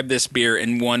describe this beer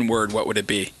in one word, what would it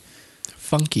be?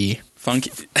 Funky. Funky.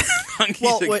 Funky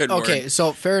is a good word. Okay,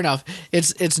 so fair enough.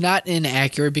 It's not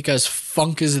inaccurate because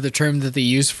funk is the term that they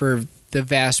use for the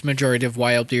vast majority of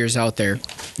wild beers out there.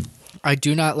 I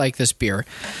do not like this beer,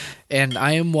 and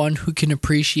I am one who can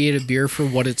appreciate a beer for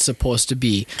what it's supposed to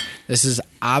be. This is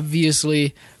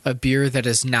obviously a beer that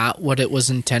is not what it was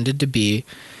intended to be.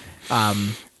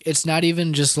 It's not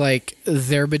even just like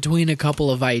they're between a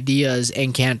couple of ideas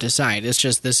and can't decide. It's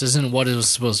just this isn't what it was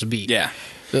supposed to be. Yeah.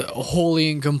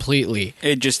 Wholly and completely.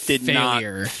 It just did not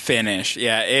finish.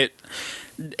 Yeah,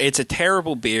 it's a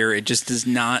terrible beer. It just does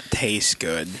not taste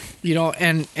good.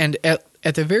 And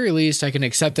at the very least, I can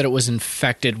accept that it was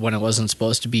infected when it wasn't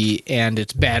supposed to be, and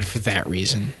it's bad for that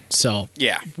reason. So,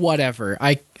 yeah. Whatever.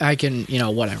 I can,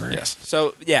 whatever. Yes.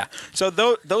 So, yeah. So,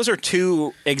 those are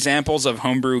two examples of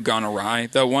homebrew gone awry.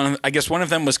 Though I guess one of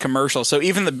them was commercial, so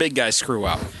even the big guys screw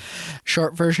up.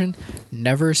 Short version,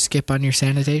 never skip on your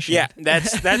sanitation. Yeah,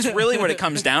 that's really what it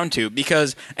comes down to,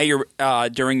 because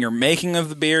during your making of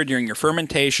the beer, during your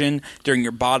fermentation, during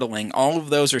your bottling, all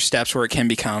of those are steps where it can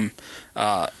become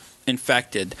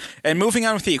infected. And moving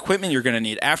on with the equipment you're going to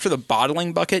need. After the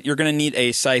bottling bucket, you're going to need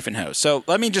a siphon hose. So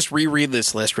let me just reread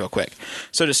this list real quick.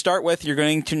 So to start with, you're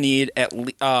going to need a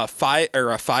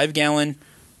 5-gallon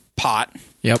pot.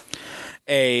 Yep.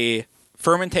 A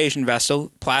fermentation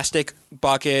vessel, plastic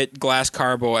bucket, glass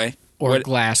carboy. Or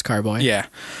glass carboy. Yeah.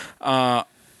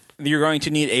 You're going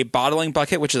to need a bottling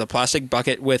bucket, which is a plastic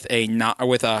bucket with a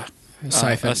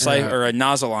siphon or a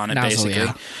nozzle on it, basically.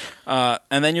 Yeah.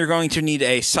 And then you're going to need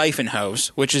a siphon hose,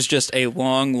 which is just a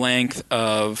long length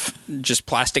of just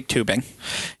plastic tubing.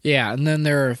 Yeah, and then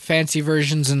there are fancy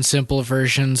versions and simple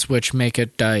versions, which make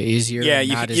it easier. Yeah,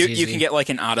 you can get like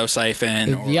an auto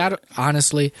siphon.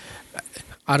 Honestly,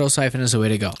 auto siphon is the way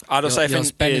to go. You'll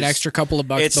spend an extra couple of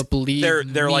bucks, but believe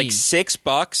they're me, like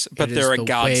 $6, but they're a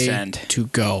godsend. Way to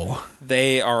go.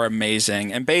 They are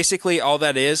amazing, and basically all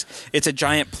that is, it's a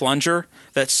giant plunger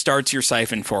that starts your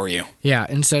siphon for you. Yeah,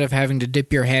 instead of having to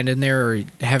dip your hand in there or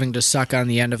having to suck on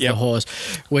the end of the hose,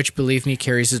 which, believe me,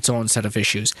 carries its own set of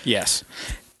issues. Yes,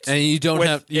 and you don't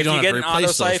have to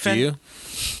replace those, do you?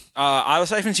 Auto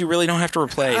siphons you really don't have to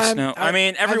replace. No, I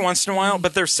mean every once in a while,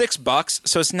 but they're $6,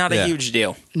 so it's not a huge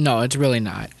deal. No, it's really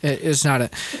not. It's not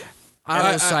a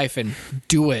auto siphon.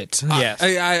 Do it. Yes,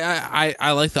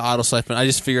 I like the auto siphon. I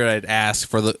just figured I'd ask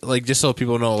for just so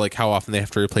people know how often they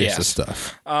have to replace this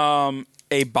stuff.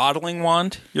 A bottling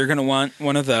wand, you're going to want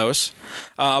one of those.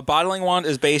 A bottling wand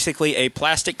is basically a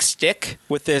plastic stick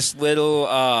with this little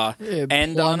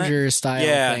end on it.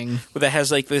 Plunger-style thing. That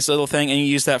has like this little thing, and you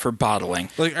use that for bottling.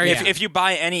 If you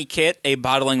buy any kit, a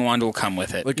bottling wand will come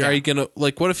with it. Are you going to,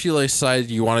 what if you decide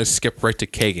you want to skip right to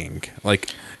kegging?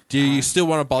 Do you still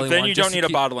want a bottling wand? Then you don't need a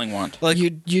bottling wand.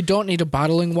 You don't need a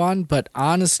bottling wand, but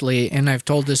honestly, and I've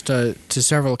told this to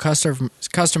several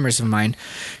customers of mine,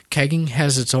 kegging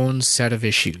has its own set of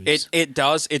issues. It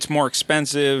does. It's more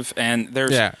expensive, and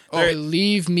there's...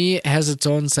 Believe me, it has its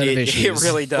own set of issues. It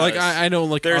really does. I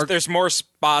know, there's more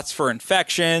spots for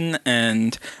infection.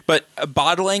 But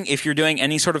bottling, if you're doing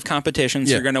any sort of competitions,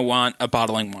 Yeah. you're going to want a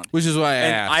bottling one. Which is why I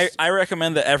And asked. I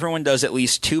recommend that everyone does at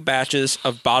least 2 batches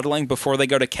of bottling before they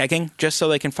go to kegging, just so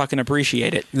they can fucking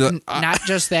appreciate it. Not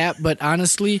just that, but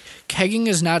honestly, kegging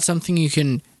is not something you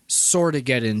can sort of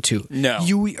get into. No.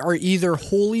 You are either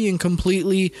wholly and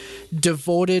completely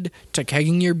devoted to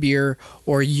kegging your beer,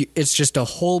 or it's just a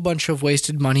whole bunch of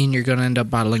wasted money and you're going to end up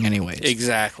bottling anyways.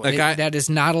 Exactly. That is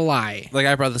not a lie. Like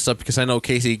I brought this up because I know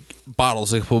Casey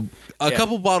bottles a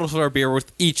couple bottles of our beer with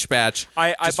each batch. I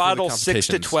just for the bottle 6 to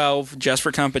competitions. 12 just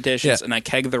for competitions, Yeah. and I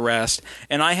keg the rest.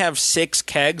 And I have 6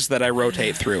 kegs that I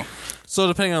rotate through. So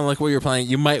depending on like what you're playing,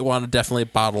 you might want to definitely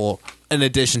bottle in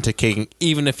addition to kegging,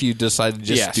 even if you decide to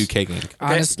just Yes. do kegging.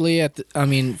 Honestly,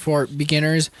 for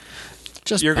beginners,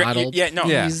 just bottle.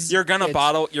 You're gonna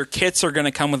bottle. Your kits are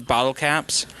gonna come with bottle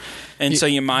caps, and so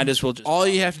you might as well just. All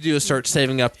you have to do is start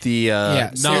saving up the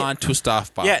non-twist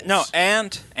off bottles. Yeah, no,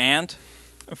 and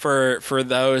for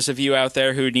those of you out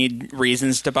there who need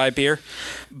reasons to buy beer,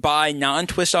 buy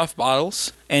non-twist off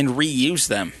bottles and reuse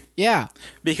them. Yeah.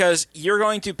 Because you're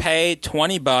going to pay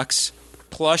 $20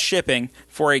 plus shipping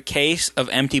for a case of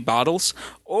empty bottles,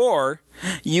 or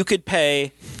you could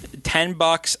pay $10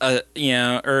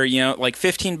 like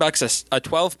 $15 a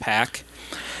 12 pack.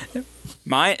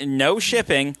 No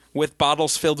shipping with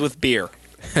bottles filled with beer.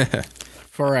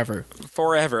 Forever.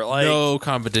 Like No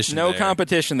competition. no there.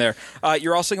 competition there.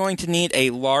 You're also going to need a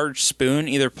large spoon,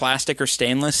 either plastic or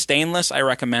stainless. Stainless, I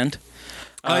recommend.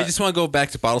 I just want to go back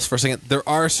to bottles for a second. There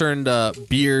are certain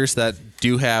beers that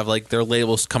do have like their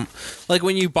labels come, like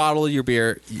when you bottle your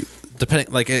beer,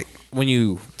 when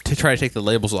you try to take the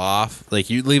labels off, like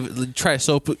you try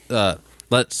to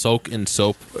let it soak in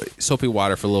soapy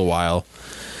water for a little while.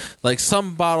 Like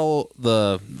some bottle,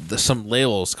 some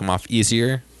labels come off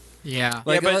easier. Yeah.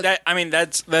 Yeah, but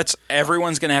that's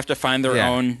everyone's going to have to find their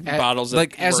own bottles.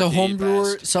 Like, As a work home the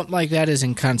brewer, best. something like that is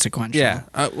inconsequential. Yeah.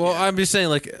 I'm just saying,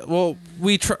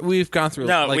 we've gone through.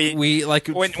 No, when we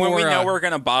know we're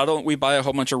going to bottle, we buy a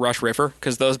whole bunch of Rush River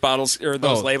because those bottles or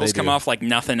those labels they come do. off like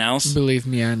nothing else. Believe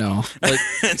me, I know.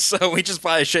 And so we just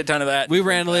buy a shit ton of that. We and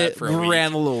ran drink that for a week.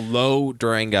 a little low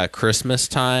during Christmas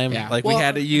time. Yeah. Like we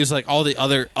had to use like all the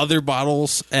other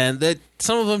bottles, and that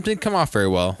some of them didn't come off very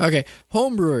well. Okay,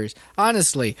 home brewers,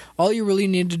 honestly, all you really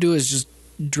need to do is just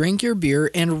drink your beer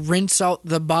and rinse out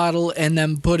the bottle and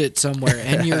then put it somewhere,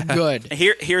 and you're good.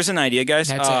 Here's an idea, guys.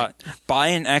 That's Buy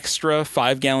an extra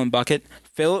 5-gallon bucket,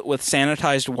 fill it with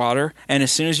sanitized water, and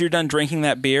as soon as you're done drinking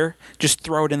that beer, just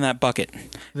throw it in that bucket.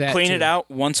 That Clean too. it out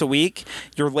once a week.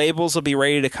 Your labels will be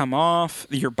ready to come off.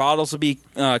 Your bottles will be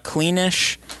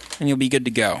cleanish, and you'll be good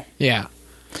to go. Yeah.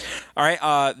 All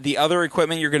right. The other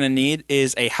equipment you're going to need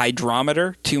is a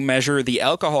hydrometer to measure the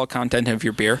alcohol content of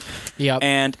your beer. Yep.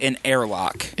 And an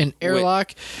airlock. An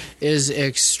airlock is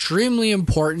extremely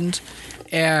important,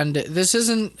 and this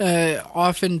isn't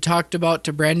often talked about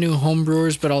to brand new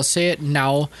homebrewers, but I'll say it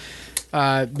now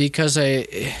because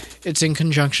it's in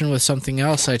conjunction with something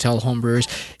else I tell homebrewers,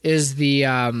 is the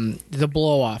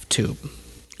blow-off tube.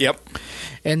 Yep.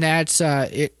 And that's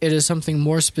it is something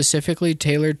more specifically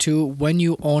tailored to when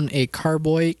you own a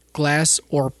carboy, glass,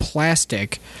 or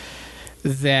plastic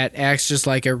that acts just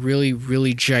like a really,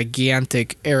 really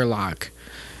gigantic airlock.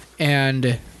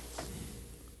 And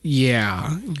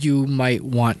yeah, you might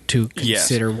want to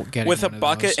consider getting with a one of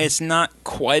bucket. those. It's not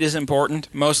quite as important,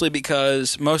 mostly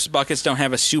because most buckets don't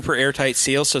have a super airtight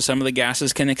seal, so some of the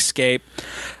gases can escape.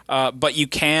 But you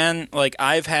can, like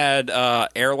I've had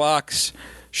airlocks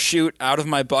shoot out of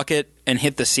my bucket and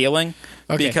hit the ceiling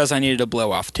because I needed a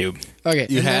blow-off tube. Okay,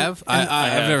 You and then- have?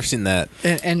 I've never seen that.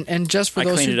 And just for I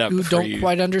those cleaned it up who before don't you-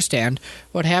 quite understand,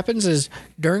 what happens is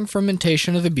during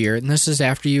fermentation of the beer, and this is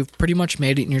after you've pretty much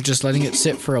made it and you're just letting it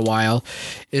sit for a while,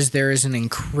 is there is an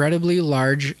incredibly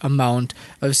large amount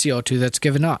of CO2 that's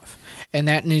given off, and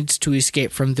that needs to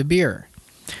escape from the beer.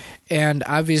 And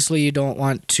obviously you don't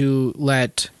want to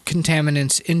let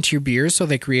contaminants into your beer, so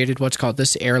they created what's called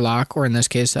this airlock, or in this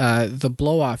case, the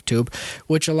blow-off tube,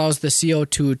 which allows the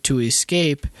CO2 to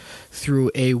escape through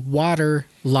a water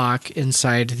lock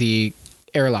inside the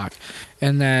airlock.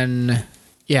 And then,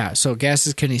 so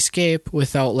gases can escape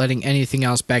without letting anything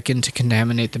else back in to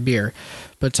contaminate the beer.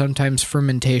 But sometimes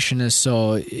fermentation is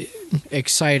so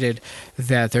excited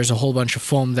that there's a whole bunch of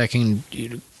foam that can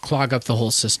clog up the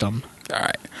whole system. All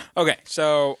right. Okay,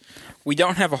 so we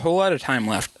don't have a whole lot of time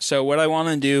left. So what I want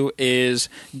to do is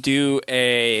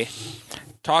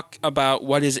talk about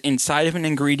what is inside of an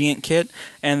ingredient kit,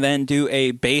 and then do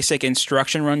a basic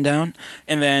instruction rundown.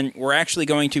 And then we're actually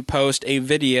going to post a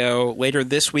video later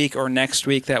this week or next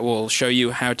week that will show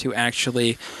you how to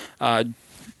actually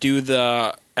do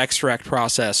the extract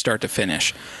process start to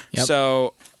finish. Yep.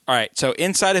 So, all right. So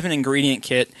inside of an ingredient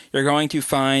kit, you're going to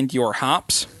find your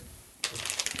hops,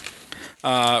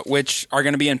 which are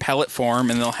going to be in pellet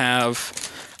form, and they'll have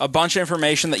a bunch of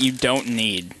information that you don't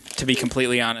need, to be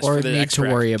completely honest. Or for the need extract.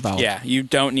 to worry about. Yeah, you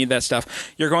don't need that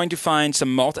stuff. You're going to find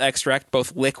some malt extract,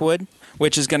 both liquid,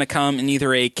 which is going to come in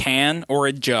either a can or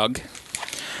a jug.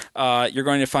 You're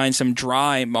going to find some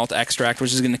dry malt extract,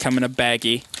 which is going to come in a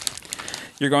baggie.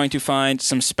 You're going to find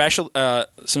some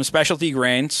specialty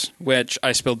grains, which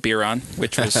I spilled beer on,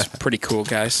 which was pretty cool,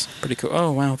 guys. Pretty cool.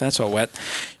 Oh wow, that's all wet.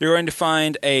 You're going to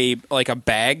find a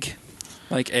bag,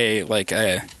 like a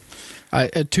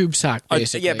tube sock,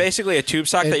 basically. basically a tube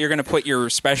sock that you're going to put your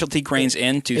specialty grains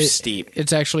in to steep.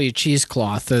 It's actually a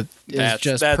cheesecloth that is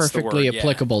just perfectly word, yeah.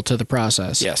 applicable to the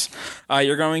process. Yes.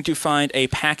 You're going to find a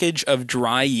package of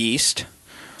dry yeast.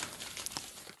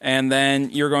 And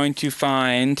then you're going to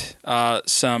find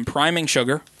some priming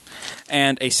sugar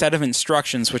and a set of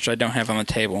instructions, which I don't have on the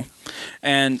table.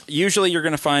 And usually you're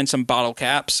going to find some bottle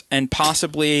caps and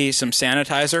possibly some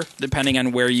sanitizer, depending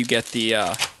on where you get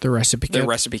the recipe kit.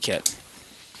 recipe kit.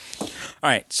 All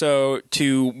right, so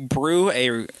to brew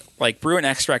an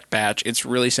extract batch, it's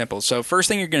really simple. So first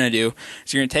thing you're going to do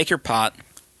is you're going to take your pot,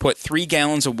 put 3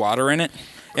 gallons of water in it,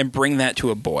 and bring that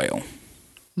to a boil.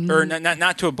 Or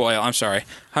not to a boil, I'm sorry.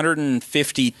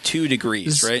 152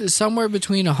 degrees, right? Somewhere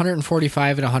between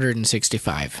 145 and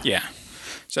 165. Yeah.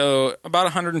 So about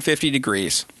 150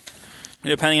 degrees,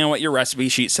 depending on what your recipe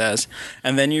sheet says.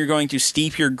 And then you're going to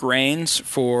steep your grains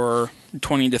for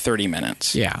 20 to 30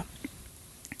 minutes. Yeah.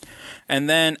 And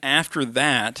then after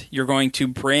that, you're going to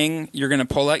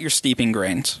pull out your steeping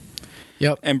grains.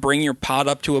 Yep. And bring your pot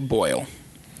up to a boil.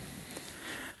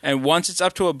 And once it's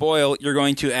up to a boil, you're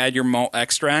going to add your malt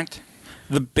extract.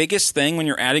 The biggest thing when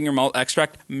you're adding your malt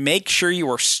extract, make sure you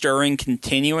are stirring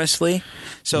continuously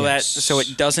so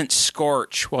it doesn't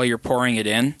scorch while you're pouring it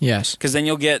in. Yes. Because then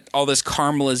you'll get all this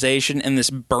caramelization and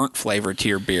this burnt flavor to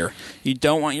your beer. You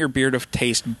don't want your beer to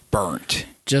taste burnt.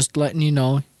 Just letting you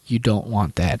know, you don't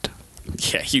want that.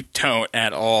 Yeah, you don't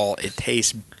at all. It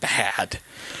tastes bad.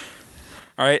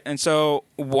 All right, and so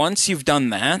once you've done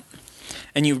that,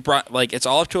 and you've brought it's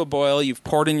all up to a boil, you've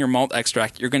poured in your malt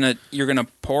extract, you're gonna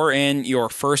pour in your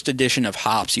first addition of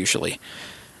hops usually.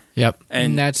 Yep,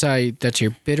 and that's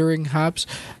your bittering hops.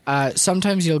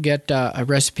 Sometimes you'll get a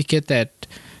recipe kit that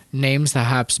names the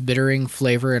hops bittering,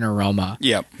 flavor, and aroma.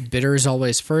 Yep. Bitter is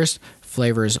always first,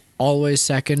 flavor is always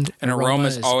second, and aroma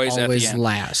is always at the end.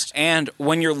 Last. And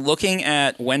when you're looking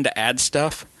at when to add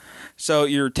stuff, so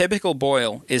your typical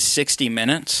boil is 60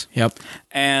 minutes. Yep.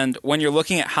 And when you're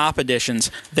looking at hop additions,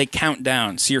 they count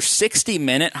down. So your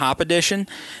 60-minute hop addition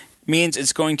means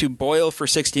it's going to boil for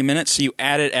 60 minutes, so you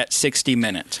add it at 60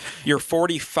 minutes. Your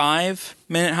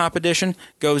 45-minute hop addition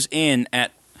goes in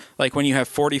at when you have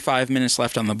 45 minutes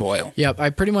left on the boil. Yep, I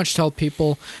pretty much tell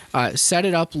people set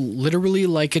it up literally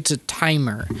like it's a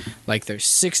timer. Like there's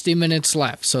 60 minutes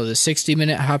left. So the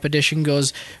 60-minute hop addition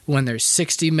goes when there's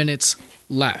 60 minutes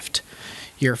left.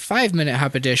 Your 5-minute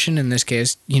hop addition, in this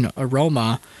case,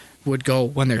 aroma, would go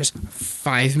when there's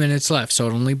 5 minutes left. So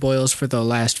it only boils for the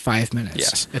last 5 minutes,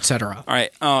 yes, etc. All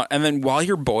right. And then while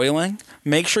you're boiling,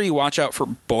 make sure you watch out for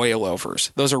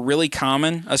boilovers. Those are really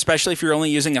common, especially if you're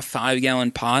only using a 5-gallon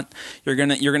pot. You're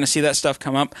gonna see that stuff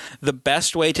come up. The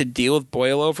best way to deal with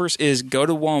boilovers is go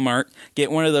to Walmart, get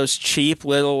one of those cheap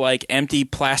little empty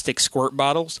plastic squirt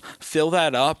bottles, fill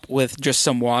that up with just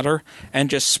some water, and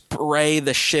just spray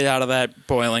the shit out of that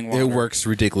boiling water. It works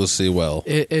ridiculously well.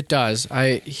 It does.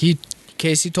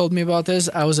 Casey told me about this.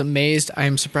 I was amazed.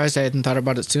 I'm surprised I hadn't thought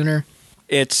about it sooner.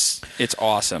 It's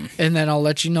awesome. And then I'll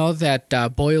let you know that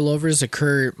boilovers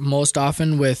occur most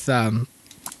often with the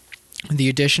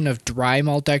addition of dry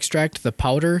malt extract, the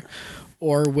powder,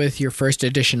 or with your first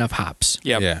addition of hops.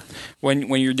 Yep. Yeah. When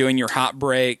you're doing your hop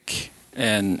break,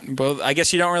 and both, I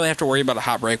guess you don't really have to worry about a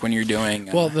hop break when you're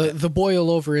doing. Well, the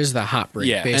boil over is the hop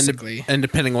break, basically. And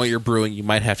depending on what you're brewing, you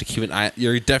might have to keep an eye.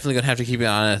 You're definitely gonna have to keep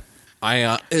an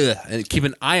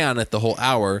eye on it the whole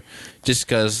hour, just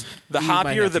because the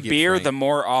hoppier the beer, the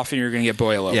more often you're going to get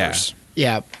boilovers.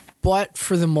 Yeah, but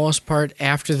for the most part,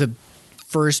 after the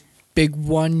first big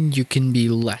one, you can be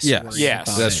less worried about it.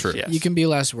 That's true. Yes. You can be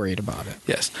less worried about it.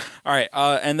 Yes. All right,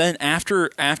 and then after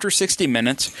 60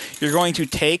 minutes, you're going to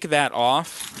take that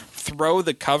off, throw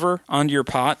the cover onto your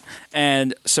pot,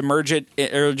 and submerge it,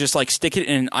 or just stick it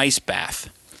in an ice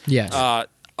bath. Yes.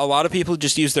 a lot of people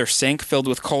just use their sink filled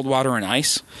with cold water and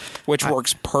ice, which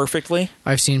works perfectly.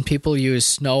 I've seen people use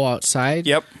snow outside.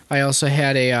 Yep. I also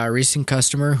had a recent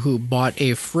customer who bought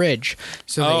a fridge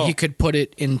so that he could put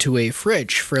it into a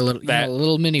fridge for a little, a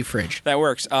little mini fridge. That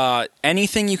works.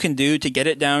 Anything you can do to get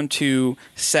it down to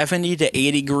 70 to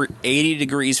 80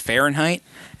 degrees Fahrenheit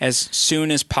as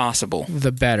soon as possible.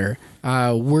 The better.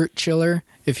 Wort chiller,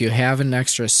 if you have an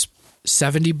extra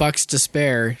 $70 to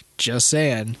spare, just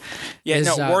saying.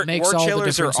 Yeah, wort makes all the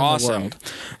chillers are difference in the awesome. world.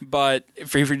 But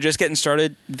if you're just getting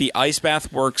started, the ice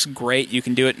bath works great. You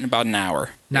can do it in about an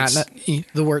hour. The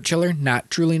wort chiller,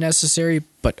 not truly necessary,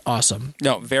 but awesome.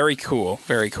 No, very cool.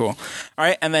 Very cool. All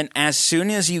right, and then as soon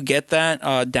as you get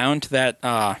that down to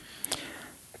that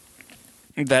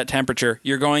temperature,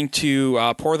 you're going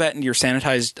to pour that into your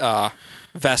sanitized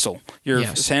vessel, your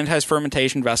sanitized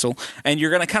fermentation vessel, and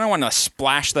you're going to kind of want to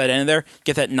splash that in there,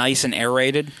 get that nice and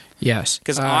aerated. Yes.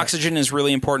 Because oxygen is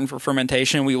really important for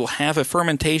fermentation. We will have a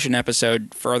fermentation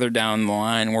episode further down the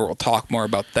line where we'll talk more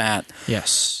about that.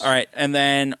 Yes. All right, and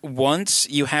then once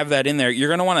you have that in there, you're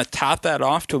going to want to top that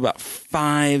off to about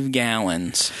 5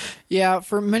 gallons. Yeah,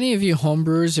 for many of you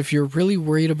homebrewers, if you're really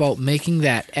worried about making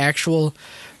that actual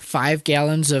 5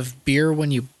 gallons of beer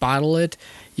when you bottle it,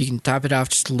 you can top it off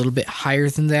just a little bit higher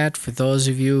than that. For those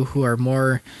of you who are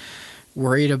more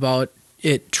worried about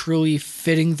it truly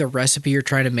fitting the recipe you're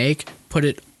trying to make, put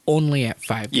it only at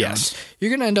 5 gallons.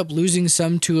 You're going to end up losing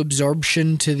some to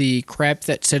absorption to the crap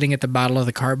that's sitting at the bottom of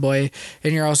the carboy,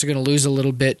 and you're also going to lose a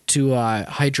little bit to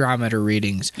hydrometer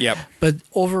readings. Yep. But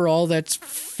overall, that's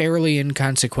fairly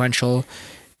inconsequential.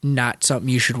 Not something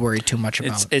you should worry too much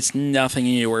about. It's nothing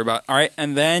you need to worry about. All right,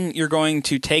 and then you're going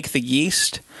to take the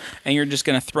yeast, and you're just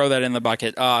going to throw that in the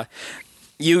bucket.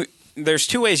 There's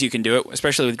 2 ways you can do it,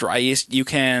 especially with dry yeast. You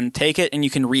can take it and you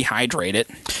can rehydrate it,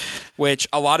 which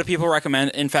a lot of people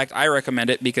recommend. In fact, I recommend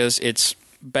it because it's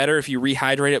better if you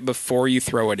rehydrate it before you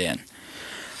throw it in.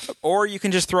 Or you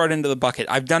can just throw it into the bucket.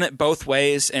 I've done it both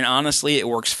ways, and honestly, it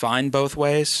works fine both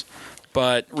ways.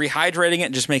 But rehydrating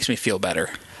it just makes me feel better.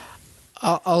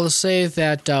 I'll say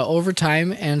that over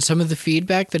time and some of the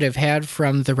feedback that I've had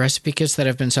from the recipe kits that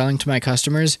I've been selling to my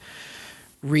customers,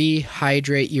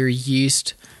 rehydrate your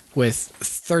yeast with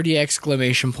 30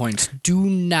 exclamation points. Do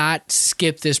not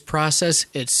skip this process.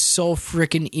 It's so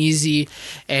freaking easy,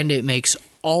 and it makes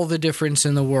all the difference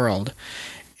in the world.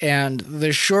 And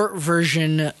the short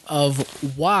version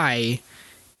of why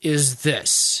is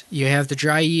this. You have the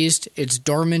dry yeast, it's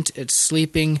dormant, it's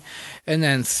sleeping, and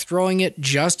then throwing it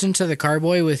just into the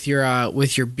carboy with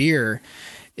your beer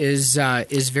is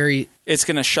very... It's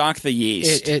going to shock the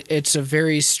yeast. It's a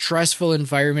very stressful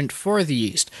environment for the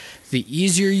yeast. The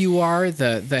easier you are,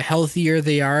 the healthier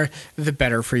they are, the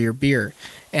better for your beer.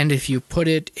 And if you put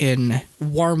it in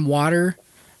warm water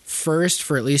first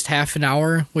for at least half an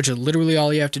hour, which is literally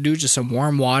all you have to do, just some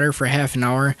warm water for half an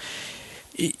hour,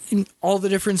 all the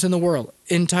difference in the world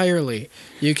entirely.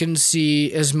 You can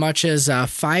see as much as a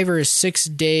 5 or 6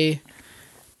 day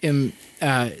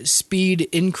speed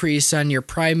increase on your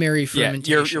primary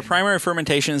fermentation. Yeah, your primary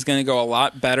fermentation is going to go a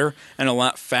lot better and a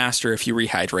lot faster if you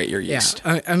rehydrate your yeast.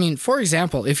 Yeah, I mean, for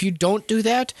example, if you don't do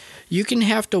that, you can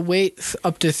have to wait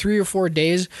up to 3 or 4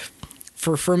 days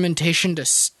for fermentation to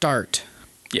start.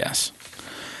 Yes.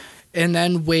 And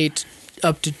then wait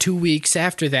up to 2 weeks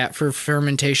after that for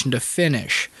fermentation to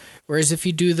finish. Whereas if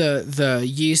you do the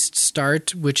yeast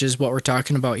start, which is what we're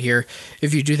talking about here,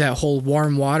 if you do that whole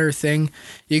warm water thing,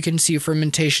 you can see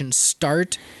fermentation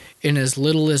start in as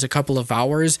little as a couple of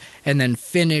hours and then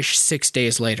finish 6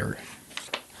 days later.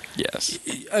 Yes.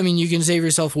 I mean, you can save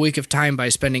yourself a week of time by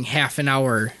spending half an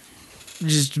hour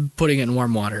just putting it in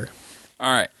warm water.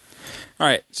 All right.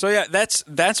 So yeah, that's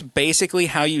basically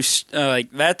how you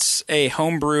that's a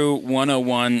homebrew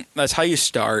 101. That's how you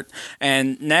start.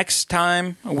 And next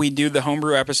time we do the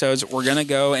homebrew episodes, we're going to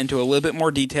go into a little bit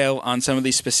more detail on some of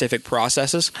these specific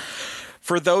processes.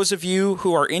 For those of you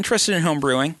who are interested in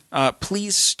homebrewing,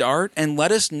 please start and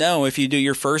let us know if you do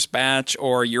your first batch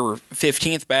or your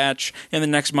 15th batch in the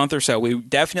next month or so. We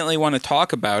definitely want to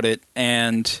talk about it.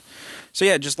 And so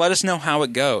yeah, just let us know how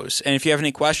it goes. And if you have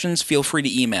any questions, feel free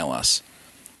to email us.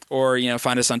 Or,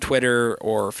 find us on Twitter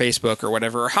or Facebook or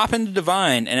whatever. Or hop into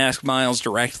Divine and ask Myles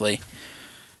directly.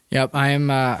 Yep, I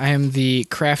am the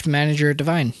craft manager at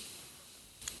Divine.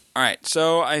 All right,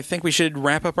 so I think we should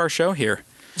wrap up our show here.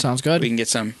 Sounds good. We can get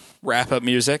some wrap-up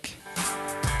music.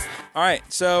 All right,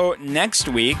 so next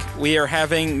week we are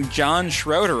having John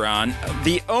Schroeder on,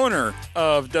 the owner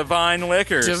of Divine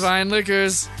Liquors. Divine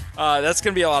Liquors. That's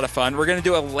going to be a lot of fun. We're going to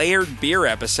do a layered beer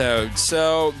episode.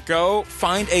 So go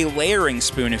find a layering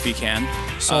spoon if you can.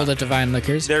 Sold at Divine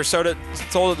Liquors. They're sold at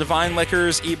Divine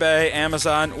Liquors, eBay,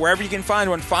 Amazon, wherever you can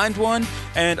find one,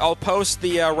 and I'll post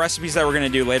the recipes that we're going to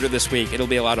do later this week. It'll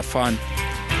be a lot of fun.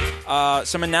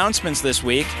 Some announcements this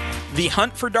week. The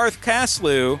Hunt for Darth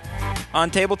Caslew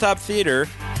on Tabletop Theater.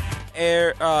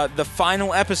 The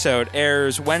final episode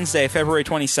airs Wednesday, February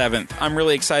 27th. I'm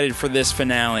really excited for this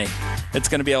finale. It's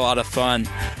going to be a lot of fun.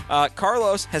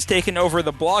 Carlos has taken over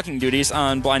the blogging duties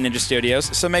on Blind Ninja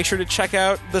Studios, so make sure to check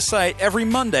out the site every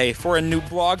Monday for a new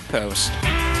blog post.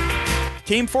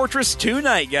 Team Fortress 2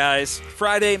 night, guys.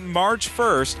 Friday, March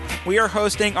 1st, we are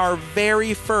hosting our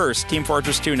very first Team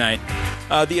Fortress 2 night.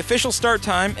 The official start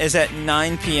time is at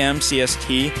 9 p.m.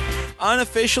 CST.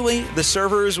 Unofficially, the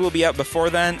servers will be up before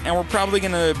then, and we're probably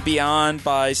going to be on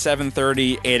by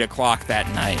 7:30, 8 o'clock that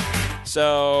night.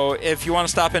 So if you want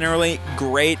to stop in early,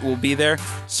 great, we'll be there.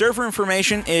 Server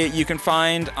information you can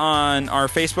find on our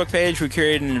Facebook page. We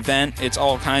created an event. It's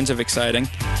all kinds of exciting.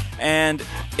 And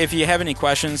if you have any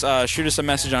questions, shoot us a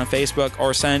message on Facebook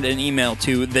or send an email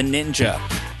to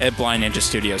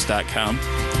theninja@blindninjastudios.com.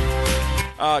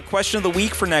 Question of the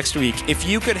week for next week. If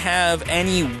you could have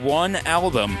any one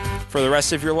album for the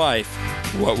rest of your life,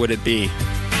 what would it be?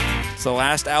 It's the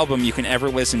last album you can ever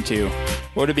listen to.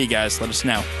 What would it be, guys? Let us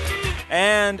know.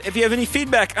 And if you have any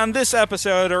feedback on this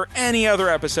episode or any other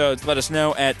episodes, let us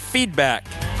know at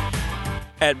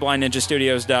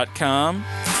feedback@blindninjastudios.com.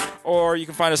 Or you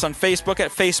can find us on Facebook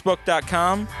at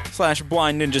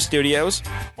facebook.com/blindninjastudios.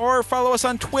 Or follow us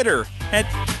on Twitter at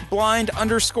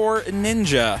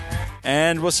blind_ninja.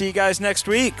 And we'll see you guys next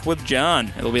week with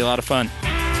John. It'll be a lot of fun.